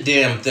see the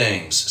damn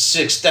things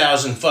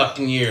 6,000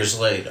 fucking years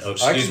later? Oh,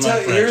 excuse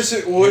my French.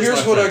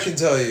 Here's what I can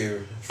tell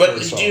you.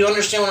 But do you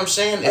understand what I'm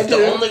saying? If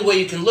the only way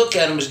you can look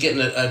at them is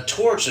getting a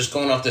torch that's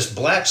going off this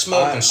black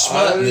smoke and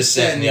smut and this,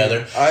 that, and the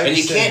other, and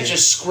you can't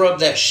just scrub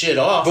that shit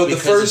off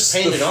because it's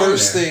painted on there.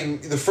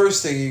 The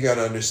first thing you got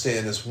to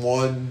understand is,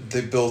 one,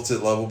 they built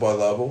it level by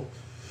level.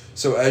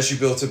 So as you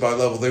built it by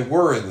level, they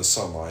were in the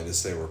sunlight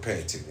as they were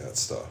painting that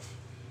stuff.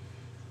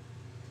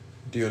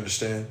 Do you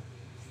understand?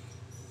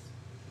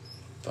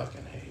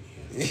 Fucking hate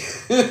you.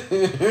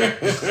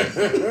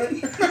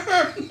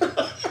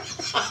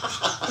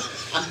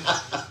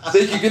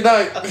 Thank you. Good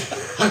night.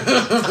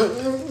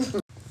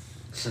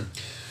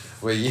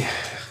 Well,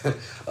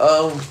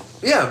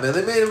 yeah, man.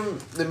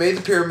 They made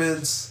the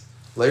pyramids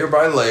layer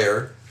by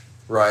layer,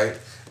 right?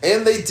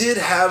 And they did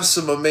have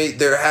some amazing.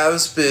 There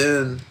has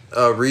been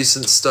a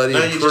recent study.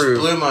 No, you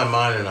just blew my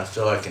mind, and I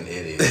feel like an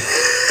idiot.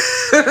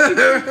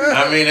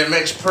 I mean, it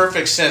makes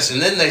perfect sense.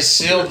 And then they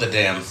sealed the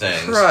damn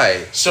things,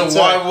 right? So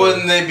why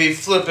wouldn't they be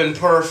flipping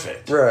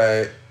perfect?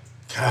 Right.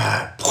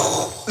 God.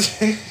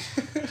 Mind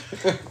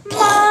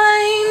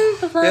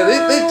blown. Yeah,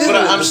 they did.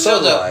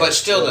 But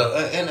still though,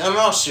 and in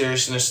all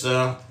seriousness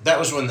though, that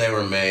was when they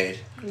were made.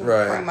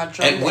 Right. Pretty much.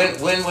 And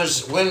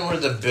when were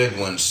the big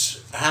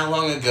ones? How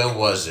long ago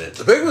was it?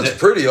 The big one's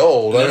pretty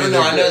old. No, I mean,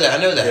 I know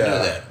that.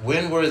 Yeah.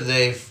 When were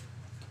they?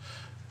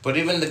 But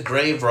even the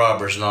grave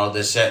robbers and all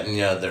this, that, and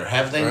the other,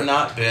 have they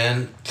not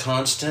been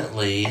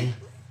constantly?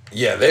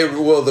 Yeah,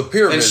 the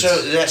pyramids. And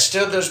so that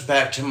still goes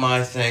back to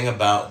my thing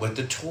about with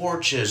the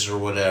torches or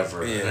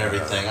whatever and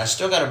everything. I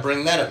still got to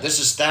bring that up. This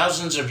is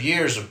thousands of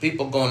years of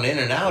people going in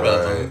and out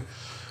of them.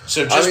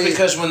 So just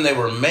because when they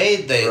were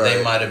made,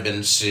 they might have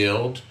been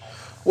sealed.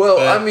 Well,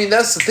 I mean,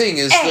 that's the thing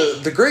is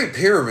the Great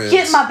Pyramids.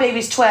 Get my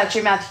baby's toy out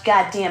your mouth, you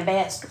goddamn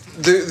bastard.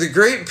 The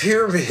Great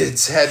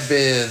Pyramids had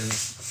been.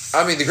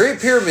 I mean, the Great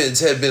Pyramids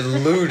had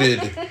been looted.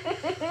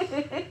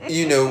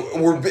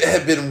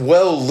 Had been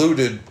well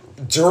looted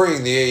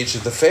during the age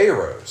of the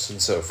pharaohs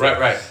and so forth.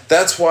 Right.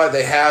 That's why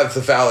they have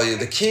the Valley of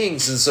the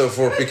Kings and so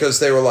forth, because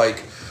they were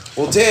like,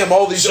 well, damn,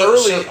 all these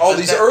early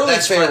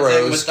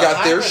pharaohs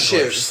got their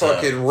shit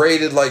fucking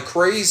raided like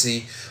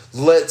crazy.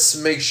 Let's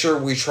make sure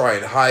we try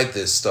and hide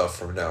this stuff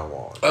from now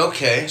on.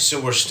 Okay, so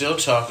we're still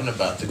talking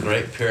about the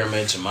Great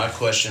Pyramids and my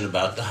question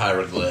about the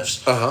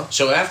hieroglyphs. Uh-huh.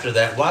 So after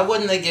that, why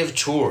wouldn't they give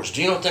tours?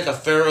 Do you not think a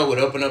pharaoh would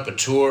open up a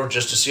tour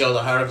just to see all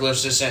the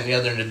hieroglyphs, this, that, and the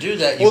other, and to do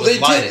that, you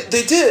would light it?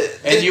 They did.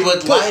 And you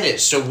would light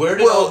it. So where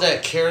did all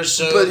that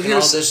carousel and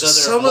all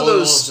this other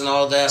oils and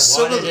all that,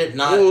 why did it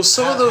not? Well,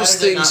 some of those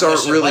things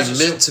aren't really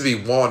meant to be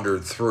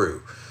wandered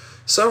through.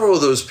 Several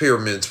of those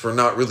pyramids were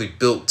not really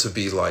built to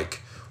be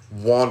like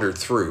wandered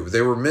through.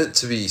 They were meant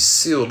to be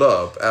sealed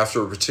up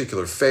after a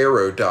particular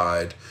pharaoh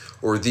died,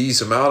 or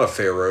these amount of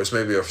pharaohs,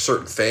 maybe a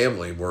certain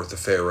family worth of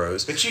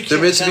pharaohs. But you can't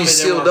They're meant to be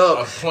sealed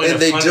up, and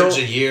they hundreds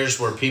of years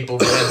where people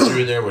ran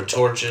through there with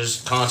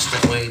torches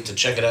constantly to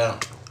check it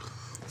out.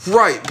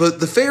 Right, but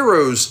the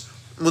pharaohs,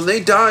 when they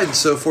died and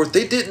so forth,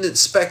 they didn't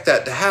expect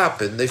that to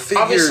happen. They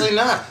figured obviously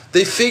not.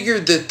 They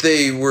figured that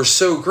they were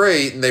so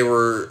great and they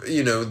were,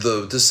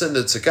 the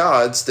descendants of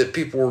gods, that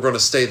people were going to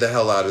stay the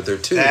hell out of their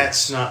tombs.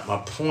 That's not my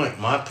point.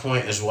 My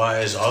point is, why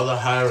is all the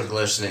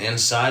hieroglyphs and the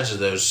insides of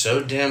those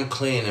so damn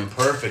clean and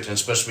perfect and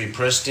supposed to be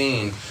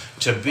pristine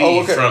to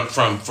be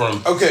from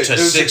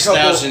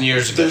 6,000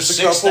 years ago?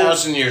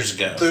 6,000 years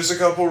ago. There's a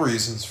couple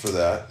reasons for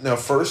that. Now,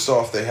 first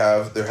off, there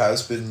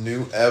has been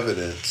new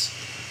evidence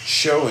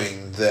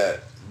showing that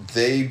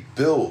they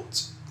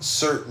built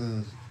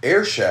certain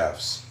air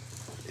shafts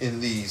in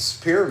these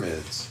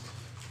pyramids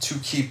to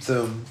keep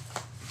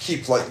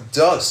like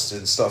dust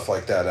and stuff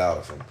like that out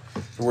of them,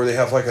 where they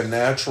have like a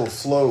natural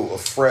flow of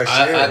fresh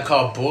air. I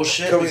call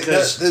bullshit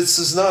because this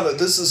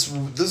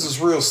is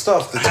real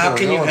stuff. That's how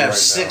going can you on have right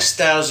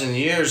 6,000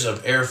 years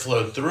of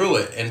airflow through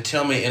it and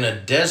tell me in a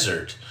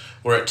desert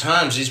where at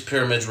times these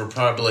pyramids were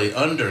probably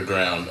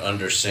underground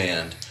under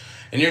sand,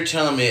 and you're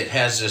telling me it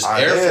has this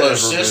airflow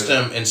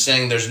system and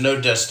saying there's no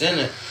dust in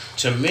it?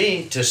 To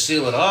me, to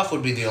seal it off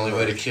would be the only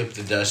way to keep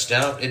the dust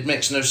out. It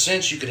makes no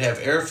sense. You could have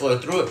airflow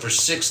through it for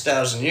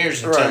 6,000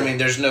 years and tell me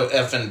there's no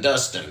effing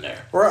dust in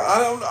there. Right,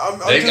 I'm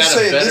just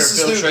saying this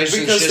is new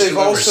because they've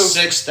also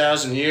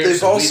 6,000 years.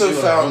 They've also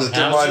found that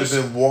there might have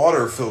been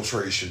water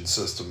filtration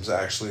systems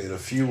actually in a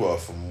few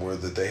of them where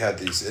that they had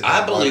these.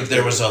 I believe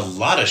there was a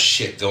lot of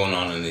shit going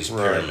on in these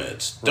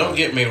pyramids. Don't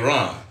get me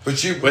wrong.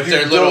 But you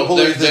don't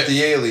believe that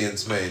the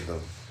aliens made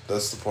them.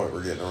 That's the point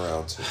we're getting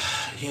around to.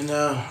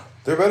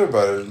 They're better.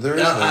 There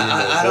is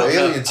no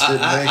aliens didn't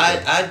make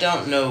them. I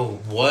don't know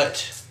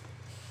what.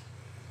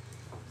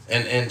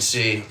 And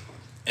see,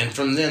 and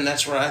from then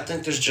that's where I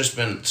think there's just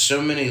been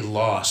so many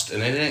lost,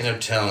 and it ain't no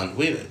telling.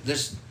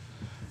 This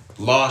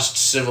lost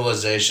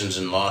civilizations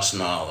and lost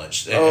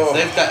knowledge.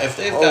 If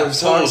they've got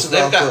tools,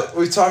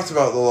 we talked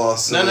about the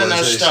lost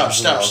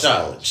civilizations. No,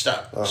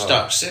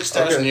 stop.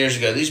 6,000 years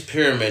ago, these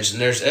pyramids,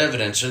 and there's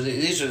evidence. So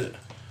these are.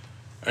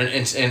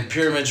 And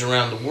pyramids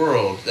around the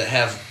world that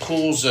have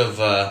pools of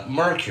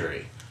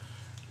mercury.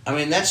 I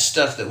mean, that's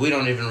stuff that we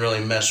don't even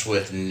really mess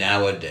with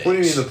nowadays. What do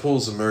you mean the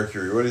pools of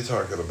mercury? What are you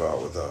talking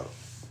about with that?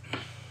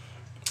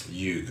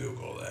 You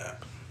Google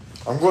that.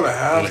 I'm going to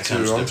have to.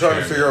 I'm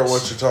trying to figure out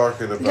what you're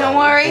talking about. Don't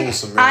worry.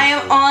 I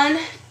am on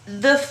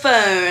the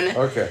phone.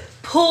 Okay.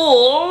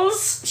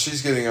 Pools.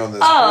 She's getting on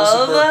this. Pools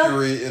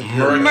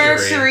of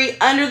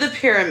mercury under the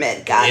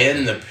pyramid. Got it.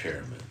 In the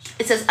pyramid.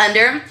 It says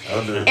under.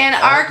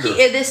 And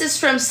this is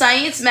from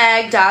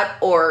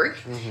sciencemag.org.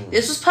 Mm-hmm.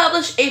 This was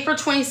published April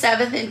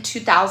 27th in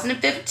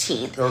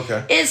 2015.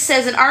 Okay. It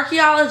says an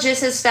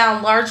archaeologist has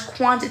found large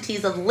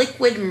quantities of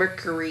liquid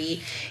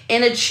mercury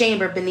in a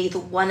chamber beneath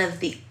one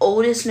of the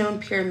oldest known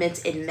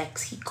pyramids in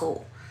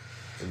Mexico.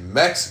 In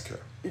Mexico?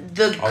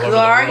 The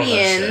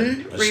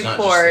Guardian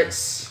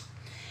reports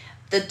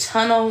the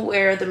tunnel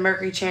where the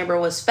mercury chamber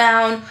was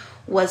found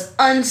was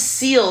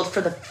unsealed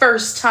for the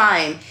first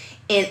time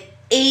in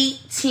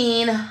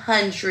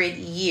 1,800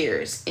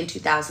 years in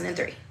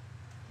 2003.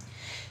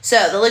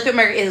 So the liquid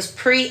mercury is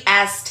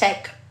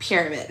pre-Aztec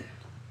pyramid.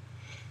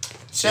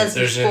 So if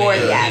there's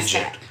any in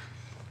Egypt,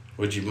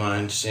 would you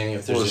mind seeing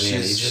if there's any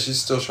in Egypt? She's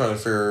still trying to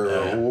figure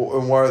out.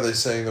 And why are they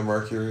saying the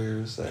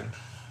mercury is there?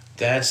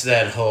 That's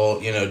that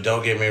whole,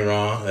 don't get me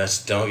wrong.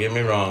 Don't get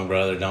me wrong,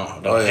 brother.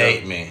 Don't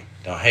hate me.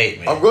 Don't hate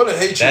me. I'm going to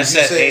hate you That's if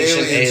you that say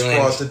ancient aliens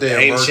brought the damn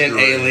ancient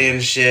Mercury.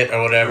 alien shit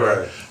or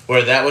whatever, Right.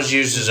 where that was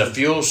used as a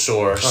fuel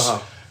source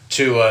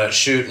to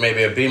shoot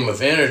maybe a beam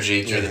of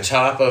energy through the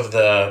top of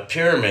the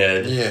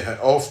pyramid. Yeah,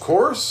 of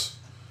course.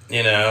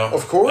 You know,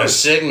 Of course. a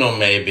signal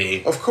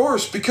maybe, Of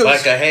course, because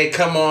like a hey,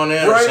 come on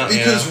in, or right, something,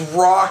 because you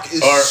know? rock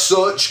is Or-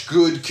 such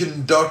good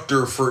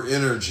conductor for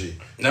energy.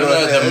 No, Go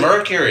no, the ahead.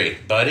 mercury,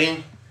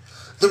 buddy.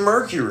 The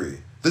mercury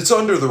that's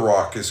under the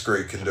rock is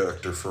great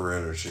conductor for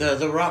energy.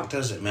 The rock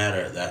doesn't matter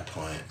at that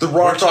point. The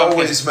We're rock talking-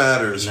 always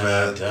matters, No,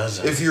 man. it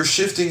doesn't. If you're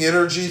shifting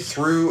energy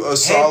through a Hey,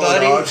 solid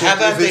buddy, object, how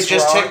about if they it's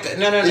just rock, take the,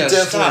 no, it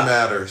definitely stop.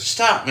 matters.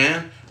 Stop,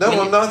 man. No, When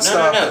I'm you- not No,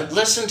 stopping.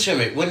 listen to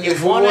me. When you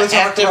If we want wanna to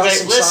talk about activate,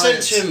 some listen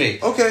science. to me.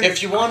 Okay.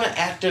 If you want to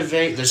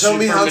activate the Tell super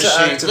me how machine,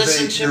 to activate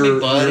listen to your, me,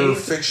 buddy. your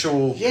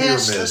fictional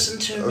Yes, pyramid. listen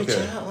to me. Okay.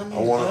 Tell me,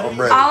 I'm buddy.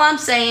 ready. All I'm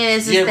saying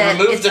is You that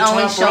remove it's the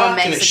only top shown rock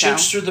and it Mexico.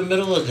 shoots through the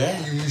middle of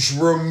that. You should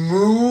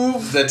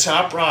remove The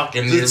top rock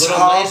and The your little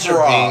top laser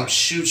rock. beam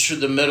shoots through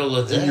the middle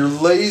of that. and your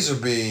laser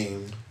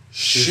beam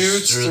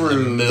shoots through the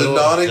through the middle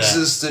of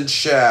non-existent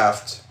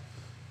shaft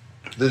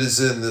that is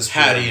in this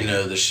How do pyramid. you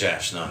know the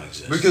shaft's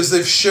non-existent? Because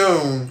they've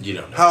shown You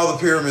don't know. how the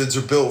pyramids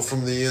are built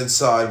from the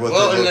inside, what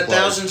Well, they in look the like.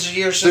 thousands of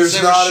years since There's they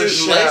were not a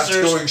shooting shaft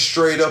lasers, going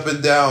straight up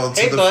and down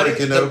to hey the buddy,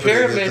 freaking the opening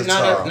pyramid at the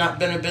not top. not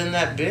been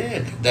that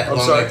big that I'm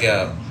long sorry?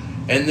 ago,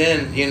 and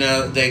then you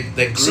know they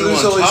grew So there's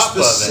on only top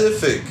of it.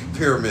 specific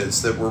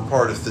pyramids that were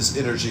part of this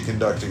energy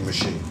conducting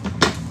machine.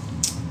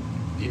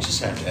 You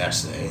just have to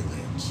ask the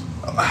aliens.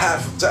 I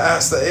have to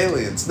ask the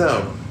aliens.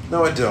 No,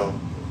 I don't.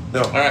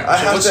 No, right, I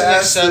so have what's to the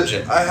next ask.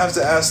 subject? I have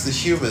to ask the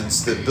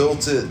humans that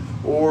built it,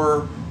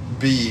 or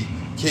B,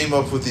 came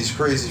up with these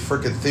crazy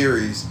freaking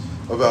theories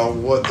about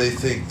what they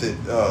think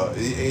that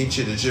the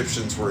ancient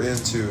Egyptians were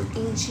into.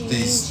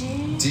 These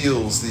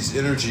deals, these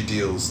energy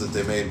deals that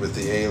they made with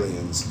the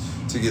aliens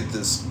to get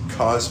this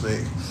cosmic,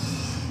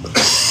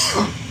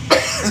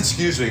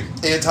 excuse me,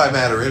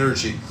 antimatter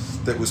energy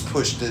that was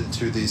pushed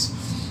into these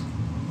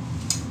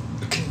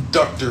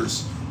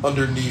conductors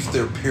underneath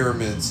their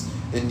pyramids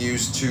and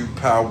used to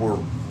power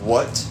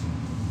what?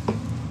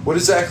 What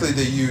exactly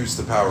they use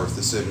the power of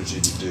this energy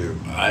to do?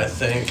 I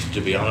think, to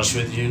be honest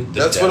with you,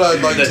 That's what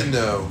I'd like to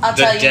know. I'll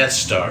The tell you. Death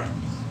Star.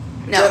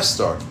 No. Death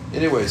Star.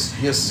 Anyways,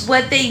 yes.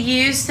 What they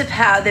use to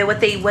power, what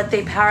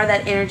they power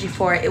that energy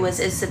for,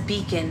 is a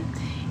beacon,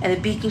 and the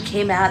beacon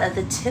came out of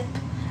the tip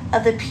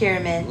of the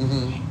pyramid,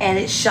 and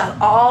it shot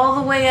all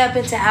the way up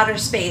into outer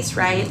space,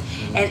 right?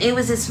 And it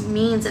was this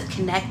means of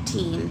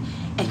connecting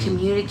and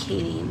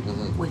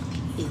communicating with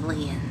the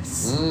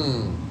aliens.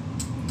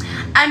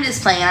 I'm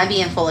just playing. I'm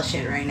being full of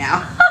shit right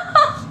now.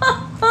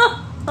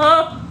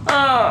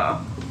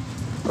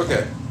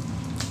 Okay.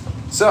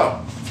 So,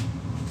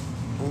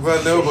 I'm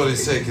glad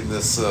nobody's taking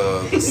this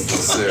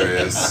this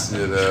serious,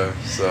 you know.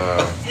 So.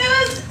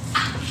 It was.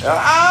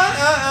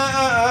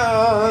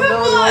 Nobody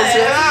wants to,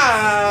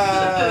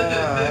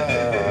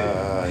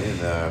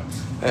 you know.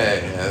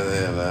 Hey,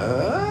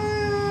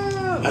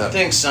 I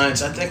think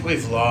science. I think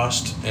we've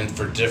lost, and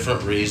for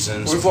different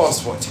reasons. we've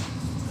lost what?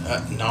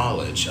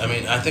 Knowledge. I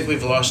mean, I think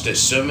we've lost it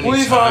so many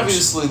We've times.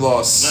 obviously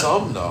lost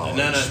some knowledge.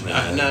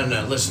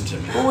 No. Listen to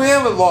me. Well, we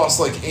haven't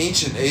lost like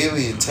ancient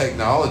alien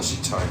technology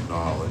type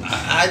knowledge.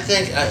 I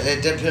think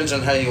it depends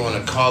on how you want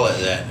to call it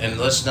that, and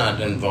let's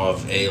not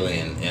involve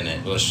alien in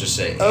it. Let's just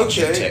say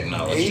ancient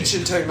technology.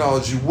 Ancient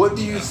technology. What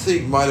do you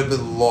think might have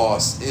been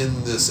lost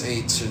in this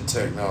ancient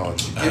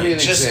technology? Give me an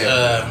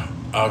example.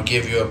 I'll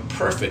give you a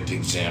perfect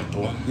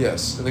example.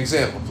 Yes, an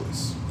example,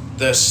 please.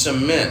 The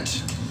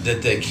cement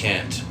that they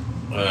can't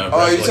Oh, you're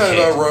talking replicate.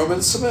 about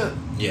Roman cement?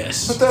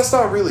 Yes. But that's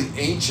not really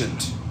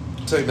ancient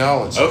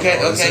technology. is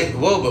Okay. it?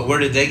 Whoa, but where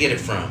did they get it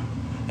from?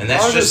 And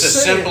that's I'm just a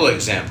just saying. simple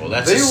example.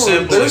 That's They're a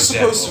simple example.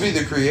 supposed to be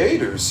the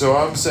creators, so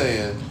I'm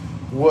saying,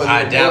 what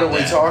I doubt are we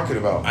that. talking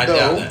about? I no.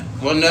 doubt that.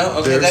 Well, no.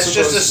 Okay, They're that's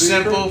just a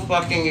supposed to be simple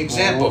fucking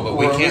example, but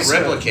we Roman can't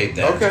cement. replicate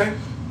that. Okay.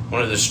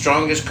 One of the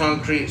strongest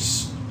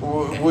concretes.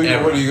 What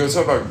are you going to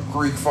talk about?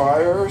 Greek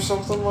fire or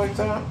something like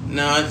that?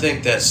 No, I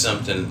think that's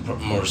something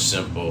more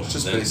simple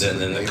Just than basically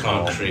the napalm.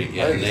 concrete. I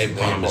Yeah, think it's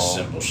napalm is napalm.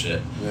 simple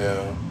shit.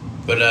 Yeah.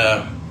 But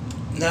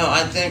no,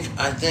 I think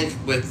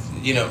with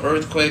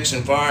earthquakes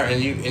and fire,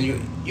 and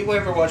you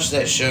ever watch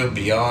that show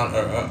Beyond,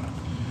 or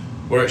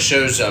where it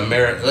shows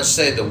let's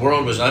say the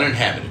world was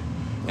uninhabited,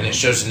 and it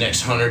shows the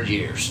next 100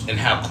 years and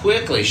how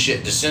quickly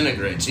shit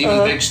disintegrates.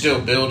 Even big steel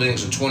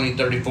buildings in 20,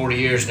 30, 40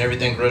 years, and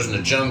everything grows in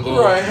the jungle.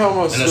 Right, how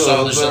much and it's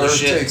all this the other earth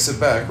shit. takes it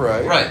back,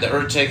 right? Right, the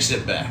earth takes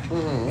it back.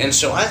 Mm-hmm. And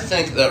so I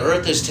think the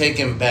earth is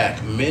taken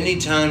back many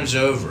times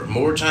over,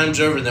 more times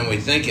over than we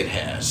think it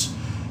has.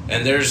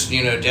 And there's,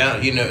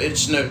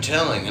 it's no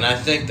telling. And I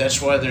think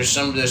that's why there's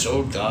some of this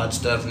old God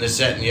stuff and this,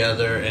 that, and the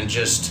other,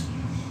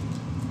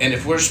 and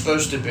if we're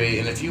supposed to be,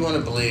 and if you want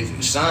to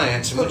believe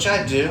science, which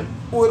I do,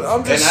 What I'm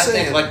and just I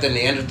saying. think like the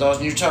Neanderthals,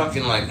 and you're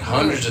talking like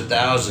hundreds of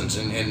thousands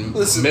and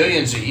Listen.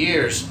 millions of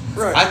years.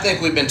 Right. I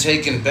think we've been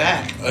taken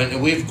back,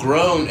 and we've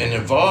grown and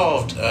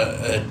evolved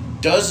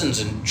dozens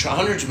and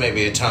hundreds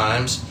maybe of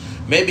times,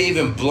 maybe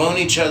even blown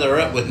each other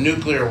up with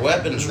nuclear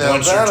weapons Now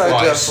once that or I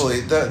twice.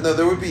 no,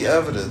 there would be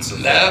evidence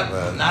of that, No,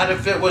 man. not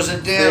if it was a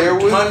There damn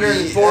would be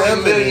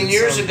 140 million evidence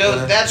years of ago.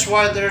 that. That's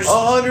why there's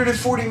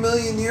 140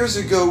 million years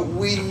ago,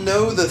 we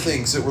know the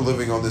things that were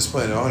living on this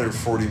planet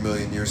 140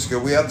 million years ago.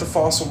 We have the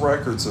fossil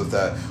records of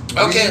that.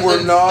 okay. We were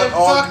then, not then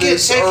on fuck it.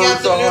 this Take out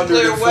earth the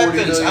nuclear 140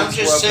 weapons. I'm million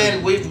just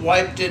saying we've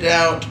wiped it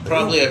out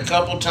probably a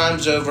couple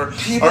times over.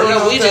 People or are no,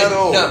 not we that didn't.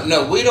 old.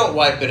 No, we don't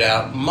wipe it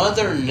out.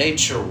 Mother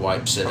Nature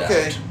wipes it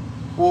Okay. out.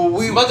 Well,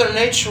 Mother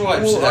Nature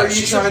wipes it Well, out. are you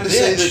She's trying a to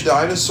say bitch. that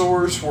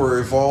dinosaurs were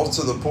evolved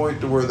to the point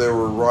to where they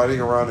were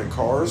riding around in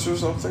cars or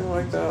something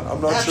like that?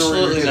 I'm not sure.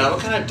 Absolutely not.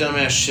 What kind of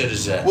dumbass shit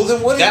is that? Well,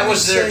 then what? That are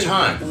was you their saying?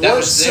 time. That What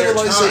was their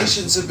time.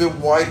 civilizations have been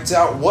wiped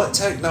out? What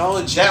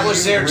technology? That do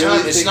was you their really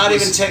time. It's think not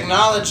was- even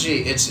technology.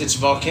 It's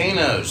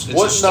volcanoes. It's a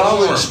What storm.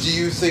 knowledge do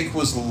you think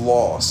was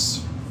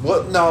lost?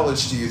 What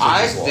knowledge do you think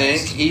I was lost?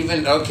 think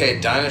even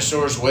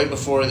dinosaurs way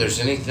before there's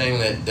anything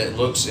that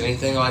looks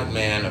anything like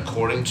man,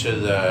 according to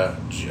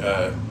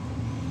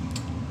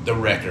the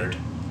record.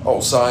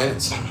 Oh,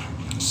 science.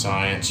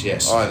 Science,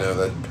 yes. I know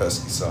that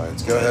pesky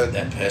science. Go ahead.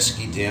 That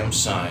pesky damn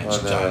science.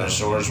 I know.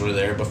 Dinosaurs were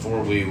there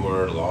before we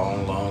were,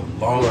 long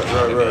Right,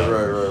 time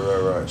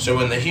ago. right. So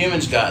when the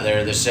humans got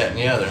there, this, that, and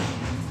the other,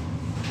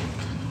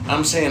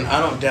 I'm saying I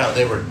don't doubt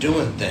they were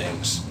doing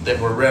things that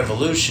were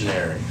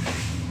revolutionary.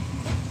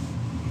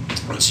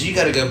 So you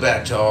got to go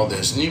back to all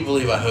this, and you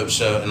believe, I hope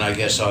so, and I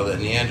guess all the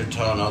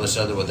Neanderthal and all this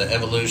other with the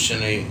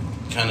evolutionary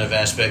kind of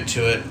aspect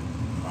to it.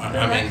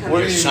 I mean, What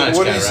you're do a you science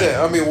guy, say?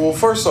 right? I mean, well,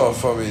 first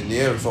off,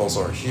 Neanderthals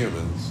aren't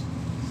humans.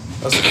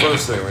 That's the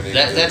first thing we need.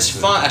 That's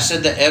fine. I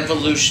said the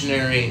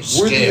evolutionary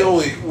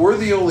scale. We're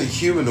the only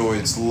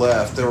humanoids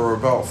left. There were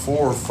about 4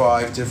 or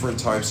 5 different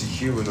types of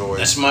humanoids.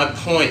 That's my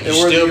point. You And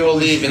we're still the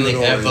only believe in the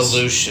humanoids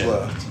evolution.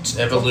 left. It's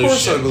evolution. Of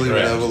course, I believe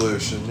correct. in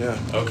evolution. Yeah.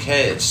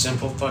 Okay, it's a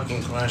simple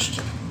fucking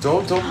question.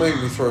 Don't make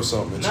me throw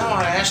something at No, you.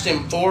 I asked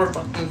him 4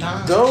 fucking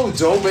times.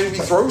 Don't make me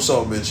throw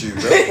something at you.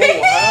 That's what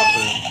will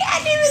happen.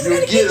 I knew he was You'll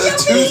gonna get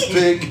a kill me.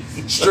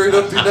 toothpick straight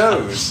up your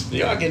nose.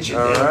 Y'all get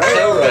your All damn right.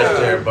 toe right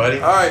there, buddy.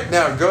 All right,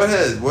 now go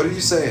ahead. What are you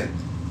saying?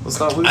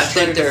 Let's not lose I train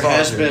think of there thought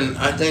has here. been.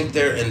 I think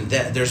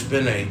there's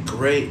been a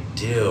great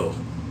deal.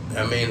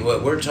 I mean,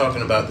 what we're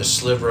talking about, the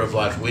sliver of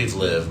life we've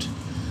lived,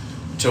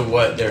 to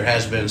what there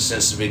has been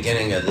since the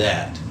beginning of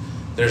that.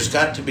 There's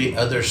got to be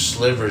other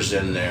slivers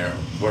in there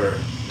where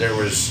there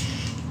was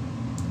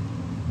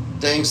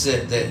things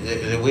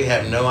that we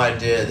have no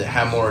idea that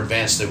how more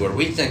advanced they were.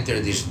 We think they're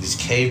these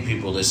cave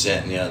people, this,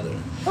 that, and the other.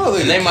 Oh,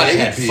 And they might have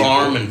had people.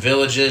 farm and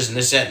villages and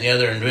this, that, and the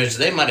other. And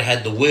they might have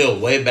had the wheel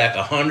way back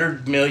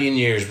 100 million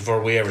years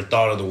before we ever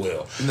thought of the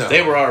wheel. No.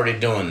 They were already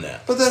doing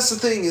that. But that's the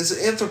thing is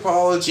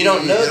anthropology You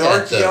don't know and that,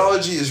 though.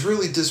 archaeology is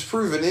really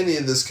disproven any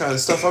of this kind of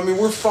stuff. I mean,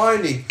 we're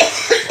finding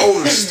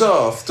older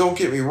stuff. Don't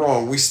get me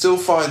wrong. We still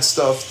find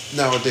stuff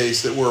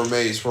nowadays that we're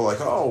amazed. We're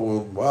like, oh, well,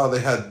 wow, they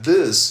had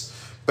this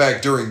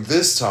back during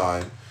this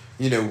time.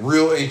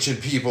 Real ancient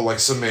people like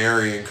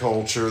Sumerian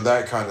culture,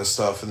 that kind of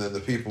stuff, and then the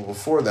people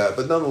before that.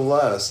 But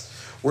nonetheless,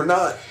 we're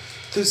not.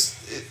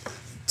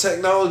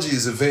 Technology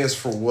is advanced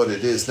for what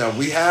it is. Now,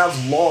 we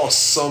have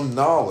lost some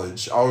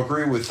knowledge. I'll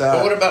agree with that.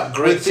 But what about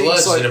great With things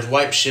floods like- that have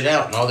wiped shit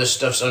out and all this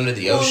stuff's under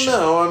the ocean?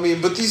 Well, no,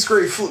 but these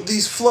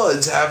these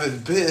floods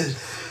haven't been.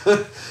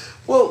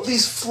 Well,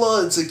 these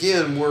floods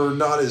again were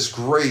not as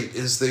great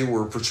as they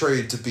were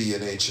portrayed to be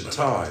in ancient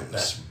times.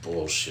 That's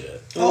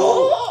bullshit.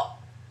 Oh.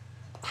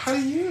 How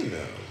do you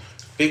know?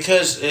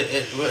 Because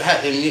it's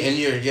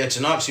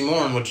an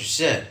oxymoron what you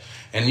said.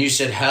 And you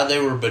said how they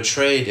were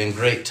betrayed in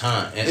great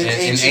time, in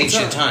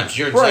ancient times.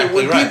 You're exactly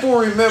When right. people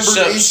remember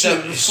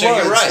ancient floods,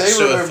 you're right. they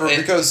So remember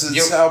because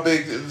it's how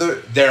big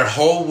their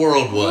whole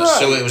world was. Right,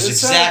 so it was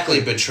exactly.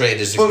 exactly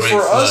betrayed as a But great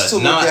for flood. us to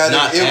look not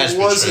at as it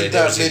wasn't betrayed.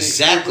 that It was many.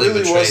 exactly It really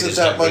betrayed wasn't as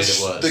that how great much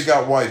it was. that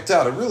got wiped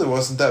out. It really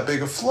wasn't that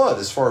big a flood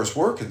as far as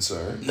we're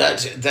concerned.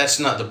 That's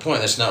not the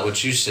point. That's not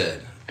what you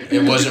said.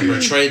 It wasn't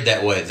portrayed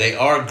that way. They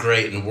are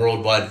great in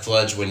worldwide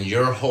floods when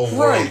your whole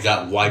world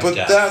got wiped But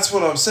out. that's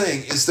what I'm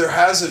saying is there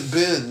hasn't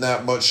been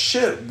that much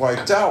shit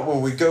wiped out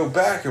when we go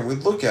back and we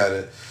look at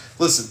it.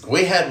 Listen,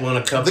 We had one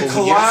a couple the of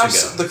collapse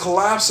years ago. the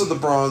collapse of the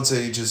Bronze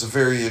Age is a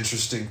very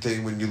interesting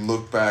thing when you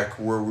look back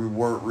where we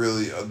weren't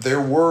really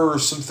there were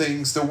some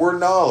things, there were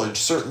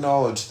certain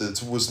knowledge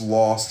that was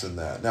lost in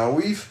that. Now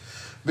we've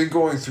been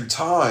going through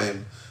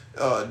time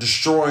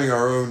destroying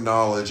our own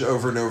knowledge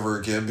over and over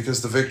again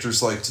because the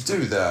victors like to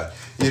do that.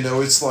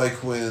 It's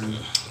like when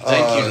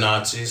Thank you,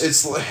 Nazis.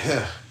 it's like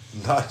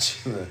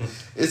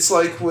it's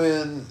like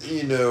when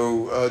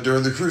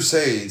during the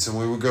Crusades and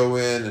we would go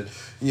in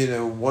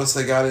and once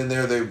they got in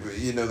there they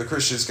the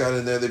Christians got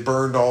in there, they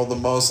burned all the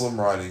Muslim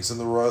writings and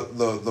the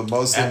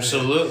Muslim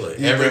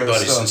Absolutely.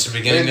 Everybody stuff. since the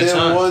beginning and of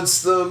time. then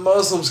once the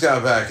Muslims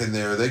got back in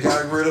there, they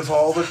got rid of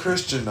all the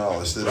Christian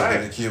knowledge that had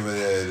been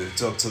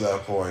accumulated up to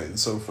that point and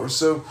so forth.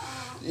 So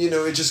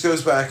it just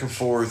goes back and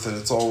forth, and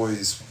it's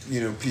always,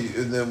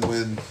 and then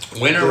when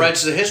Winner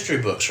writes the history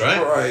books, right?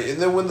 Right,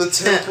 and then when the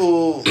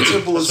temple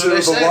is there,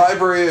 the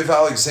Library of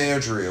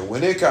Alexandria,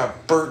 when it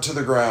got burnt to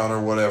the ground or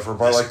whatever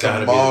by That's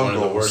the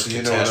Mongols,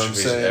 you know what I'm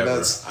saying?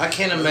 Ever. I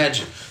can't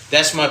imagine.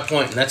 That's my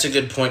point, and that's a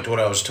good point to what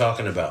I was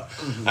talking about.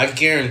 Mm-hmm. I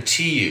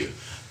guarantee you,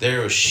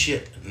 there was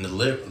shit in the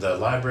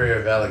Library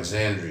of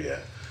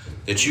Alexandria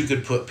that you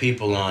could put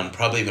people on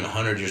probably even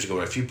 100 years ago.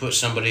 If you put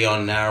somebody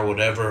on now or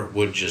whatever,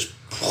 would just...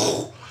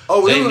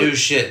 they knew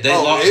shit. They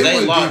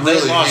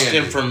lost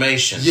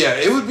information. Yeah,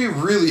 it would be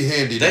really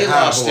handy to have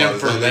lost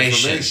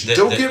information.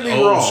 Don't get me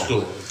wrong.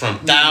 School, from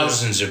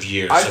thousands of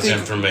years of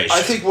information.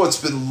 I think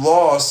what's been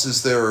lost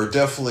is there are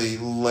definitely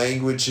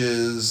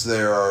languages,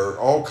 there are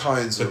all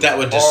kinds of... But that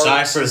would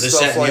decipher this,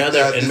 that, and the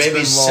other, and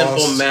maybe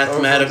simple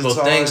mathematical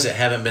things that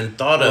haven't been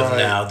thought of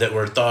now that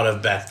were thought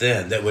of back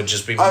then that would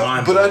just be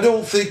mind-blowing. But I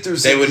don't think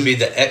there's... They would be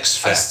the X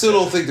factor. I still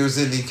don't think there's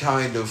any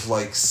kind of,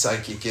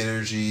 psychic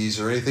energies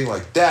or anything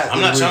like that. I'm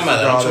not talking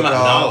about that. I'm talking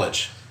about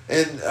knowledge.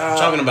 And I'm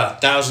talking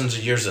about thousands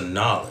of years of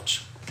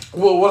knowledge.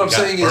 Well, what I'm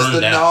saying is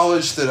the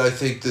knowledge that I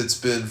think that's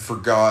been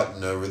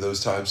forgotten over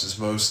those times has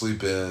mostly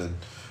been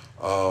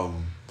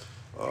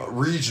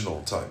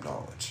regional type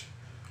knowledge.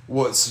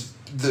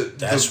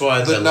 That's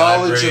why the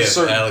knowledge of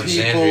certain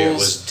Alexandria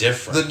was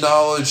different. The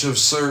knowledge of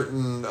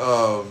certain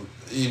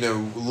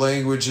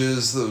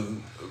languages,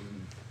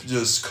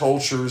 just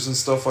cultures and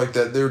stuff like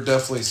that. There are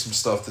definitely some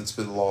stuff that's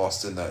been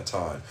lost in that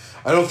time.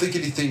 I don't think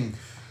anything.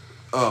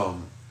 I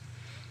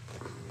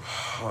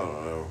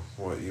don't know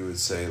what you would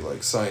say,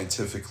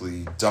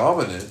 scientifically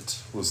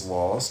dominant was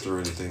lost or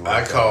anything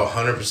like that. I call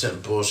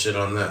 100% bullshit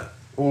on that.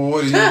 Well,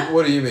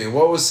 what do you mean?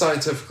 What was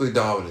scientifically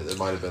dominant that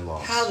might have been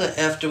lost? How the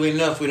F do we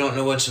know if we don't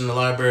know what's in the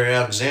Library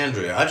of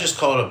Alexandria? I just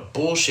called a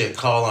bullshit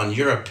call on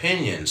your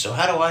opinion. So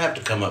how do I have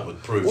to come up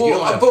with proof? Well,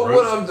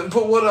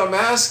 what I'm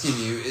asking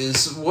you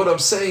is, what I'm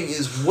saying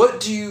is, what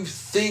do you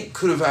think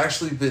could have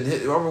actually been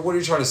hit? What are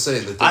you trying to say?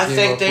 That I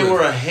think they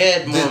were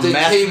ahead more mathematically.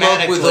 They came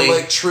up with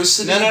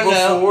electricity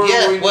before?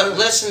 Yeah,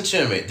 listen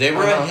to me. They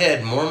were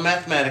ahead more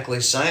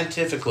mathematically,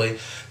 scientifically.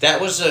 That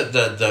was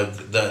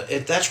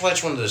that's why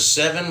it's one of the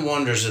 7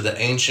 wonders of the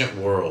ancient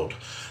world.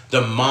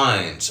 The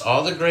minds,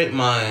 all the great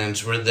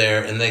minds were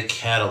there, and they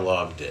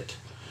cataloged it.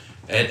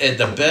 At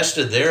the best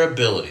of their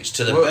abilities,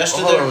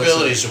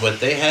 of what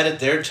they had at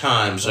their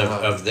times,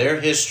 of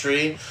their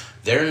history,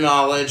 their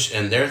knowledge,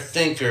 and their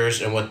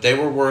thinkers, and what they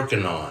were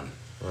working on.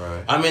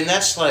 Right. I mean,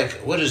 that's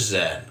what is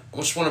that?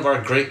 What's one of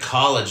our great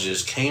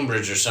colleges,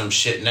 Cambridge or some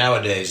shit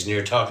nowadays, and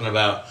you're talking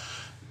about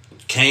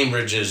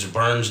Cambridge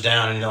burns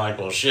down, and you're like,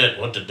 well, shit,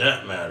 what did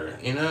that matter?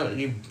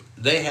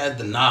 They had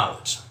the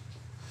knowledge.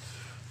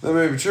 That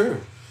may be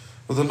true.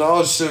 But the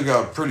knowledge still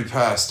got pretty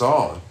passed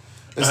on.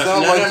 It's not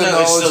the knowledge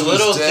it's the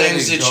little was dead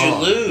things that gone.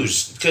 you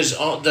lose. Because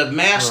the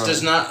mass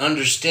does not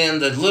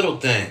understand the little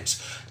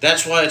things.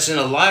 That's why it's in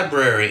a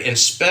library, and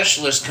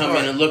specialists come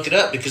in and look it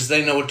up because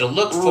they know what to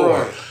look for.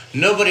 Right.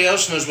 Nobody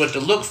else knows what to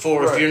look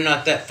for if you're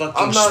not that fucking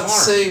smart. I'm not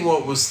saying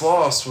what was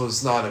lost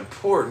was not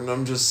important.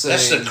 I'm just saying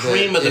that's the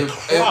cream of the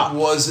crop.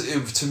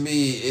 To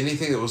me,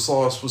 anything that was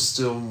lost was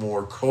still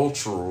more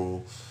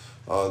cultural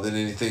than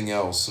anything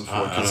else of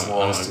what gets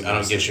lost. I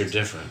don't get your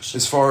difference.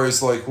 As far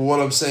as what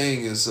I'm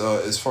saying is,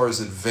 as far as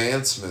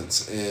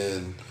advancements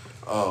in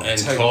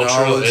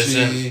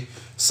technology,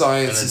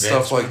 science, and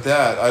stuff like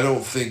that, I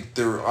don't think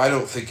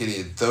any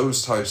of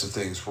those types of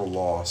things were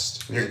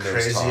lost. You're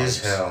crazy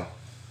as hell.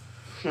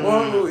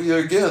 Well,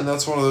 again,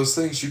 that's one of those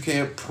things you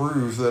can't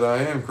prove that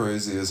I am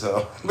crazy as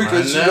hell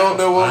because you don't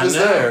know what was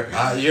there.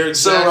 You're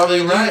exactly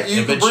right.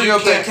 You can bring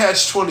up that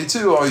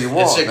catch-22 all you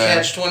want. It's a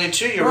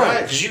catch-22. You're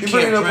right because you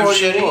can't prove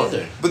shit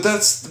either. But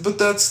that's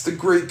the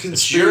great conspiracy.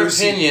 It's your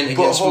opinion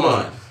against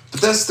mine. But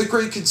that's the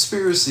great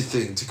conspiracy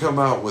thing to come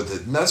out with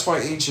it, and that's why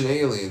Ancient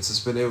Aliens has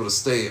been able to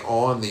stay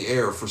on the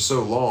air for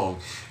so long.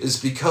 Is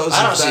because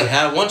I don't see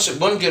how.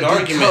 One good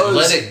argument,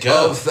 let it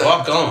go.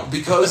 Walk on.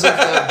 Because of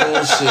that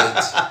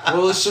bullshit.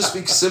 Well, it's just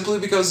simply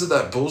because of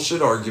that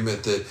bullshit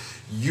argument that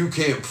you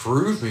can't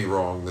prove me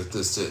wrong that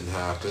this didn't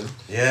happen.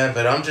 Yeah,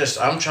 but I'm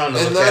trying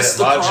to look at it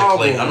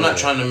logically. I'm not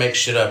trying to make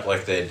shit up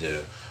like they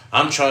do.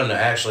 I'm trying to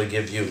actually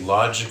give you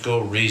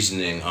logical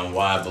reasoning on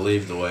why I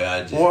believe the way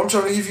I do. Well, I'm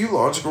trying to give you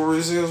logical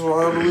reasons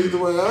why I believe the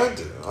way I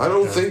do. I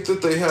don't think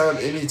that they had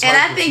any type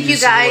And I think you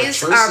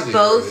guys are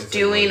both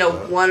doing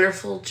a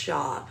wonderful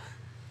job.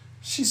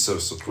 She's so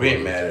supportive. We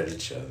ain't mad at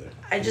each other.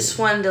 I just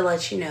wanted to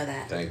let you know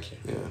that. Thank you.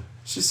 Yeah,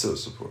 she's so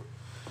supportive.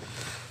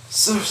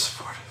 So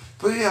supportive.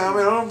 But yeah,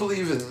 I don't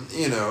believe in,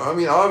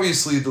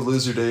 obviously the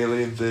lizard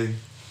alien thing.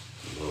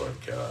 Lord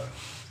God.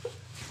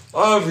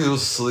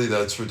 Obviously,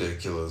 that's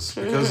ridiculous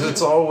because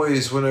it's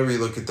always whenever you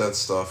look at that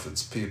stuff,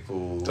 it's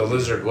people. The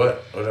lizard,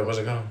 what was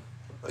it called?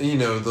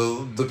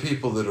 The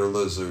people that are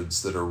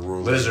lizards that are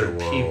ruling lizard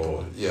the world.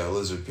 People. Yeah,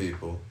 lizard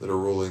people that are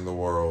ruling the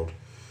world.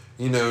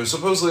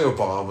 Supposedly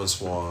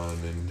Obama's won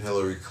and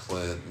Hillary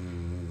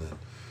Clinton, and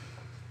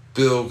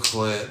Bill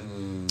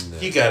Clinton.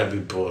 You gotta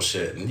be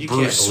bullshitting. You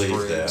can't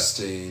believe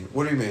that.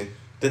 What do you mean?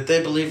 That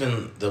they believe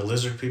in the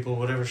lizard people,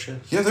 whatever shit.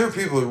 Yeah, there are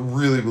people that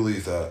really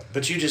believe that.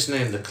 But you just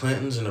named the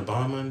Clintons and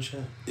Obama and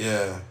shit.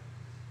 Yeah.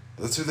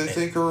 That's who they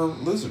think are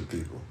lizard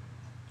people.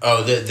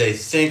 Oh, they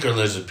think are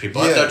lizard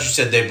people. Yeah. I thought you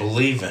said they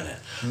believe in it.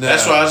 No.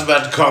 That's why I was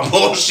about to call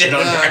bullshit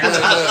on there.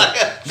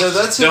 No,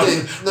 that's who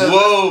they...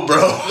 Whoa, bro.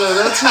 No,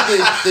 that's who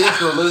they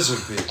think are lizard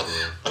people.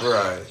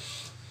 Right.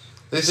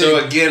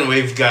 So again,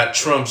 we've got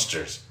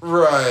Trumpsters.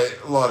 Right.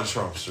 A lot of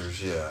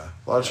Trumpsters, yeah.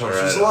 A lot of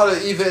Trumpsters. Right. A lot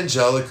of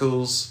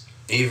evangelicals.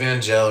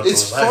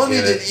 It's funny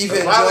that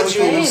evangelicals... Why would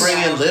you even bring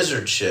in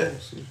lizard shit?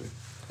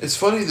 It's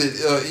funny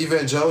that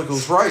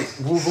evangelicals,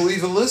 will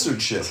believe in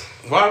lizard shit.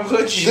 Why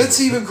would you? That's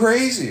even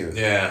crazier.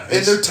 Yeah.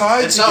 And they're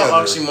tied together. It's all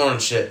oxymoron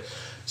shit.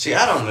 See,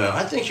 I don't know.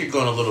 I think you're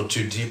going a little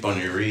too deep on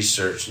your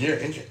research.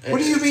 What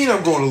do you mean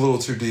I'm going a little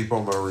too deep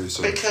on my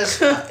research?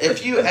 Because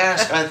if you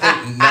ask, I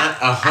think not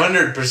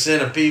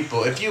 100% of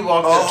people, if you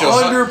walk up to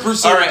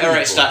 100%. All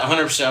right, stop.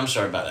 100%. I'm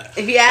sorry about that.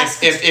 If you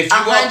ask if you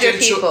 100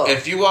 people.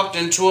 If you walked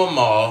into a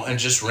mall and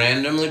just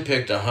randomly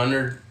picked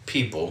 100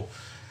 people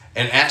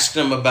and asked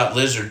them about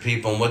lizard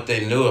people and what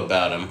they knew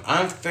about them,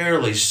 I'm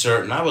fairly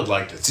certain, I would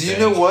like to think. Do you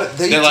know what?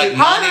 That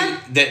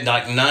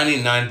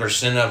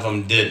 99% of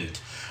them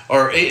didn't.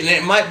 Or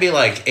it might be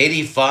like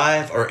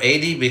 85 or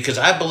 80 because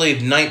I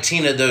believe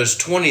 19 of those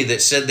 20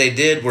 that said they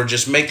did were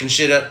just making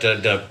shit up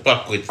to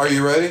fuck with. Are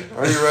you ready?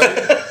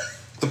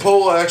 The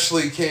poll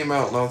actually came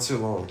out not too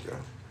long ago.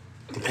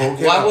 The poll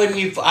came out. Wouldn't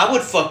you? I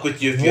would fuck with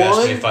you if you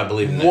asked me if I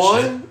believe in that shit.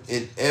 1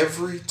 in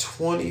every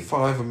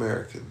 25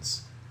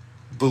 Americans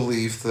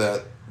believe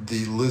that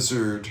the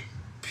lizard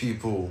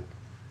people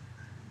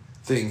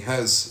thing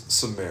has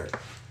some merit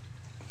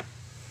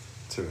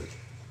to it.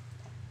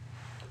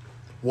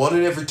 1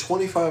 in every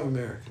 25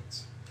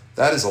 Americans.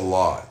 That is a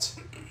lot.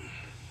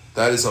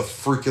 That is a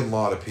freaking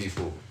lot of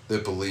people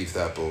that believe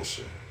that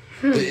bullshit.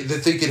 They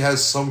think it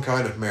has some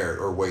kind of merit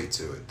or weight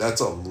to it.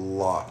 That's a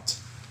lot.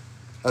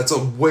 That's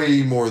a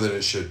way more than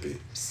it should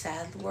be.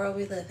 Sad world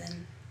we live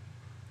in.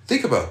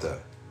 Think about that.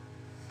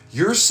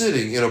 You're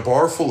sitting in a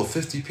bar full of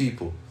 50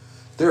 people.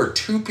 There are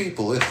 2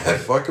 people in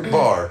that fucking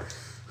bar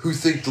who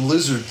think the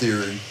lizard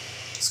theory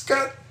it's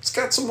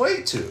got some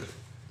weight to it.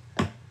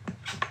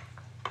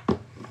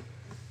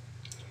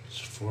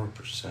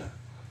 4%.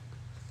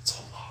 It's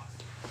a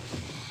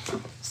lot.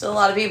 Still a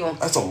lot of people.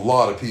 That's a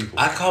lot of people.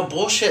 I call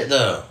bullshit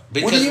though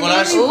because What do you when mean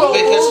I you call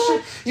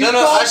bullshit? You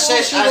call I say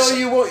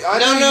bullshit,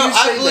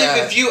 I believe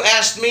that. if you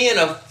asked me in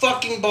a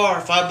fucking bar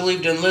if I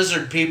believed in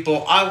lizard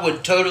people, I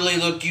would totally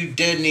look you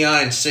dead in the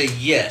eye and say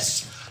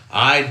yes,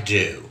 I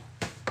do.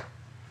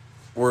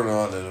 We're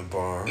not in a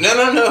bar.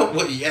 No.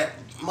 Well, yeah.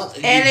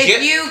 And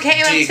if you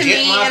came up to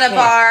me in a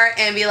bar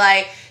and be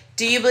like,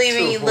 "Do you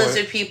believe in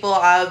lizard people?"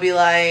 I would be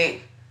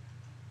like,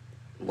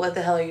 "What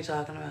the hell are you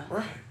talking about?"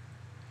 Right.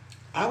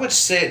 I would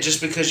say it just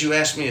because you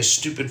asked me a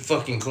stupid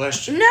fucking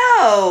question.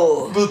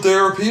 No. But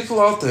there are people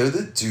out there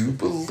that do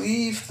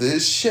believe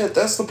this shit.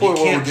 That's the point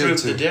You where can't we're getting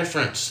prove to. the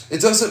difference.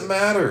 It doesn't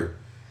matter.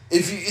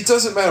 It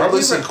doesn't matter. Are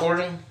Listen. we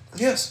recording?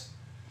 Yes.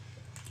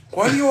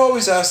 Why do you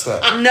always ask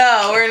that?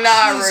 No, we're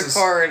not Jesus.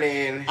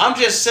 recording. I'm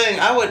just saying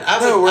I would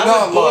not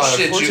live.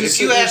 bullshit We're you just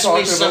if you sitting here asked me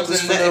talking about something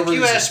this for no if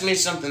you reason. asked me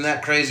something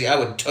that crazy, I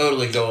would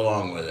totally go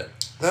along with it.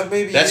 That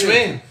may be That's you.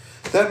 me.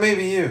 That may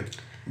be you.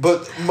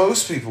 But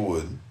most people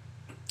would.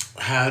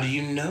 How do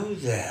you know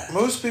that?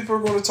 Most people are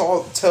going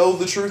to tell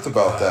the truth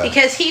about that.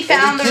 Because he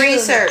found the again-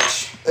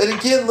 research. And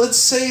again, let's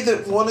say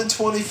that 1 in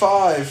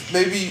 25,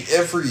 maybe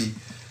every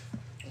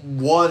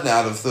one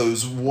out of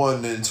those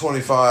 1 in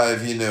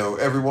 25,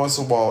 every once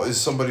in a while is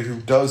somebody who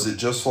does it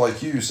just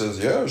like you, says,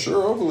 yeah,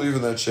 sure, I'll believe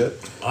in that shit.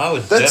 I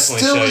would That's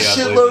definitely still tell a you I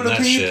believe shitload in of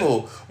that shit.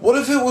 people. What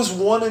if it was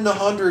 1 in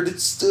 100?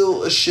 It's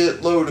still a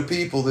shitload of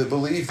people that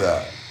believe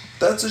that.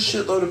 That's a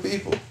shitload of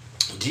people.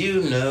 Do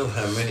you know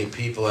how many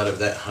people out of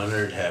that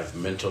 100 have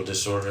mental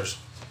disorders?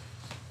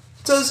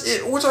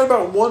 We're talking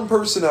about one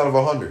person out of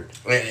 100.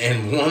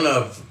 And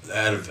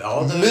out of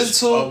all those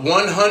Mental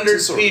 100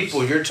 disorders.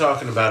 people you're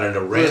talking about at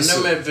a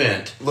random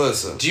event.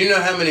 Listen. Do you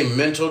know how many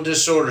mental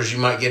disorders you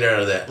might get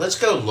out of that? Let's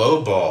go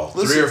lowball,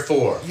 3 or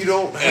 4. You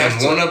don't have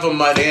and to. one of them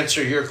might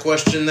answer your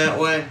question that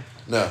way.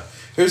 No.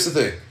 Here's the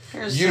thing.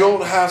 You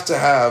don't have to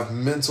have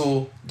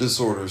mental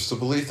disorders to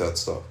believe that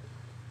stuff.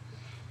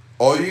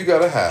 All you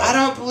gotta have. I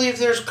don't believe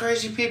there's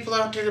crazy people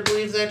out there to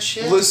believe that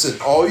shit.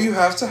 Listen, all you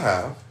have to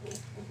have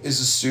is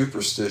a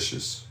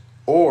superstitious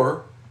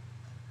or,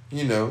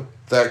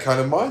 that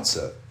kind of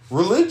mindset.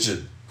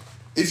 Religion.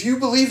 If you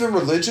believe in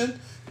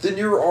religion, then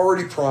you're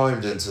already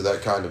primed into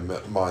that kind of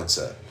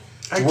mindset.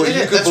 I Where get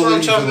you it. could That's what I'm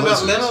believe talking in about.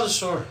 lizards. Mental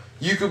disorder.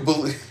 You could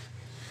believe.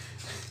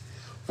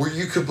 Where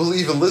you could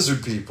believe in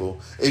lizard people.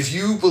 If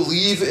you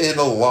believe in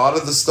a lot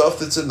of the stuff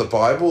that's in the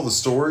Bible, the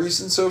stories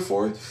and so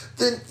forth,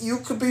 then you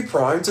could be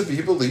primed to be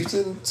believed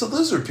into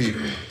lizard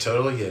people.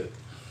 Totally get it.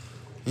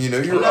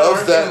 You're I'm not of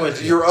arguing that.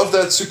 with you. You're of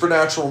that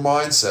supernatural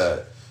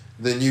mindset.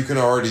 Then you can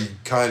already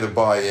kind of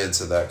buy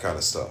into that kind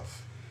of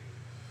stuff.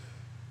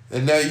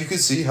 And now you can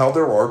see how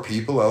there are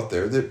people out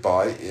there that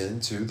buy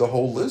into the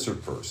whole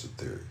lizard person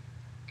theory.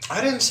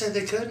 I didn't say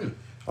they couldn't.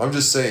 I'm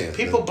just saying.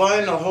 People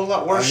buying a whole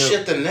lot worse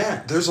shit than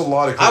that. There's a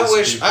lot of I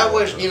crazy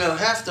wish, people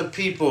half the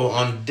people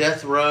on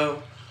death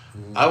row,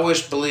 I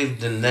wish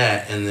believed in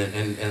that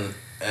and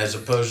as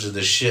opposed to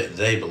the shit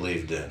they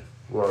believed in.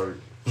 Right.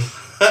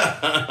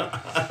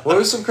 Well,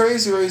 there's some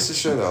crazy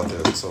racist shit out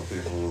there that some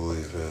people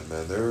believe in,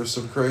 man. There are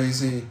some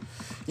crazy,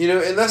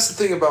 and that's the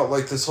thing about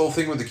like this whole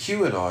thing with the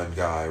QAnon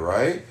guy,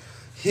 right?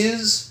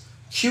 His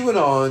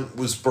QAnon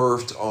was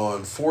birthed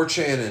on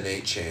 4chan and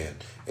 8chan.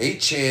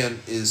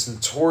 8chan is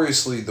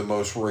notoriously the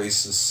most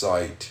racist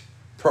site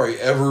probably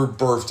ever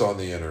birthed on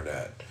the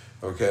internet.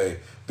 Okay?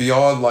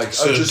 Beyond like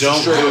so just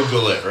don't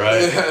Google it,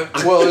 right?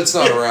 Well, it's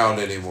not around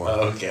anymore.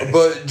 Okay.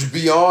 But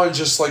beyond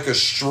just like a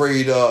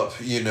straight up,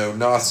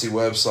 Nazi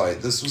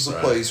website, this was a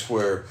place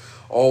where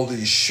all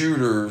these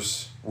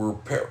shooters were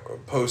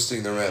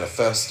posting their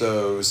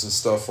manifestos and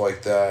stuff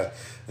like that,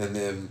 and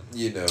then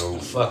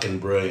fucking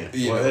brilliant.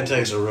 Well, it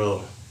takes a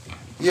real.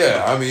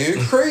 Yeah, I mean,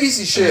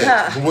 crazy shit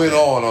went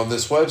on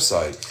this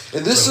website,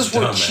 and this is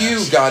where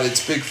Q got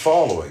its big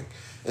following.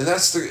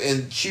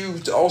 And Q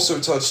also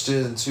touched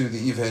into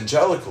the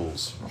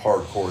evangelicals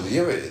hardcore.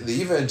 The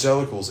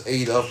evangelicals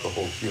ate up the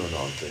whole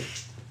QAnon thing.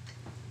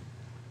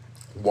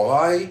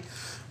 Why?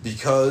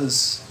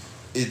 Because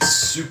it's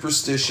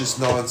superstitious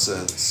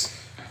nonsense,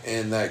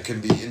 and that can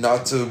be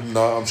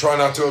I'm trying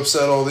not to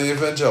upset all the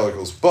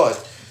evangelicals,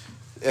 but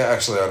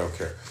actually I don't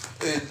care.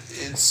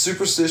 It's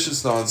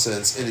superstitious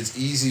nonsense, and it's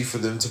easy for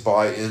them to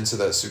buy into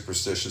that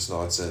superstitious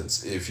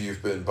nonsense if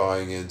you've been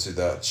buying into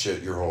that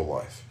shit your whole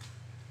life.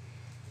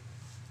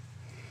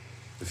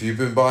 If you've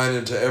been buying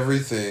into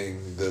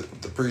everything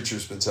that the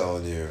preacher's been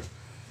telling you,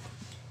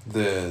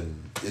 then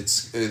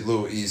it's a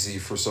little easy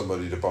for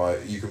somebody to buy.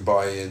 You can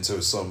buy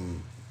into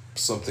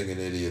something an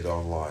idiot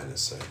online is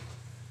saying.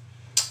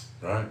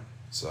 Right.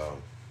 So.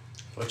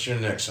 What's your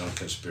next on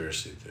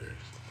conspiracy theory?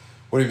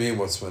 What do you mean,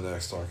 what's my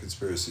next on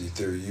conspiracy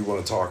theory? You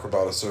want to talk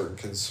about a certain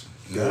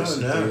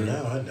conspiracy theory?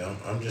 No, I don't.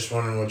 I'm just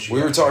wondering what you...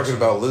 We were talking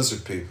about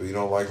lizard people. You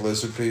don't like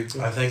lizard people?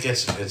 I think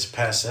it's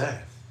passé.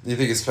 You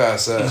think it's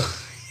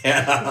passé?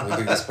 Yeah. You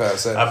think it's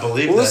passé? I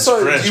believe that's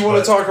French. Do you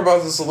want to talk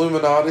about this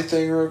Illuminati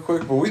thing real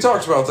quick? But we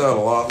talked about that a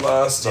lot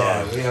last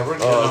time. Yeah, we're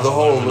the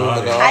whole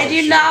Illuminati. I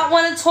do not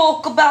want to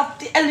talk about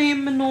the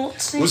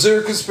Illuminati. Was there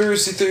a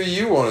conspiracy theory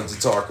you wanted to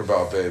talk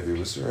about, baby?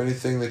 Was there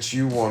anything that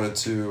you wanted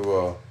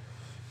to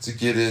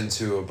get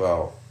into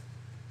about?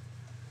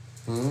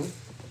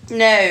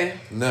 No.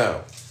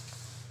 No.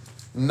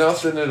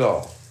 Nothing at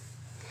all.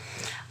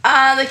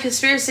 The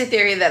conspiracy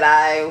theory that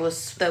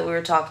we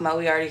were talking about,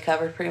 we already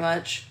covered pretty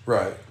much.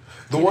 Right.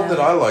 The one that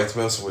I liked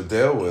messing with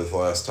Dale with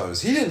last time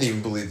is he didn't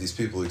even believe these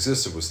people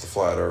existed was the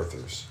flat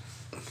earthers.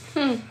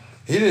 He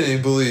didn't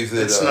even believe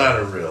that... It's not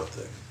a real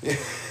thing.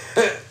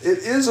 It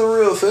is a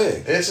real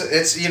thing.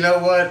 It's you know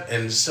what?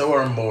 And so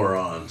are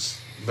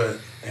morons.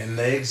 And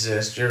they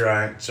exist, you're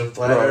right. So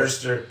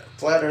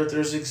flat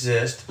earthers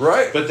exist.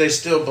 Right. But they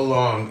still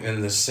belong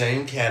in the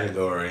same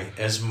category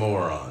as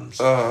morons.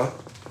 Uh-huh.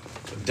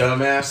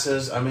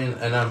 Dumbasses,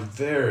 and I'm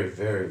very,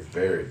 very,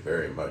 very,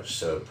 very much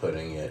so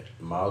putting it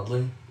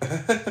mildly.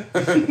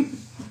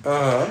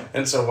 Uh-huh.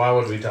 And so why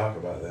would we talk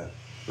about that?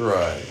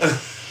 Right.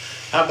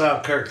 How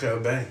about Kurt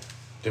Cobain?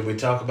 Did we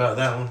talk about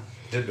that one?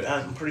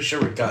 I'm pretty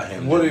sure we got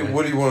him. What do you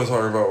want to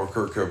talk about with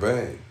Kurt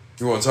Cobain?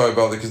 You want to talk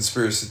about the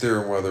conspiracy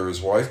theory on whether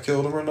his wife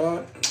killed him or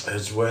not?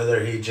 It's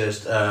whether he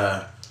just...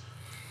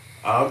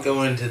 I'll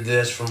go into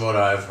this from what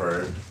I've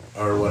heard.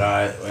 Or what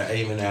I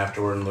even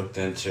afterward looked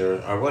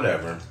into, or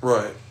whatever.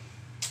 Right.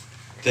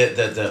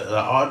 The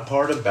odd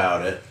part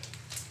about it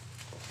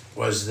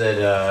was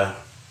that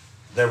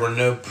there were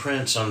no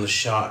prints on the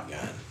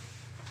shotgun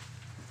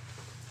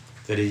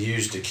that he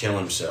used to kill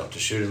himself, to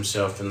shoot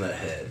himself in the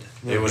head.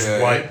 Okay.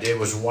 It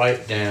was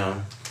wiped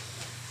down.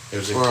 It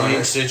was a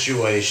clean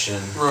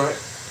situation. Right.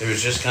 It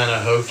was just kind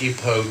of hokey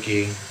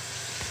pokey,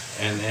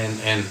 and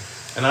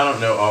I don't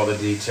know all the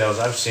details.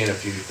 I've seen a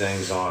few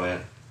things on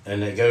it.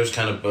 And it goes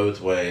kind of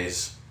both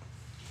ways.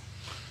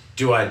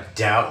 Do I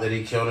doubt that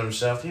he killed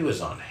himself? He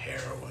was on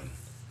heroin.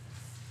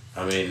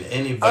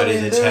 Anybody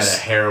that's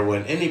had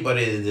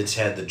anybody that's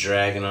had the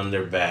dragon on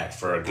their back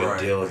for a good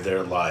deal of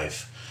their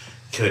life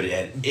could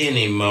at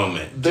any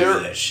moment do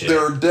that shit.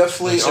 There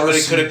definitely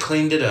somebody could have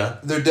cleaned it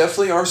up. There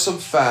definitely are some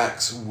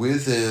facts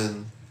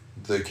within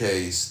the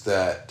case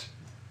that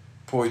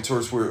point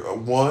towards where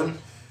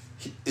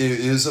it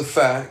is a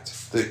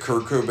fact that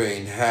Kurt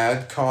Cobain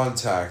had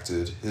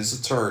contacted his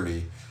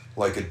attorney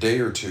like a day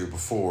or two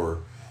before,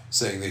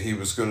 saying that he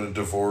was going to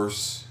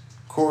divorce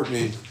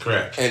Courtney.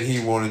 Correct. And he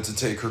wanted to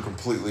take her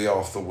completely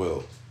off the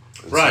will.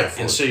 Right,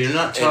 and so you're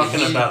not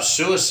talking about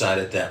suicide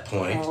at that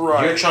point.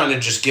 Right. You're trying to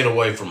just get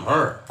away from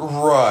her.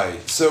 Right.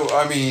 So,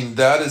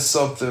 that is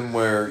something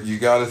where you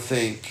got to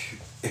think...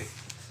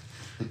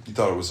 You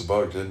thought it was a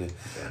bug, didn't you?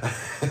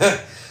 Yeah.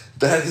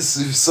 That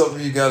is something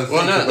you got to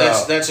think about. Well,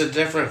 no, that's a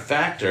different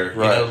factor.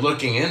 Right.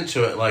 Looking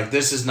into it, like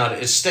this is not...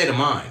 It's state of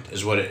mind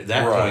is what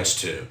that points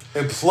to.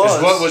 And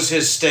plus... What was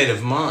his state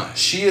of mind?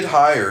 She had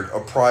hired a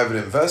private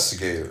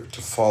investigator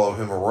to follow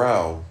him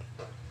around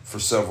for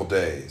several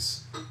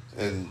days.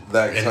 and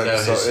that And type know of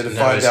stuff, his- and to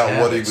know find his out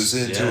what he habits, was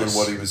into yes.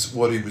 and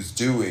what he was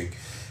doing,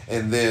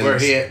 and then Where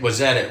he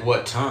was at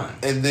what time?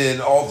 and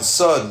then all of a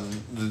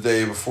sudden, the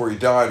day before he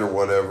died or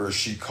whatever,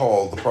 she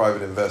called the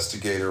private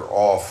investigator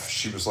off.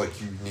 She was like,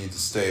 "You need to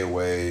stay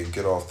away and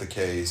get off the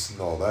case," and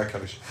all that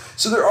kind of shit.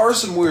 So there are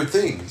some weird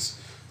things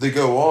that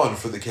go on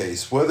for the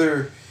case,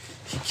 whether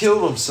he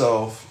killed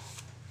himself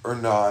or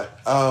not.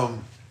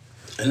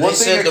 And One they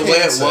thing said I the way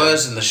can it say-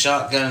 was, and the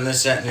shotgun, and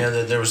this, that, and the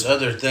other. There was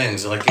other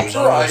things, like it was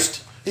Right. almost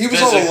He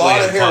was on a lot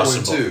physically of heroin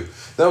impossible. too.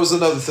 That was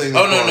another thing. That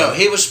Oh no, brought no! up.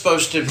 He was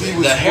supposed to. He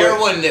was The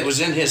heroin that was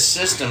in his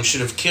system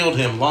should have killed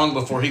him long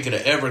before he could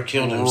have ever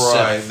killed himself.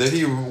 Right, that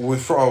he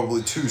was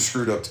probably too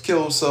screwed up to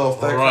kill himself.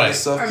 That kind Right. of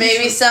stuff. Or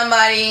maybe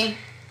somebody,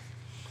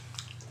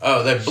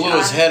 Oh, they blew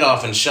his head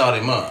off and shot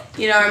him up.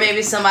 or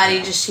maybe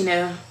somebody just,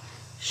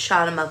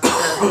 shot him up with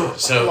a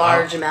So,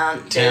 large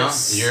amount Town,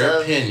 dose your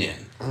of opinion.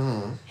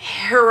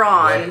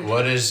 heroin.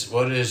 What is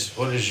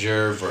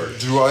your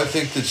verdict? Do I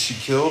think that she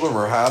killed him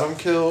or had him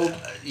killed?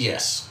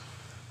 Yes.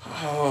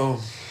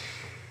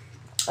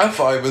 I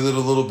fight with it a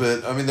little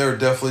bit. I mean, there are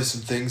definitely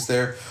some things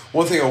there.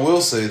 One thing I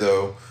will say,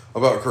 though,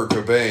 about Kurt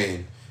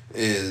Cobain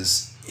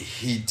is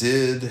he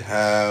did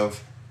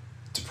have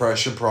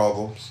depression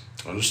problems.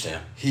 I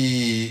understand.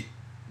 He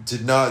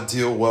did not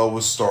deal well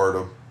with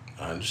stardom.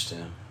 I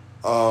understand.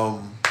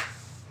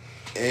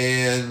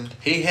 And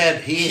He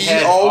had He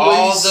all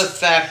always- the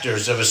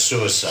factors of a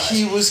suicide.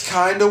 he was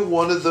kind of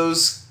one of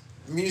those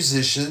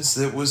musicians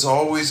that was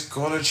always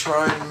going to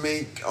try and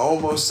make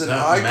almost an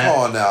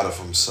icon out of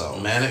himself.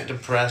 Manic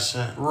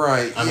depressant.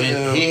 Right. I you mean,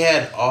 know. he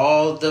had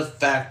all the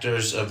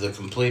factors of the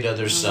complete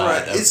other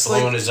side of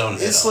blowing his own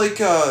head It's off.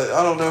 like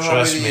I don't know how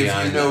Trust many me, of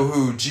I you know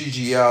who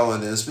Gigi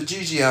Allen is, but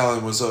Gigi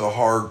Allen was a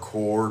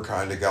hardcore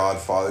kind of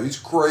godfather. He's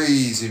a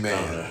crazy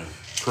man.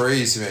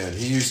 Crazy man.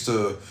 He used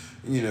to,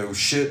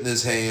 shit in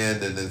his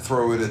hand and then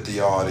throw it at the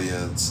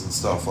audience and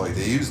stuff like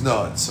that. He was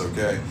nuts,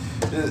 okay?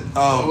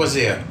 What was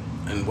he at?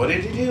 And what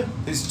did he do?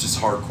 He's just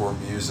hardcore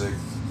music.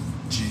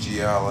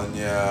 Gigi Allen,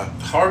 yeah.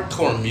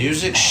 Hardcore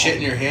music, shit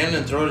in your hand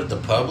and throw it at the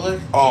public?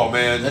 Oh,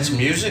 man. That's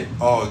music?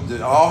 Oh,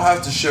 dude, I'll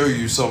have to show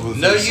you some of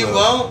No, this. you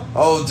won't.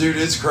 Oh, dude,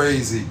 it's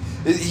crazy.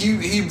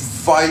 He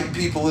fight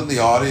people in the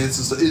audience.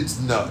 And stuff. It's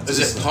nuts. Is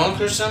It's it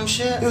punk or some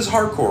shit? It was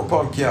hardcore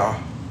punk, yeah.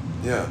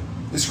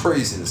 It's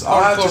craziness.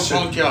 I'll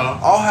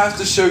have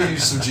to show you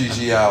some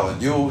Gigi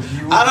Allen. You.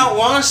 I don't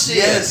want to see it.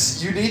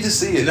 Yes, you need to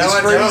see it. No, it's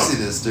I don't.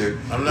 craziness, dude.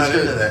 I'm not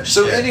into that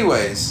So, shit.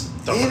 anyways,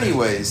 Don't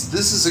worry.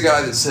 this is a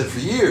guy that said for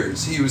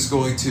years he was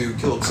going to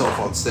kill himself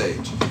on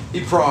stage. He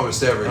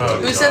promised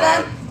everybody. Who said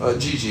that?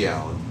 Gigi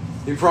Allen.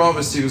 He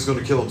promised he was going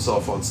to kill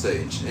himself on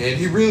stage, and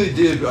he really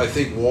did. I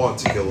think want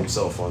to kill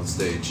himself on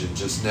stage, and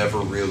just never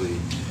really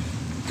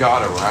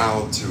got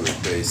around to it.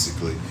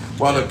 Basically,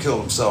 wound up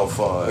killing himself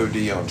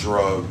OD on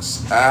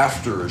drugs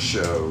after a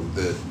show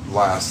that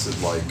lasted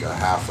like a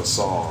half a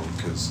song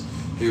because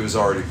he was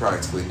already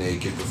practically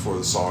naked before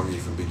the song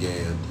even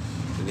began,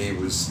 and he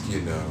was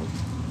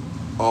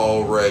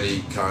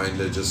already kind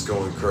of just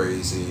going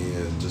crazy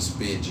and just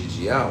being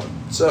Gigi Allen.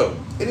 So,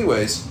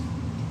 anyways,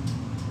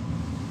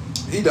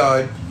 he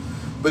died,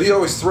 but he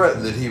always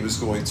threatened that he was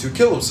going to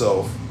kill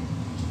himself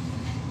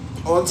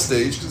on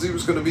stage because he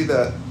was going to be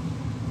that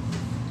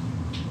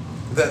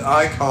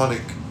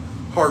iconic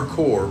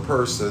hardcore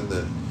person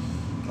that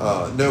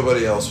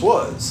nobody else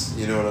was.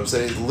 You know what I'm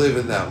saying?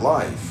 Living that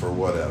life or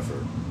whatever.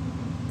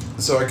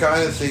 So I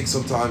kind of think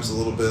sometimes a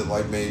little bit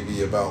like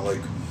maybe about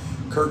like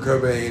Kurt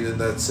Cobain in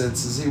that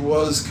sense is he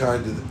was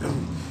kind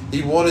of,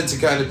 he wanted to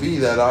kind of be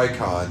that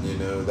icon,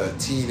 that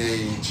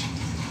teenage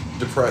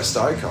depressed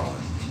icon.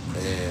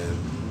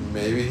 And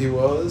maybe he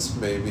was,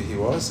 maybe he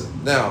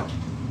wasn't. Now,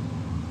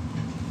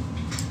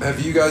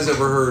 have you guys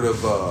ever heard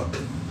of,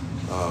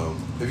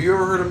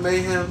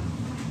 Mayhem?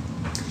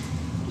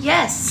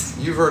 Yes.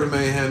 You've heard of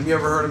Mayhem. You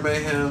ever heard of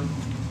Mayhem?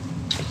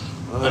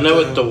 I know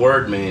what the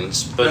word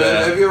means, but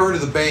have you ever heard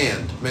of the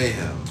band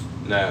Mayhem?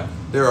 no.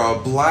 They're a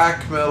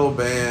black metal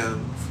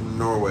band from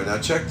Norway. Now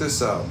check this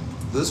out.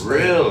 This band,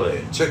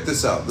 Really? check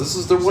this out. This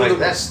is It's like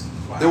that's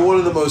they're one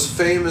of the most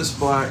famous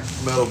black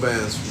metal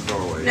bands from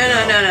Norway. No.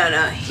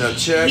 Now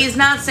check. He's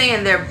not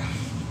saying they're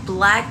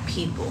black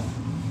people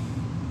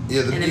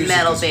Yeah, the in a music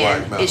metal is black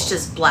band. metal. It's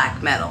just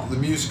black metal. The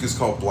music is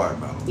called black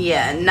metal.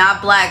 Yeah,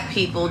 not black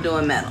people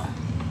doing metal.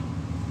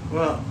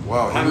 well.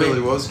 Wow, he I really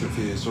mean- was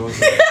confused,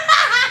 wasn't he?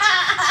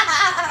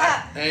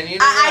 And you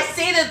know I what?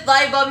 see the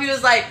light bulb. He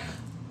was like,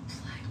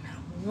 black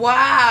metal.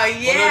 Wow,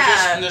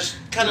 yeah. Well, just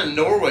kind of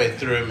Norway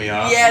threw me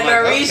off. Yeah, I'm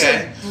like, Norwegian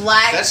okay.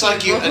 black That's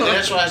like you, people. and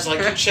that's why it's like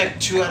you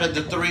checked 2 out of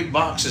the 3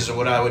 boxes of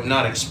what I would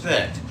not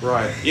expect.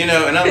 Right.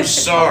 And I'm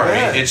sorry.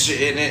 bad. It's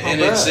and Not it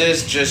bad.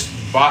 says just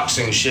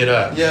boxing shit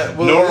up. Yeah,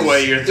 well,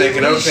 Norway, you're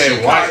thinking, at least okay,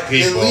 she white caught-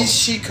 people. At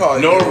least she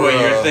caught Norway,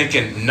 your, you're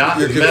thinking not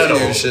your metal.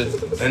 confusion.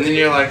 And then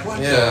you're like, what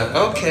Yeah. the?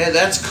 Okay,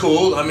 that's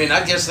cool. I mean,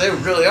 I guess they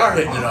really are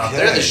hitting it off.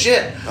 They're Okay. the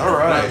shit. All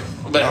right.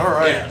 But, All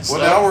right. yeah, well, so-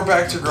 now we're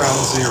back to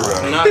ground zero.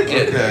 I'm not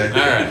kidding. Okay. All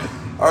right.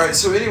 All right.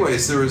 So,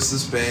 anyways, there was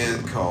this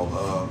band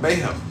called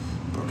Mayhem.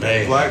 Okay.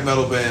 Mayhem. Black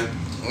metal band.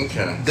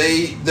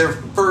 Okay. Their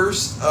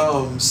first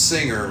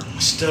singer. I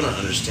still don't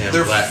understand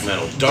Their black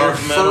metal. Dark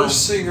their metal.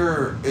 First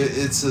singer,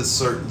 it's a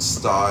certain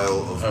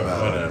style of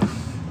metal. Whatever.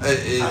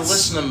 It's, I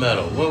listen to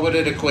metal. What would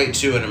it equate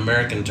to in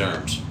American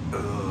terms?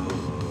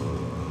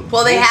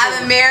 Well, they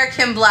have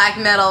American black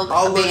metal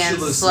I'll let bands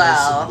you as listen well.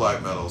 to some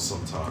black metal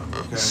sometime,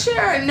 okay?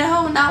 Sure,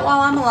 no, not while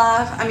I'm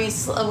alive. I mean,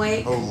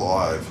 awake. Oh,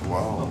 live,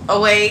 wow.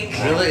 Awake.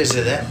 Really? Is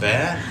it that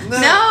bad? No,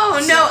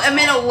 I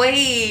mean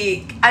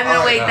awake. I mean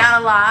awake,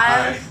 not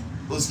alive. Alright,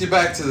 let's get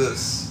back to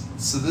this.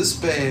 So this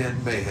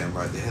band, Mayhem,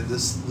 right, they had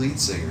this lead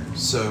singer.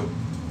 So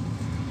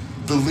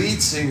the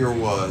lead singer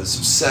was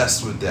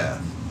obsessed with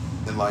death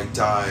and like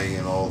dying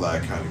and all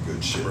that kind of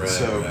good shit.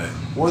 Right.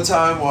 One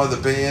time while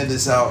the band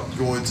is out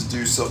going to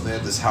do something, they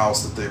had this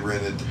house that they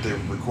rented that they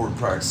record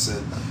practice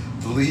in.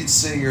 The lead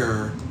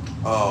singer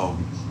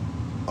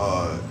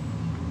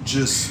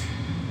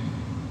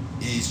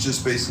he's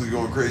just basically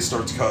going crazy,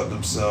 starts cutting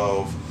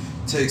himself,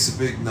 takes a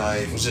big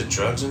knife. Was it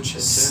drugs and shit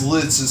too?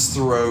 Slits his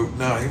throat.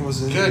 No, he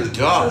wasn't Good into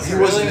God, He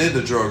really? wasn't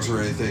into drugs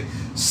or anything.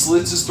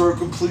 Slits his throat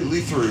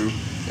completely through.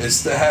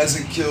 It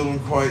hasn't killed him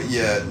quite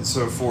yet, and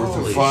so forth.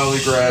 Holy and finally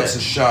grabs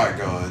shit. a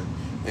shotgun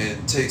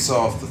and takes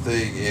off the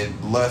thing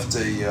and left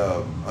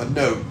a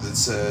note that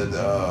said,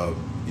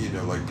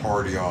 like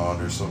party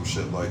on or some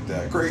shit like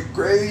that.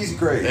 Crazy.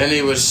 And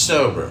he was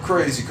sober.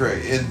 Crazy.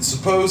 And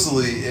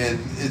supposedly, and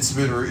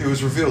it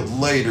was revealed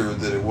later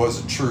that it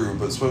wasn't true,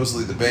 but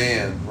supposedly the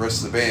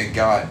rest of the band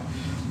got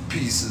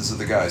pieces of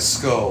the guy's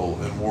skull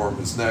and wore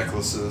them as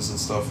necklaces and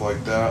stuff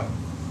like that.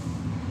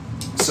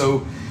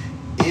 So,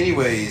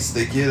 anyways,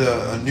 they get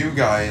a new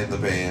guy in the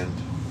band,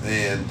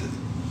 and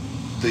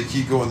they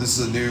keep going, this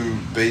is a new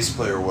bass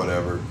player or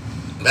whatever.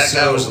 That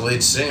guy was the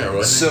lead singer,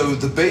 wasn't So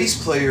the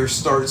bass player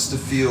starts to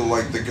feel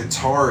like the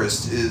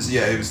guitarist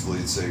he was the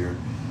lead singer.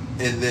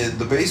 And then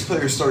the bass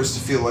player starts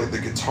to feel like the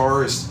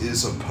guitarist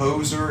is a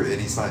poser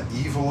and he's not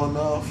evil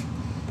enough.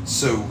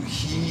 So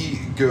he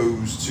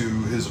goes to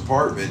his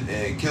apartment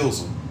and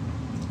kills him.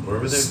 Where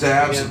were they?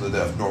 Stabs him to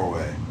death,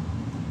 Norway.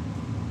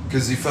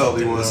 Because he felt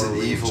he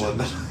wasn't evil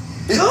enough.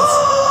 What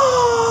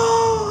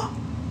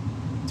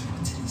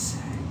did he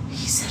say?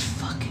 He said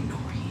fucking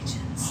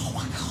Norwegians. Oh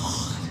my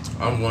god.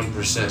 I'm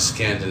 1%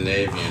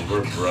 Scandinavian.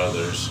 We're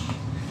brothers.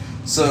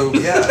 So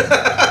yeah,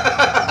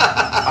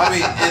 I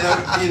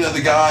mean,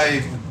 the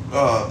guy.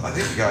 I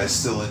think the guy's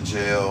still in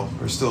jail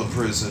or still in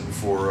prison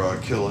for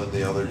killing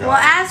the other guy. Well,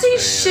 as he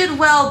should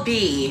well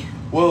be.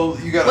 Well,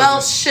 you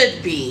got.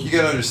 Should be. You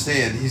got to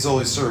understand, he's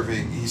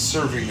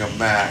serving a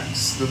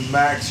max. The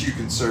max you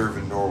can serve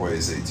in Norway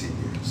is 18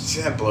 years.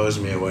 See, that blows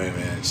me away,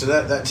 man. So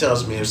that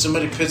tells me if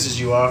somebody pisses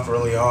you off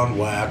early on,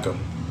 whack them,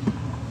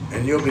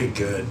 and you'll be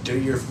good. Do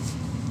your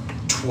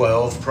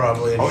 12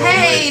 probably.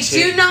 Hey,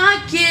 do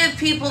not give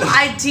people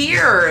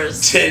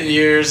ideas. 10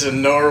 years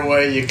in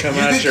Norway, you come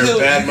out your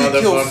bad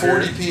motherfucker. You could kill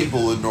 40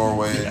 people in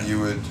Norway, and you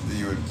would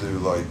do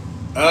like.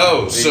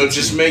 Oh, so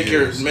just make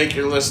years.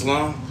 your list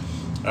long.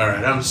 All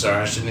right, I'm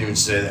sorry, I shouldn't even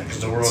say that because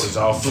the world is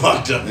all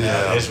fucked up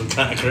nowadays with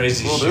kind of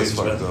crazy shit. Well, it is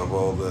fucked up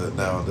all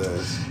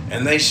nowadays.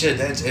 And they should.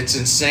 It's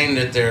insane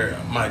that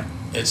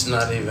it's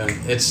not even.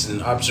 It's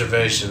an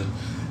observation.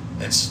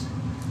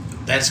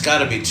 That's got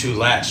to be too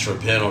lax for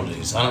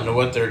penalties. I don't know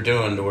what they're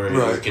doing to where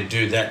you could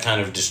do that kind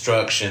of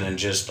destruction and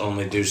just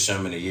only do so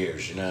many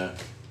years. You know.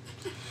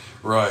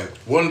 Right.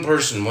 One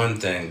person, one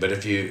thing. But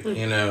if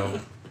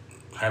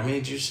how many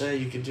did you say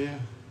you could do?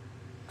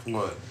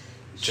 What?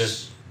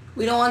 Just.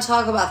 We don't want to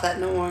talk about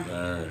that no more.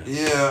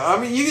 Yeah, I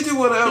mean, you can do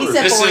whatever. He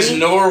said this 40. is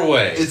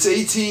Norway. It's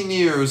 18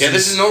 years. Yeah,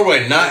 this is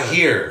Norway, not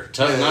here.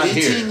 Not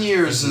 18 here.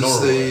 years is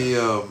Norway.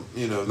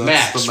 that's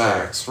max, the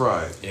max,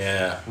 right?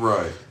 Yeah.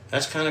 Right.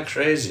 That's kind of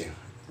crazy.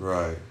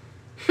 Right.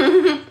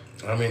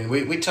 I mean,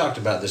 we talked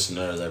about this in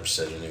another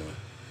episode anyway.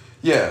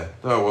 Yeah.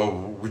 No, well,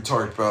 we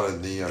talked about it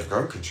in the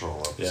gun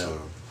control episode.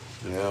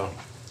 Yeah.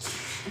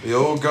 The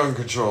old gun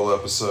control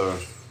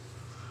episode.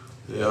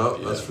 Yeah,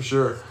 that's for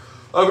sure.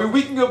 I mean,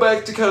 we can go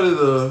back to kind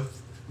of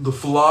the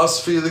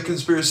philosophy of the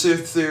conspiracy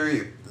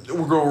theory.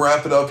 We're going to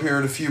wrap it up here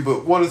in a few,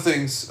 but one of the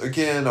things,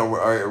 again,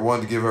 I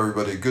wanted to give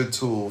everybody a good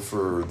tool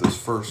for this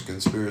first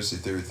conspiracy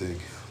theory thing.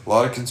 A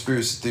lot of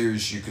conspiracy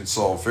theories you can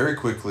solve very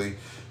quickly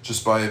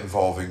just by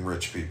involving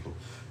rich people.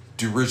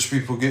 Do rich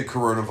people get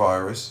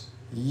coronavirus?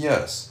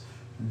 Yes.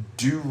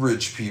 Do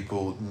rich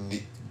people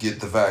get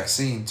the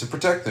vaccine to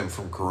protect them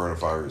from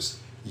coronavirus?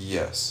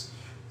 Yes.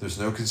 There's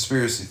no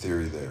conspiracy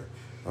theory there.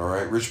 All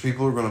right, rich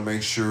people are going to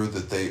make sure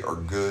that they are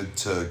good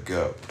to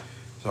go.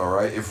 All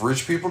right, if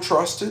rich people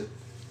trust it,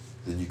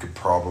 then you could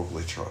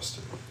probably trust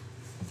it.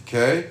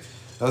 Okay,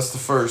 that's the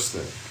first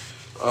thing.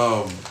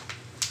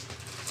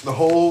 The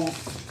whole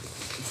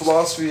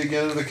philosophy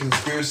again of the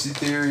conspiracy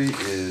theory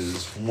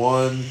is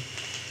one,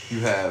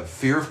 you have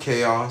fear of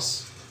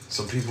chaos.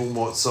 Some people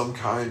want some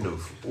kind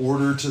of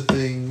order to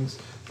things.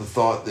 The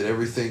thought that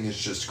everything is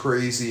just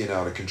crazy and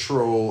out of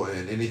control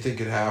and anything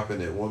could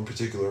happen at one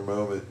particular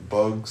moment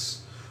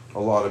bugs a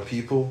lot of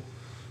people.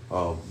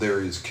 There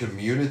is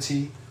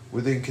community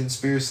within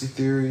conspiracy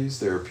theories.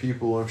 There are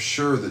people, I'm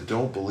sure, that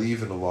don't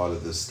believe in a lot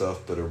of this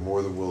stuff, but are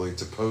more than willing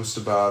to post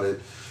about it,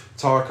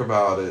 talk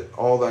about it,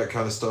 all that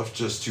kind of stuff,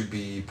 just to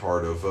be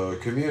part of a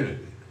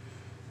community.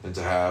 And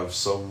to have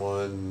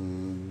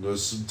someone,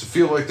 to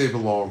feel like they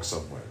belong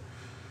somewhere.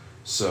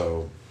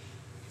 So,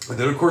 and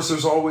then of course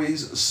there's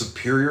always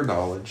superior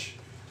knowledge.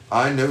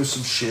 I know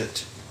some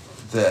shit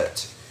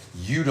that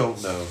you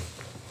don't know.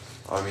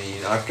 I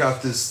mean, I've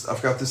got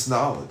this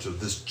knowledge of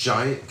this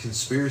giant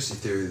conspiracy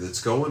theory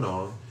that's going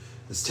on,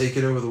 that's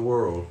taking over the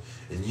world,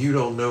 and you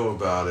don't know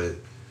about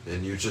it,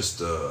 and you're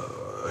just a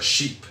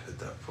sheep at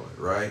that point,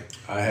 right?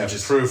 I have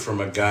proof from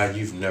a guy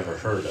you've never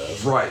heard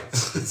of. Right,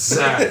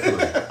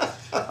 exactly.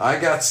 I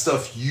got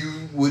stuff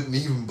you wouldn't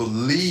even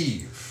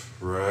believe,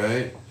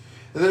 right?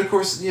 And then, of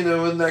course,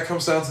 and that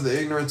comes down to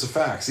the ignorance of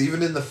facts.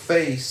 Even in the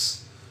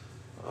face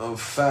of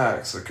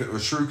facts, a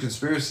true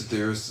conspiracy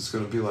theorist is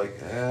going to be like,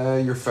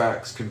 your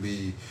facts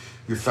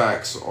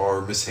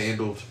are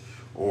mishandled,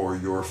 or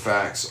your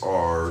facts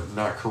are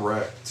not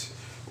correct,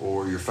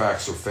 or your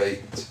facts are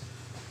faked.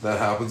 That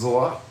happens a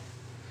lot.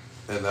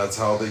 And that's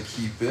how they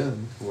keep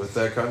in with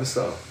that kind of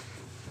stuff.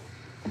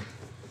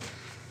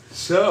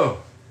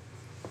 So,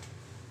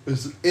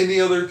 is there any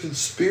other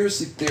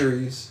conspiracy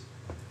theories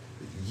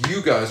that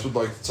you guys would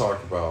like to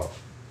talk about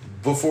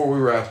before we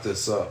wrap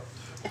this up?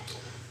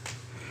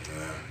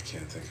 I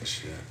can't think of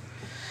shit.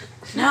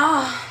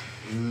 No.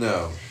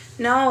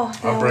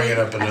 I'll bring it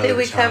up another time. I think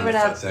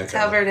we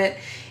covered it.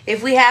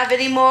 If we have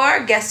any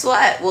more, guess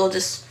what? We'll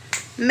just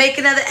make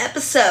another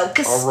episode.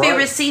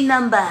 Conspiracy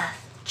number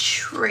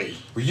 3.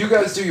 Well, you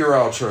guys do your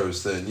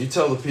outros then. You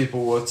tell the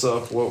people what's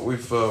up,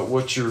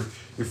 what your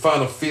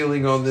final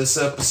feeling on this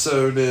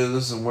episode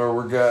is, and where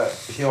we're at.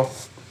 I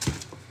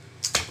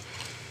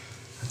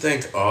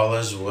think all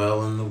is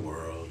well in the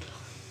world.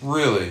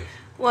 Really?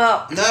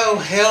 Well, no,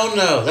 hell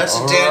no. That's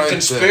a damn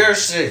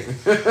conspiracy.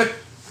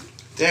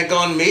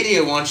 Daggone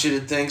media wants you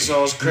to think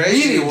all's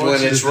crazy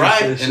when it's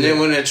right. And then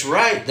when it's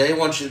right, they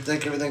want you to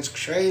think everything's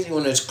crazy.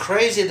 When it's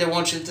crazy, they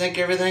want you to think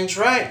everything's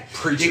right.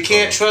 You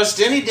can't trust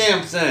any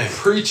damn thing.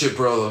 Preach it,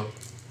 brother.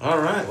 All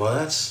right. Well,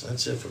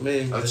 that's it for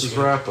me. That's his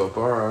wrap up.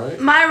 All right.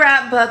 My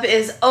wrap up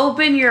is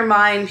open your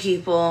mind,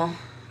 people.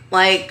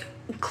 Like,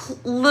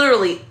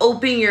 literally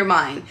open your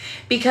mind.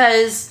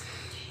 Because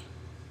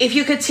if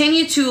you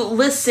continue to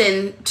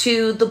listen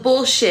to the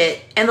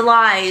bullshit and the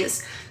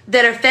lies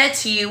that are fed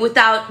to you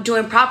without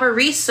doing proper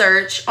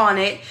research on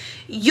it,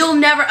 you'll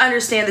never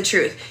understand the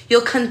truth.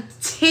 You'll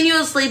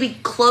continuously be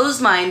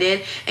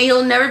closed-minded, and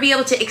you'll never be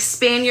able to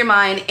expand your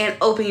mind and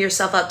open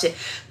yourself up to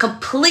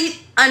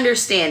complete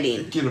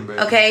understanding. Get him, man.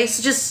 Okay?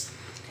 So just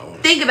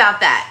think about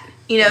that.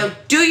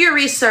 Do your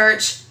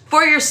research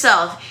for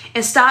yourself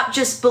and stop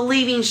just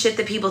believing shit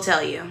that people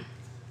tell you.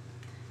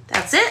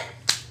 That's it.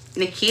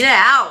 Nikita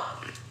out.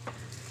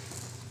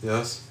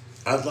 Yes?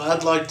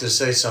 I'd like to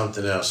say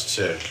something else,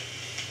 too.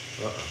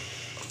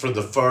 For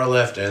the far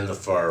left and the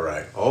far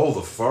right. Oh,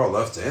 the far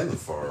left and the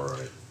far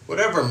right.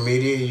 Whatever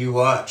media you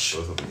watch,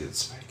 both of them get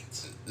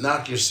spankings.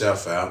 Knock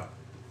yourself out.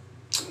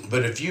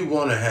 But if you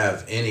want to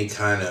have any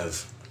kind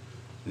of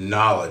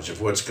knowledge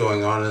of what's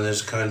going on in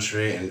this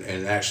country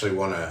and actually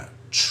want to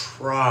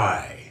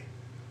try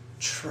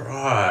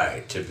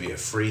to be a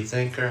free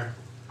thinker,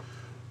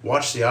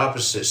 watch the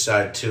opposite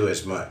side too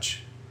as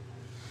much.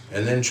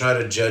 And then try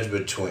to judge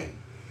between.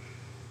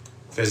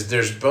 Because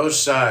there's both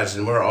sides,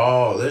 and we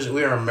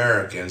are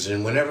Americans,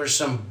 and whenever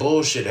some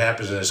bullshit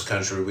happens in this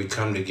country, we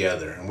come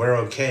together, and we're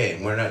okay,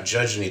 and we're not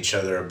judging each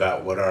other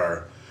about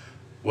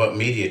what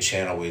media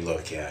channel we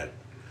look at.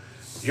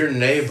 Your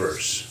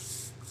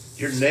neighbors,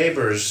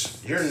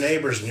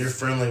 and you're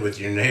friendly with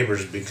your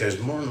neighbors because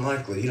more than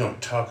likely you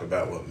don't talk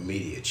about what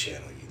media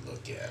channel you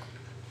look at.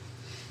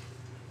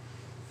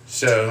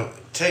 So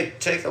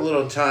take a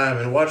little time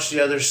and watch the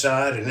other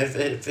side, and if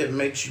it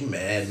makes you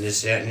mad and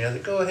this, that, and the other,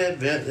 go ahead,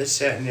 vent this,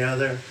 that, and the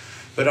other.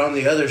 But on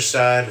the other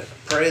side,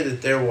 pray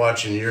that they're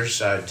watching your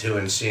side too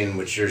and seeing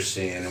what you're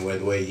seeing and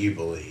the way you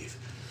believe.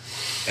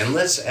 And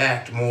let's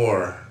act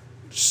more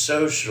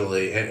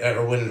socially,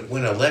 or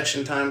when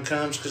election time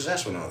comes, because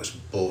that's when all this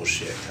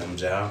bullshit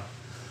comes out.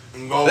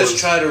 Let's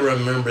try to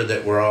remember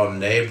that we're all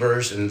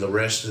neighbors, and the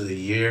rest of the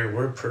year,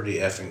 we're pretty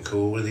effing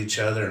cool with each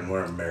other, and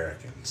we're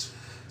Americans.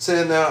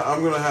 Saying now,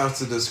 I'm going to have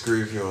to disagree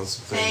with you on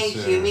some things.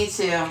 Thank you, me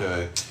too.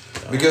 Okay.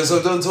 Because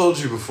I've done told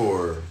you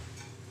before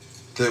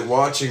that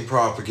watching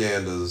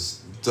propagandas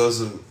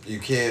you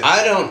can't.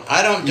 I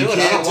don't do it.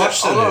 I don't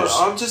watch the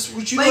news.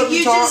 Would you let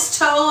me talk? But you just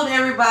told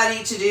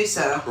everybody to do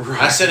so.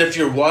 Right. I said if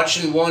you're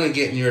watching one and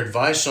getting your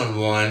advice on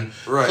one,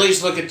 right,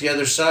 please look at the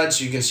other side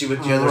so you can see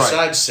what the other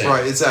side's saying.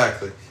 Right,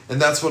 exactly.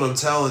 And that's what I'm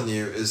telling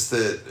you, is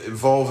that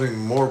involving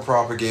more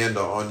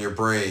propaganda on your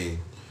brain,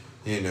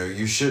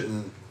 you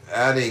shouldn't.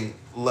 Adding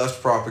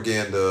left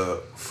propaganda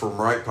from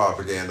right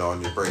propaganda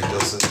on your brain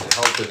doesn't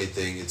help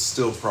anything. It's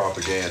still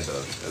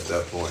propaganda at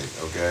that point,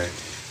 okay?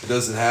 It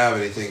doesn't have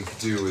anything to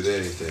do with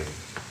anything.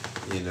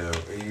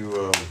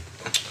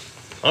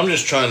 I'm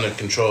just trying to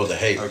control the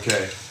hate.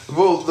 Okay.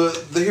 Well,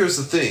 here's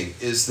the thing,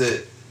 is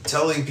that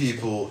telling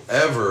people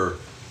ever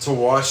to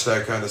watch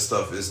that kind of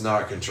stuff is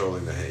not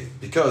controlling the hate.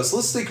 Because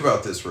let's think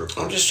about this real quick.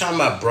 I'm just talking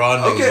about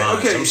broadening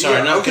minds. I'm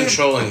sorry, not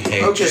controlling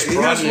hate. Okay, just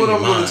here's what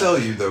I'm going to tell tell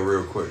you, though,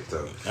 real quick,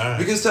 though. Right.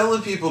 Because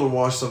telling people to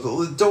watch something,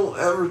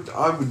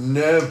 I would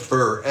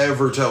never,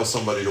 ever tell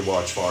somebody to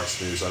watch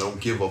Fox News. I don't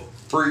give a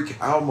freak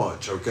how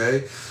much,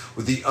 okay?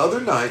 With the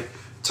other night,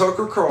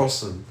 Tucker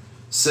Carlson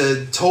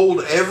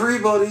told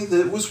everybody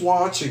that was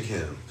watching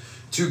him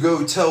to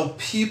go tell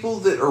people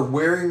that are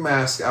wearing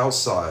masks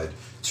outside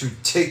to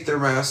take their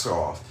masks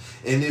off.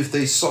 And if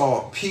they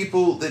saw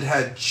people that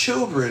had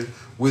children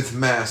with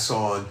masks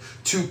on,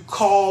 to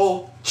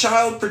call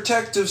Child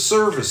Protective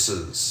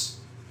Services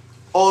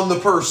on the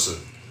person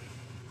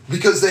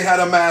because they had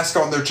a mask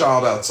on their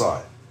child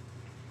outside.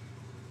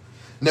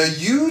 Now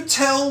you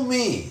tell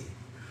me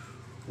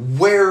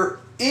where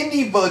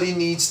anybody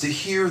needs to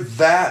hear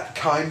that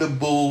kind of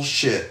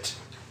bullshit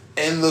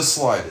in the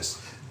slightest.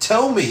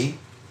 Tell me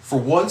for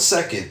 1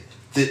 second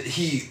that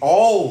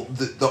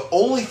the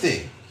only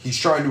thing he's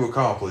trying to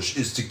accomplish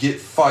is to get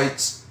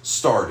fights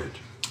started.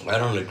 I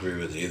don't agree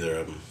with either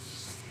of them.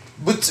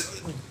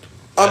 But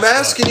I'm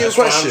asking you a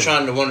question. I'm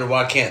trying to wonder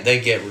why can't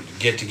they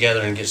get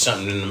together and get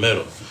something in the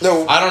middle.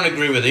 No, I don't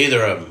agree with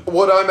either of them.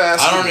 What I'm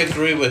asking, I don't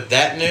agree with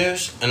that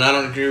news, and I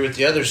don't agree with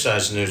the other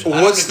side's news.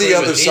 What's the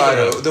other side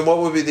of? Then what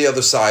would be the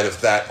other side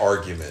of that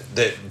argument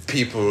that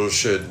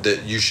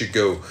you should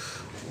go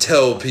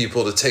tell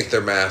people to take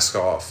their mask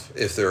off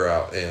if they're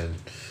out in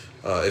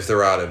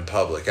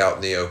public, out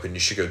in the open? You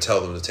should go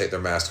tell them to take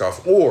their mask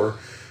off, or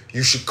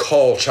you should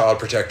call Child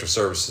Protective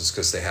Services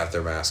because they have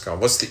their mask on.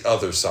 What's the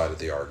other side of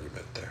the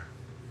argument there?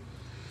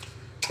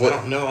 What? I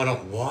don't know. I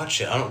don't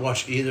watch it. I don't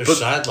watch either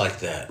side like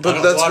that. But I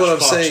don't that's watch what I'm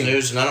Fox saying.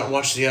 News, and I don't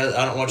watch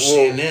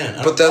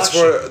CNN. But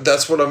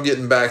that's what I'm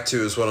getting back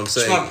to is what I'm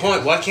saying. That's my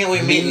point. Why can't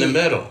we meet in the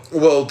middle?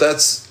 Well,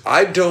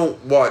 I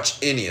don't watch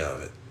any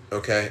of it.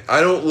 Okay,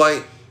 I don't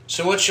like.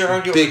 So what's your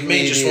argument with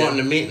me just wanting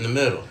to meet in the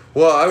middle?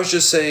 Well, I was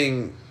just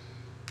saying,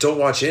 don't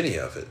watch any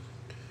of it.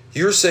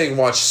 You're saying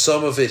watch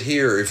some of it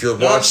here if you're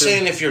watching. I'm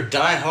saying if you're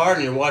diehard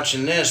and you're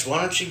watching this, why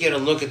don't you get a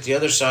look at the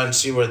other side and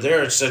see where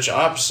they're such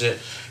opposite,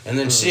 and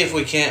then see if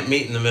we can't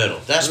meet in the middle.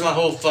 That's my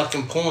whole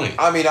fucking point.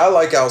 I mean, I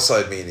like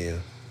outside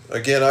media.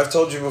 Again, I've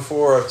told you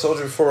before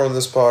on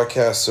this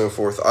podcast, so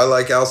forth. I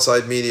like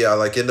outside media. I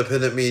like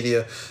independent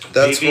media.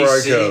 That's BBC.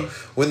 where I go.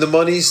 When the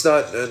money's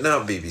not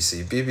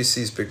BBC.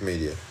 BBC's big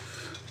media.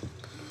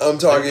 I'm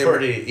talking. They're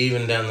pretty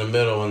even down the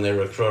middle when they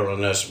recruit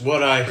on us.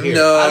 What I hear,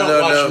 No, I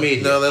don't watch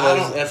media. No, I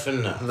don't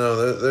effing know.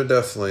 No, they're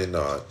definitely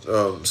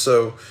not.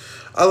 So,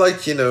 I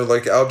like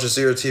like Al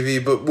Jazeera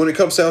TV, but when it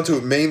comes down to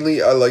it, mainly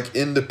I like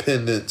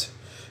independent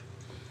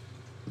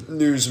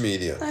news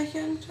media. Like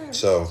Young Turks.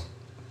 So,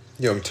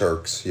 Young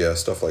Turks, yeah,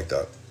 stuff like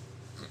that.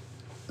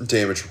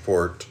 Damage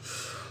Report,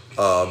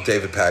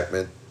 David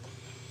Pakman,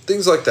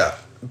 things like that.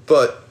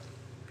 But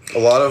a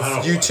lot of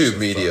YouTube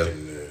media.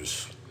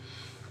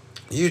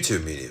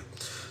 YouTube media.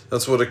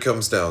 That's what it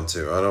comes down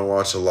to. I don't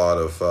watch a lot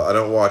of. I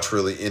don't watch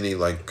really any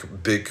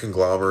big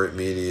conglomerate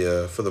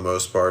media. For the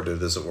most part,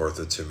 it isn't worth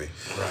it to me.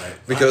 Right.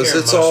 Because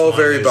it's all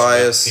very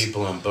biased.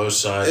 People on both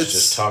sides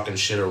just talking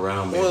shit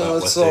around me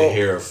about what they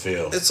hear or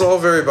feel. It's all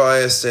very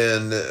biased,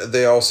 and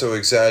they also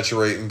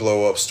exaggerate and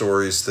blow up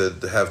stories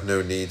that have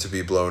no need to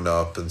be blown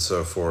up and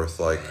so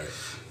forth. Like,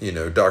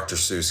 Dr.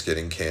 Seuss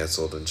getting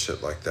canceled and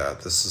shit like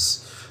that.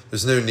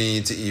 There's no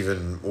need to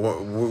even.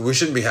 We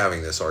shouldn't be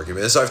having this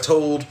argument. As I've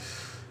told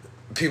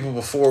people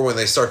before, when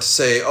they start to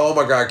say, "Oh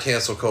my God,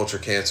 cancel culture,"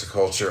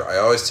 I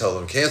always tell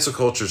them, cancel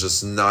culture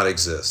does not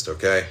exist.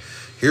 Okay,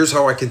 here's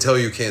how I can tell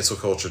you cancel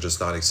culture does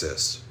not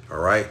exist. All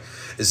right,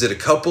 is it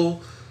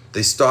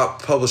they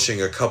stopped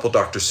publishing a couple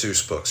Dr.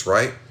 Seuss books,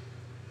 right?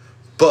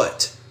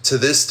 But to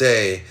this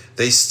day,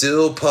 they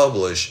still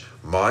publish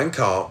Mein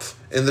Kampf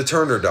and the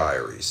Turner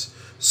Diaries.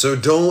 So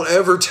don't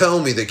ever tell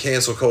me that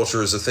cancel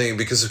culture is a thing,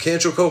 because if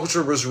cancel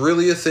culture was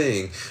really a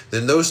thing,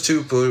 then those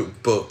two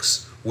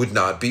books would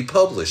not be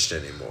published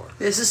anymore.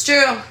 This is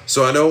true.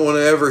 So I don't want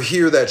to ever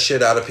hear that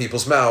shit out of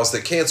people's mouths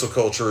that cancel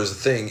culture is a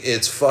thing.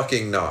 It's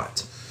fucking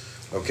not.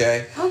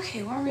 Okay?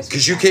 Okay, what are we?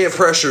 Because you can't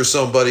pressure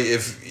somebody.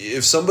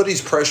 If somebody's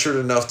pressured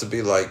enough to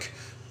be like,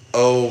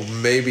 oh,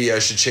 maybe I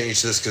should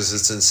change this because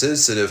it's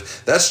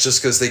insensitive, that's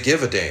just because they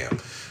give a damn.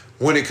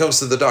 When it comes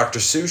to the Dr.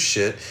 Seuss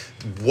shit,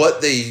 what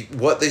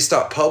they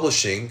stopped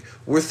publishing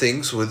were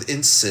things with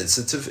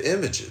insensitive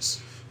images.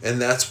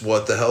 And that's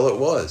what the hell it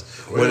was.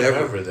 We went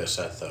over this,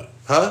 I thought.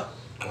 Huh?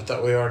 I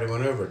thought we already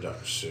went over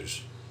Dr.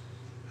 Seuss.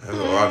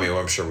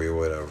 I'm sure we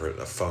went over it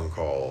in a phone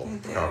call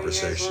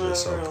conversation at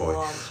some point.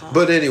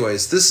 But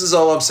anyways, this is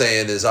all I'm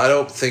saying is I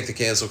don't think the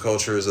cancel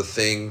culture is a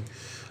thing.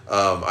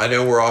 I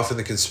know we're off in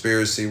the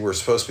conspiracy. We're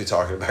supposed to be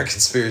talking about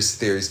conspiracy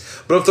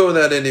theories. But I'm throwing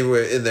that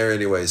in there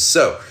anyways.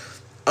 So,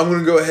 I'm going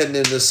to go ahead and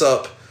end this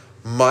up.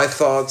 My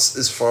thoughts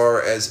as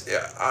far as...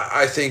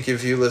 I think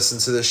if you listen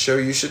to this show,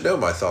 you should know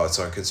my thoughts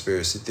on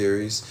conspiracy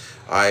theories.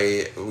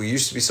 We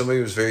used to be somebody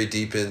who was very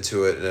deep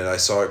into it, and I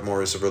saw it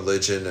more as a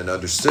religion and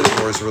understood it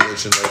more as a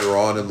religion later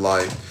on in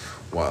life.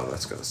 wow,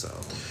 that's gonna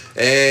sound.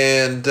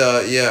 And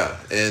yeah,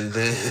 and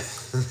then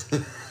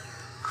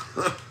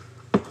I'll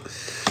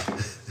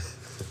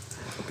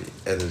be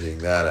editing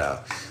that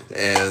out.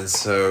 And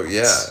so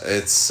yeah,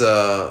 it's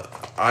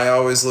I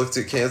always looked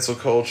at cancel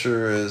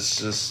culture as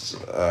just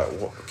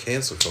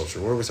cancel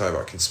culture. What are we talking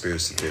about?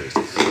 Conspiracy theories.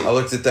 I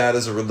looked at that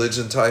as a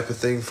religion type of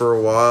thing for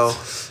a while,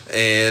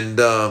 and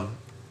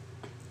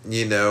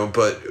you know,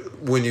 but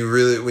when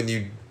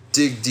you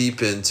dig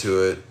deep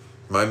into it,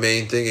 my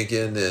main thing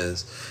again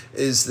is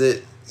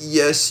that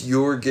yes,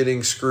 you're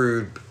getting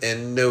screwed,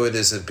 and no, it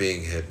isn't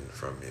being hidden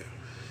from you.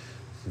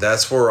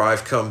 That's where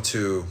I've come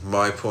to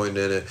my point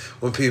in it.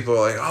 When people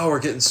are like, oh, we're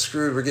getting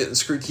screwed.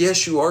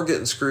 Yes, you are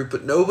getting screwed,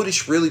 but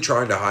nobody's really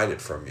trying to hide it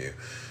from you.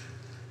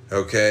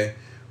 Okay?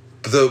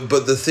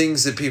 But the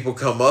things that people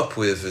come up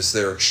with is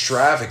their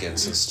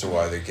extravagance as to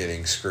why they're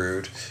getting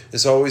screwed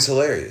is always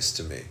hilarious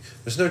to me.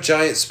 There's no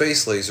giant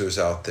space lasers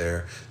out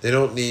there. They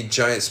don't need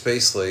giant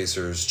space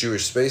lasers,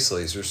 Jewish space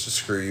lasers, to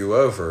screw you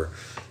over.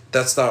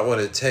 That's not what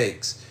it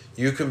takes.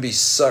 You can be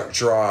sucked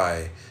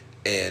dry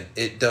and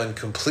it done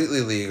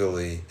completely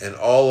legally and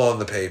all on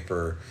the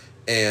paper,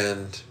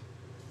 and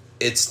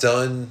it's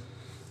done,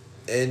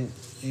 and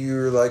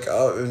you're like,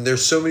 oh, and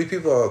there's so many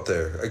people out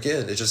there.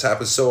 Again, it just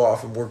happens so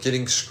often. We're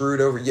getting screwed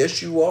over.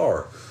 Yes, you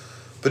are,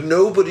 but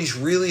nobody's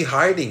really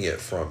hiding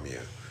it from you.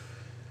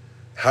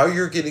 How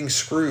you're getting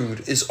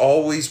screwed is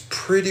always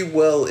pretty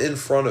well in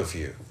front of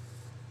you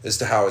as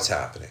to how it's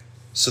happening.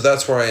 So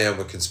that's where I am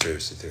with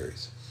conspiracy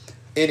theories.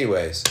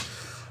 Anyways,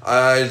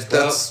 he's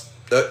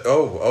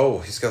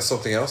got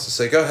something else to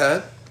say. Go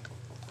ahead.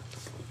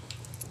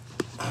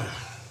 Let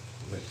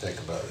me think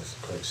about this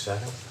a quick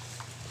second.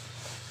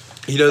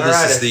 You know,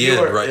 this is the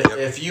end, right?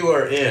 If you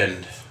are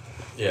in,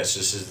 yes,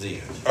 this is the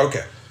end.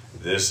 Okay.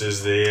 This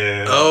is the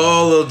end.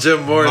 Oh, little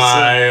Jim Morrison.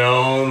 My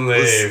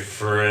only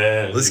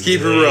friend. Let's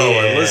keep it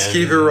rolling. Let's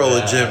keep it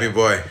rolling, Jimmy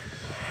boy.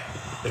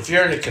 If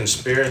you're into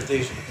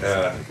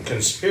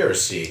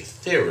conspiracy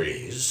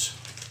theories,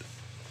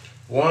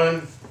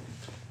 one,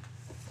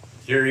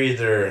 you're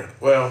either,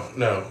 well,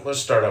 no, let's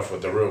start off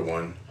with the real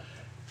one.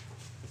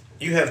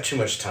 You have too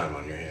much time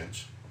on your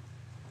hands.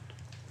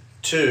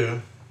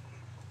 Two,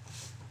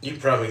 you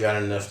probably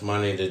got enough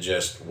money to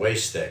just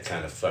waste that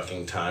kind of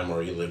fucking time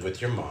where you live with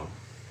your mom.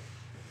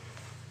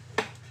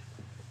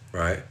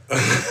 Right.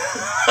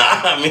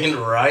 I mean,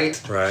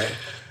 right? Right.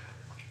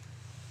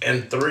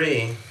 And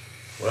three,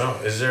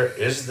 well, is there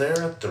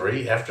a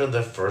three after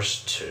the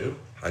first two?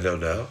 I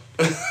don't know.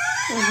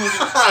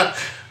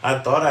 I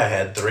thought I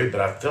had three,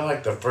 but I feel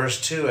like the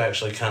first two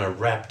actually kind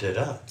of wrapped it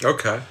up.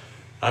 Okay.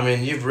 I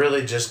mean, you've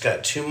really just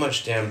got too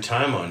much damn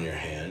time on your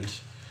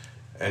hands,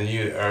 and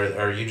you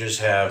just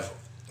have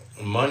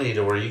money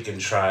to where you can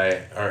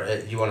try,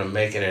 or you want to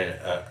make it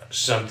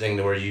something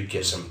to where you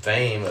get some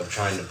fame of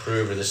trying to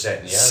prove or this, that,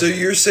 and the other. So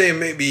you're saying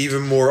maybe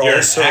even more You're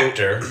also an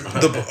actor.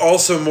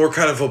 also more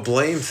kind of a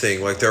blame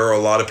thing. Like there are a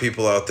lot of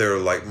people out there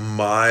like,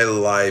 my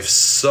life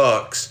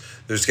sucks.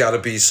 There's got to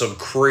be some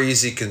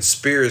crazy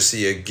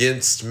conspiracy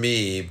against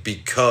me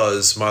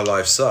because my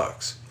life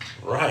sucks.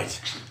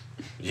 Right.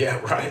 Yeah,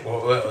 right.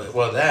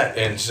 Well, that,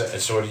 and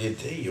so what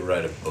do? You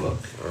write a book.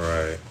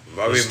 Right.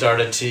 You start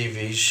a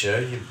TV show,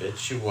 you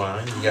bitch, you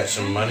whine. You got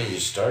some money, you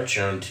start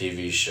your own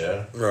TV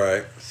show.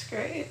 Right. It's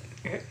great.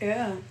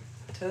 Yeah.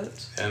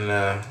 Totes. And,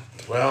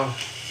 well,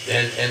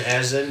 and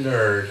as a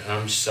nerd,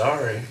 I'm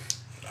sorry.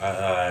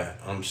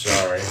 I'm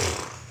sorry.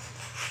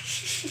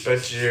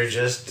 But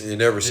you're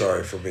never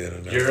sorry for being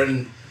a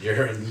nerd.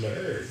 You're a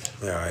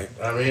nerd. All right.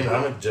 I mean,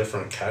 I'm a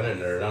different kind of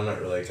nerd. I'm not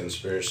really a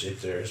conspiracy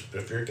theorist.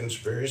 But if you're a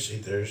conspiracy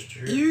theorist,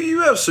 you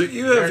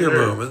have your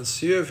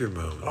moments. You have your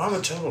moments. Oh, I'm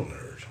a total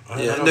nerd.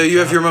 You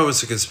have your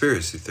moments of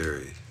conspiracy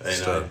theory. I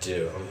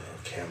do.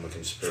 I'm a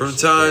conspiracy. From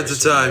time to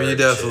time, you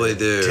definitely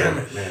do. Damn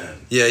it, man.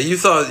 Yeah, you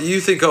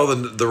think all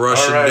the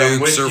Russian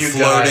nukes are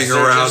floating guys.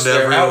 around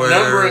They're everywhere.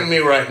 outnumbering me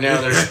right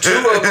now. There's two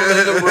of them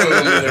in the room,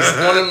 and there's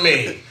one of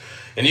me.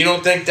 And you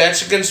don't think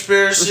that's a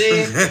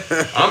conspiracy?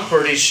 I'm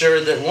pretty sure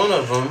that one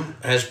of them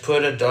has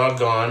put a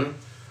doggone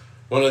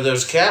one of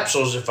those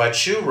capsules. If I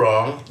chew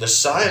wrong, the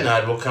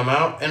cyanide will come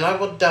out, and I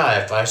will die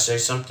if I say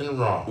something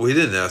wrong. We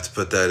didn't have to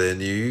put that in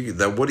you.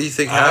 What do you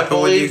think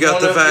happened when you got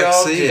the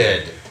vaccine?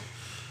 Did.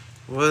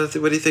 What do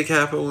you think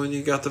happened when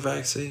you got the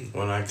vaccine?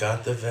 When I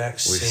got the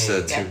vaccine, we've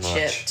said too much.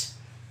 Chipped.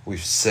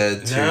 We've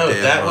said too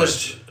damn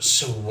much.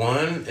 So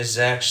one is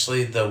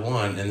actually the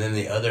one, and then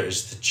the other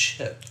is the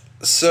chip.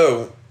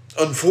 So,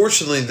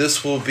 unfortunately,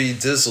 this will be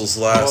Dizzle's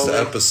last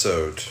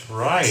episode.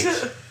 Right.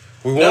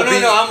 No,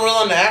 I'm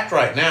willing to act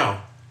right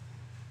now.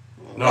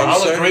 No,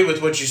 I'll agree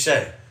with what you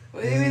say.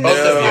 What do you mean Both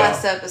this is of the you.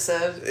 last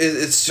episode?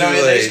 It's too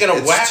late. He's going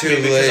to whack me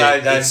because I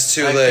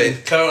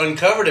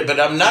uncovered it, but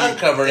I'm not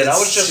uncovering it. I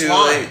was just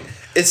lying.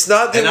 It's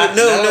not that.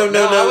 No.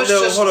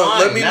 Hold on.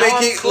 Let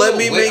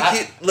me make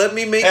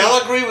it.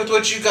 I'll agree with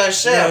what you guys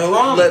say. I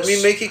promise. Let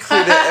me make it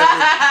clear to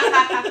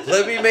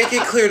let me make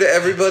it clear to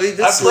everybody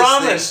that's listening. I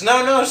promise.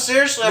 No,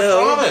 seriously, I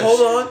promise.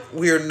 Hold on.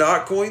 We are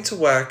not going to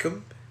whack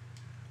him.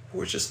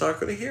 We're just not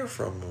going to hear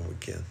from him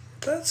again.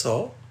 That's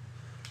all.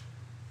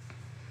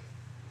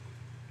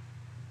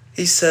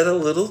 He said a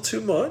little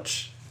too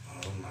much.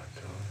 Oh my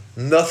God.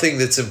 Nothing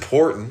that's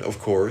important, of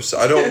course.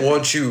 I don't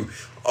want you,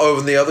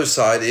 on the other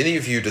side, any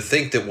of you to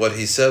think that what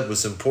he said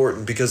was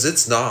important, because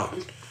it's not.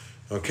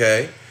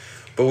 Okay?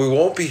 But we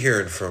won't be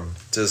hearing from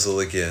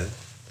Dizzle again.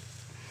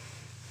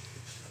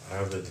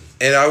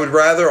 And I would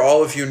rather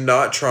all of you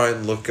not try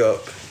and look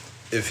up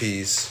if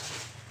he's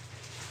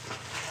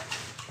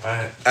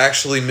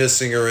actually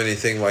missing or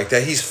anything like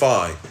that. He's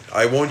fine.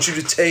 I want you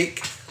to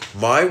take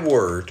my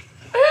word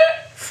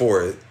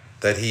for it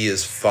that he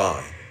is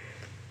fine.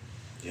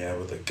 Yeah,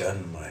 with a gun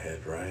in my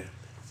head, right?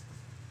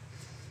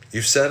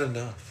 You've said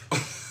enough.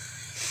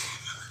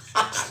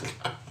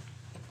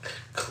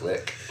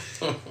 Click.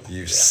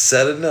 You've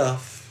said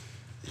enough.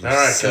 All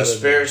right,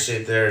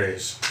 conspiracy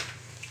theories.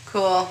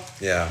 Cool.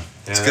 Yeah,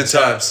 it's Yeah, good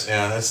times.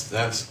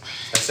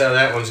 That's how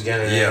that one's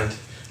gonna end.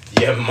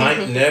 You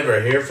might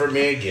never hear from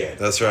me again.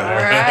 That's All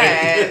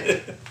right.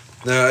 right.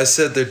 No, I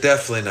said they're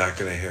definitely not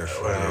going to hear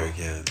from you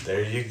again.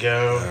 There you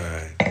go. All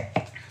right.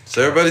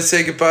 So everybody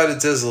say goodbye to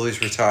Dizzle. He's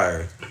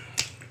retired.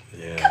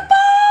 Yeah. Goodbye.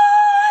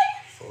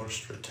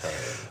 Forced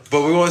retirement.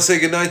 But we want to say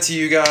goodnight to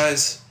you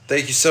guys.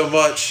 Thank you so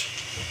much.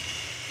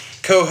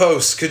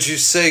 Co-host, could you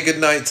say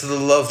goodnight to the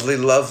lovely,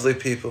 lovely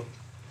people?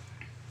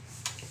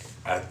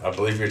 I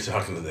believe you're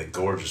talking to the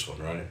gorgeous one,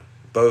 right?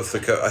 Both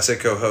I said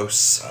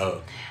co-hosts.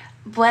 Oh.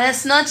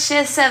 Buenas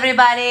noches,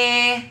 everybody.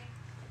 I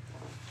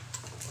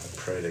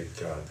pray to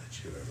God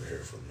that you ever hear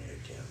from me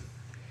again.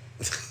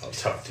 I'll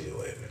talk to you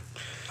later.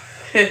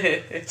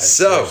 I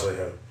So, seriously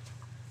hope.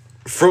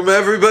 from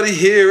everybody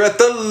here at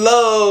the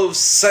Love,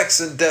 Sex,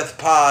 and Death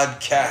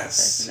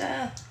Podcast.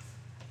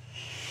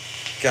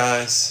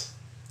 Guys,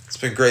 it's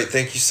been great.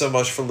 Thank you so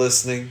much for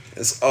listening.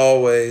 As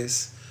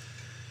always,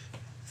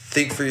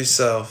 think for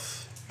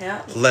yourself.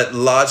 Yeah. Let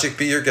logic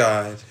be your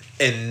guide.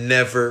 And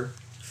never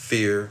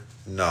fear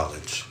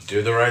knowledge.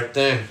 Do the right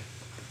thing.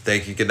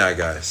 Thank you. Good night,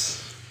 guys.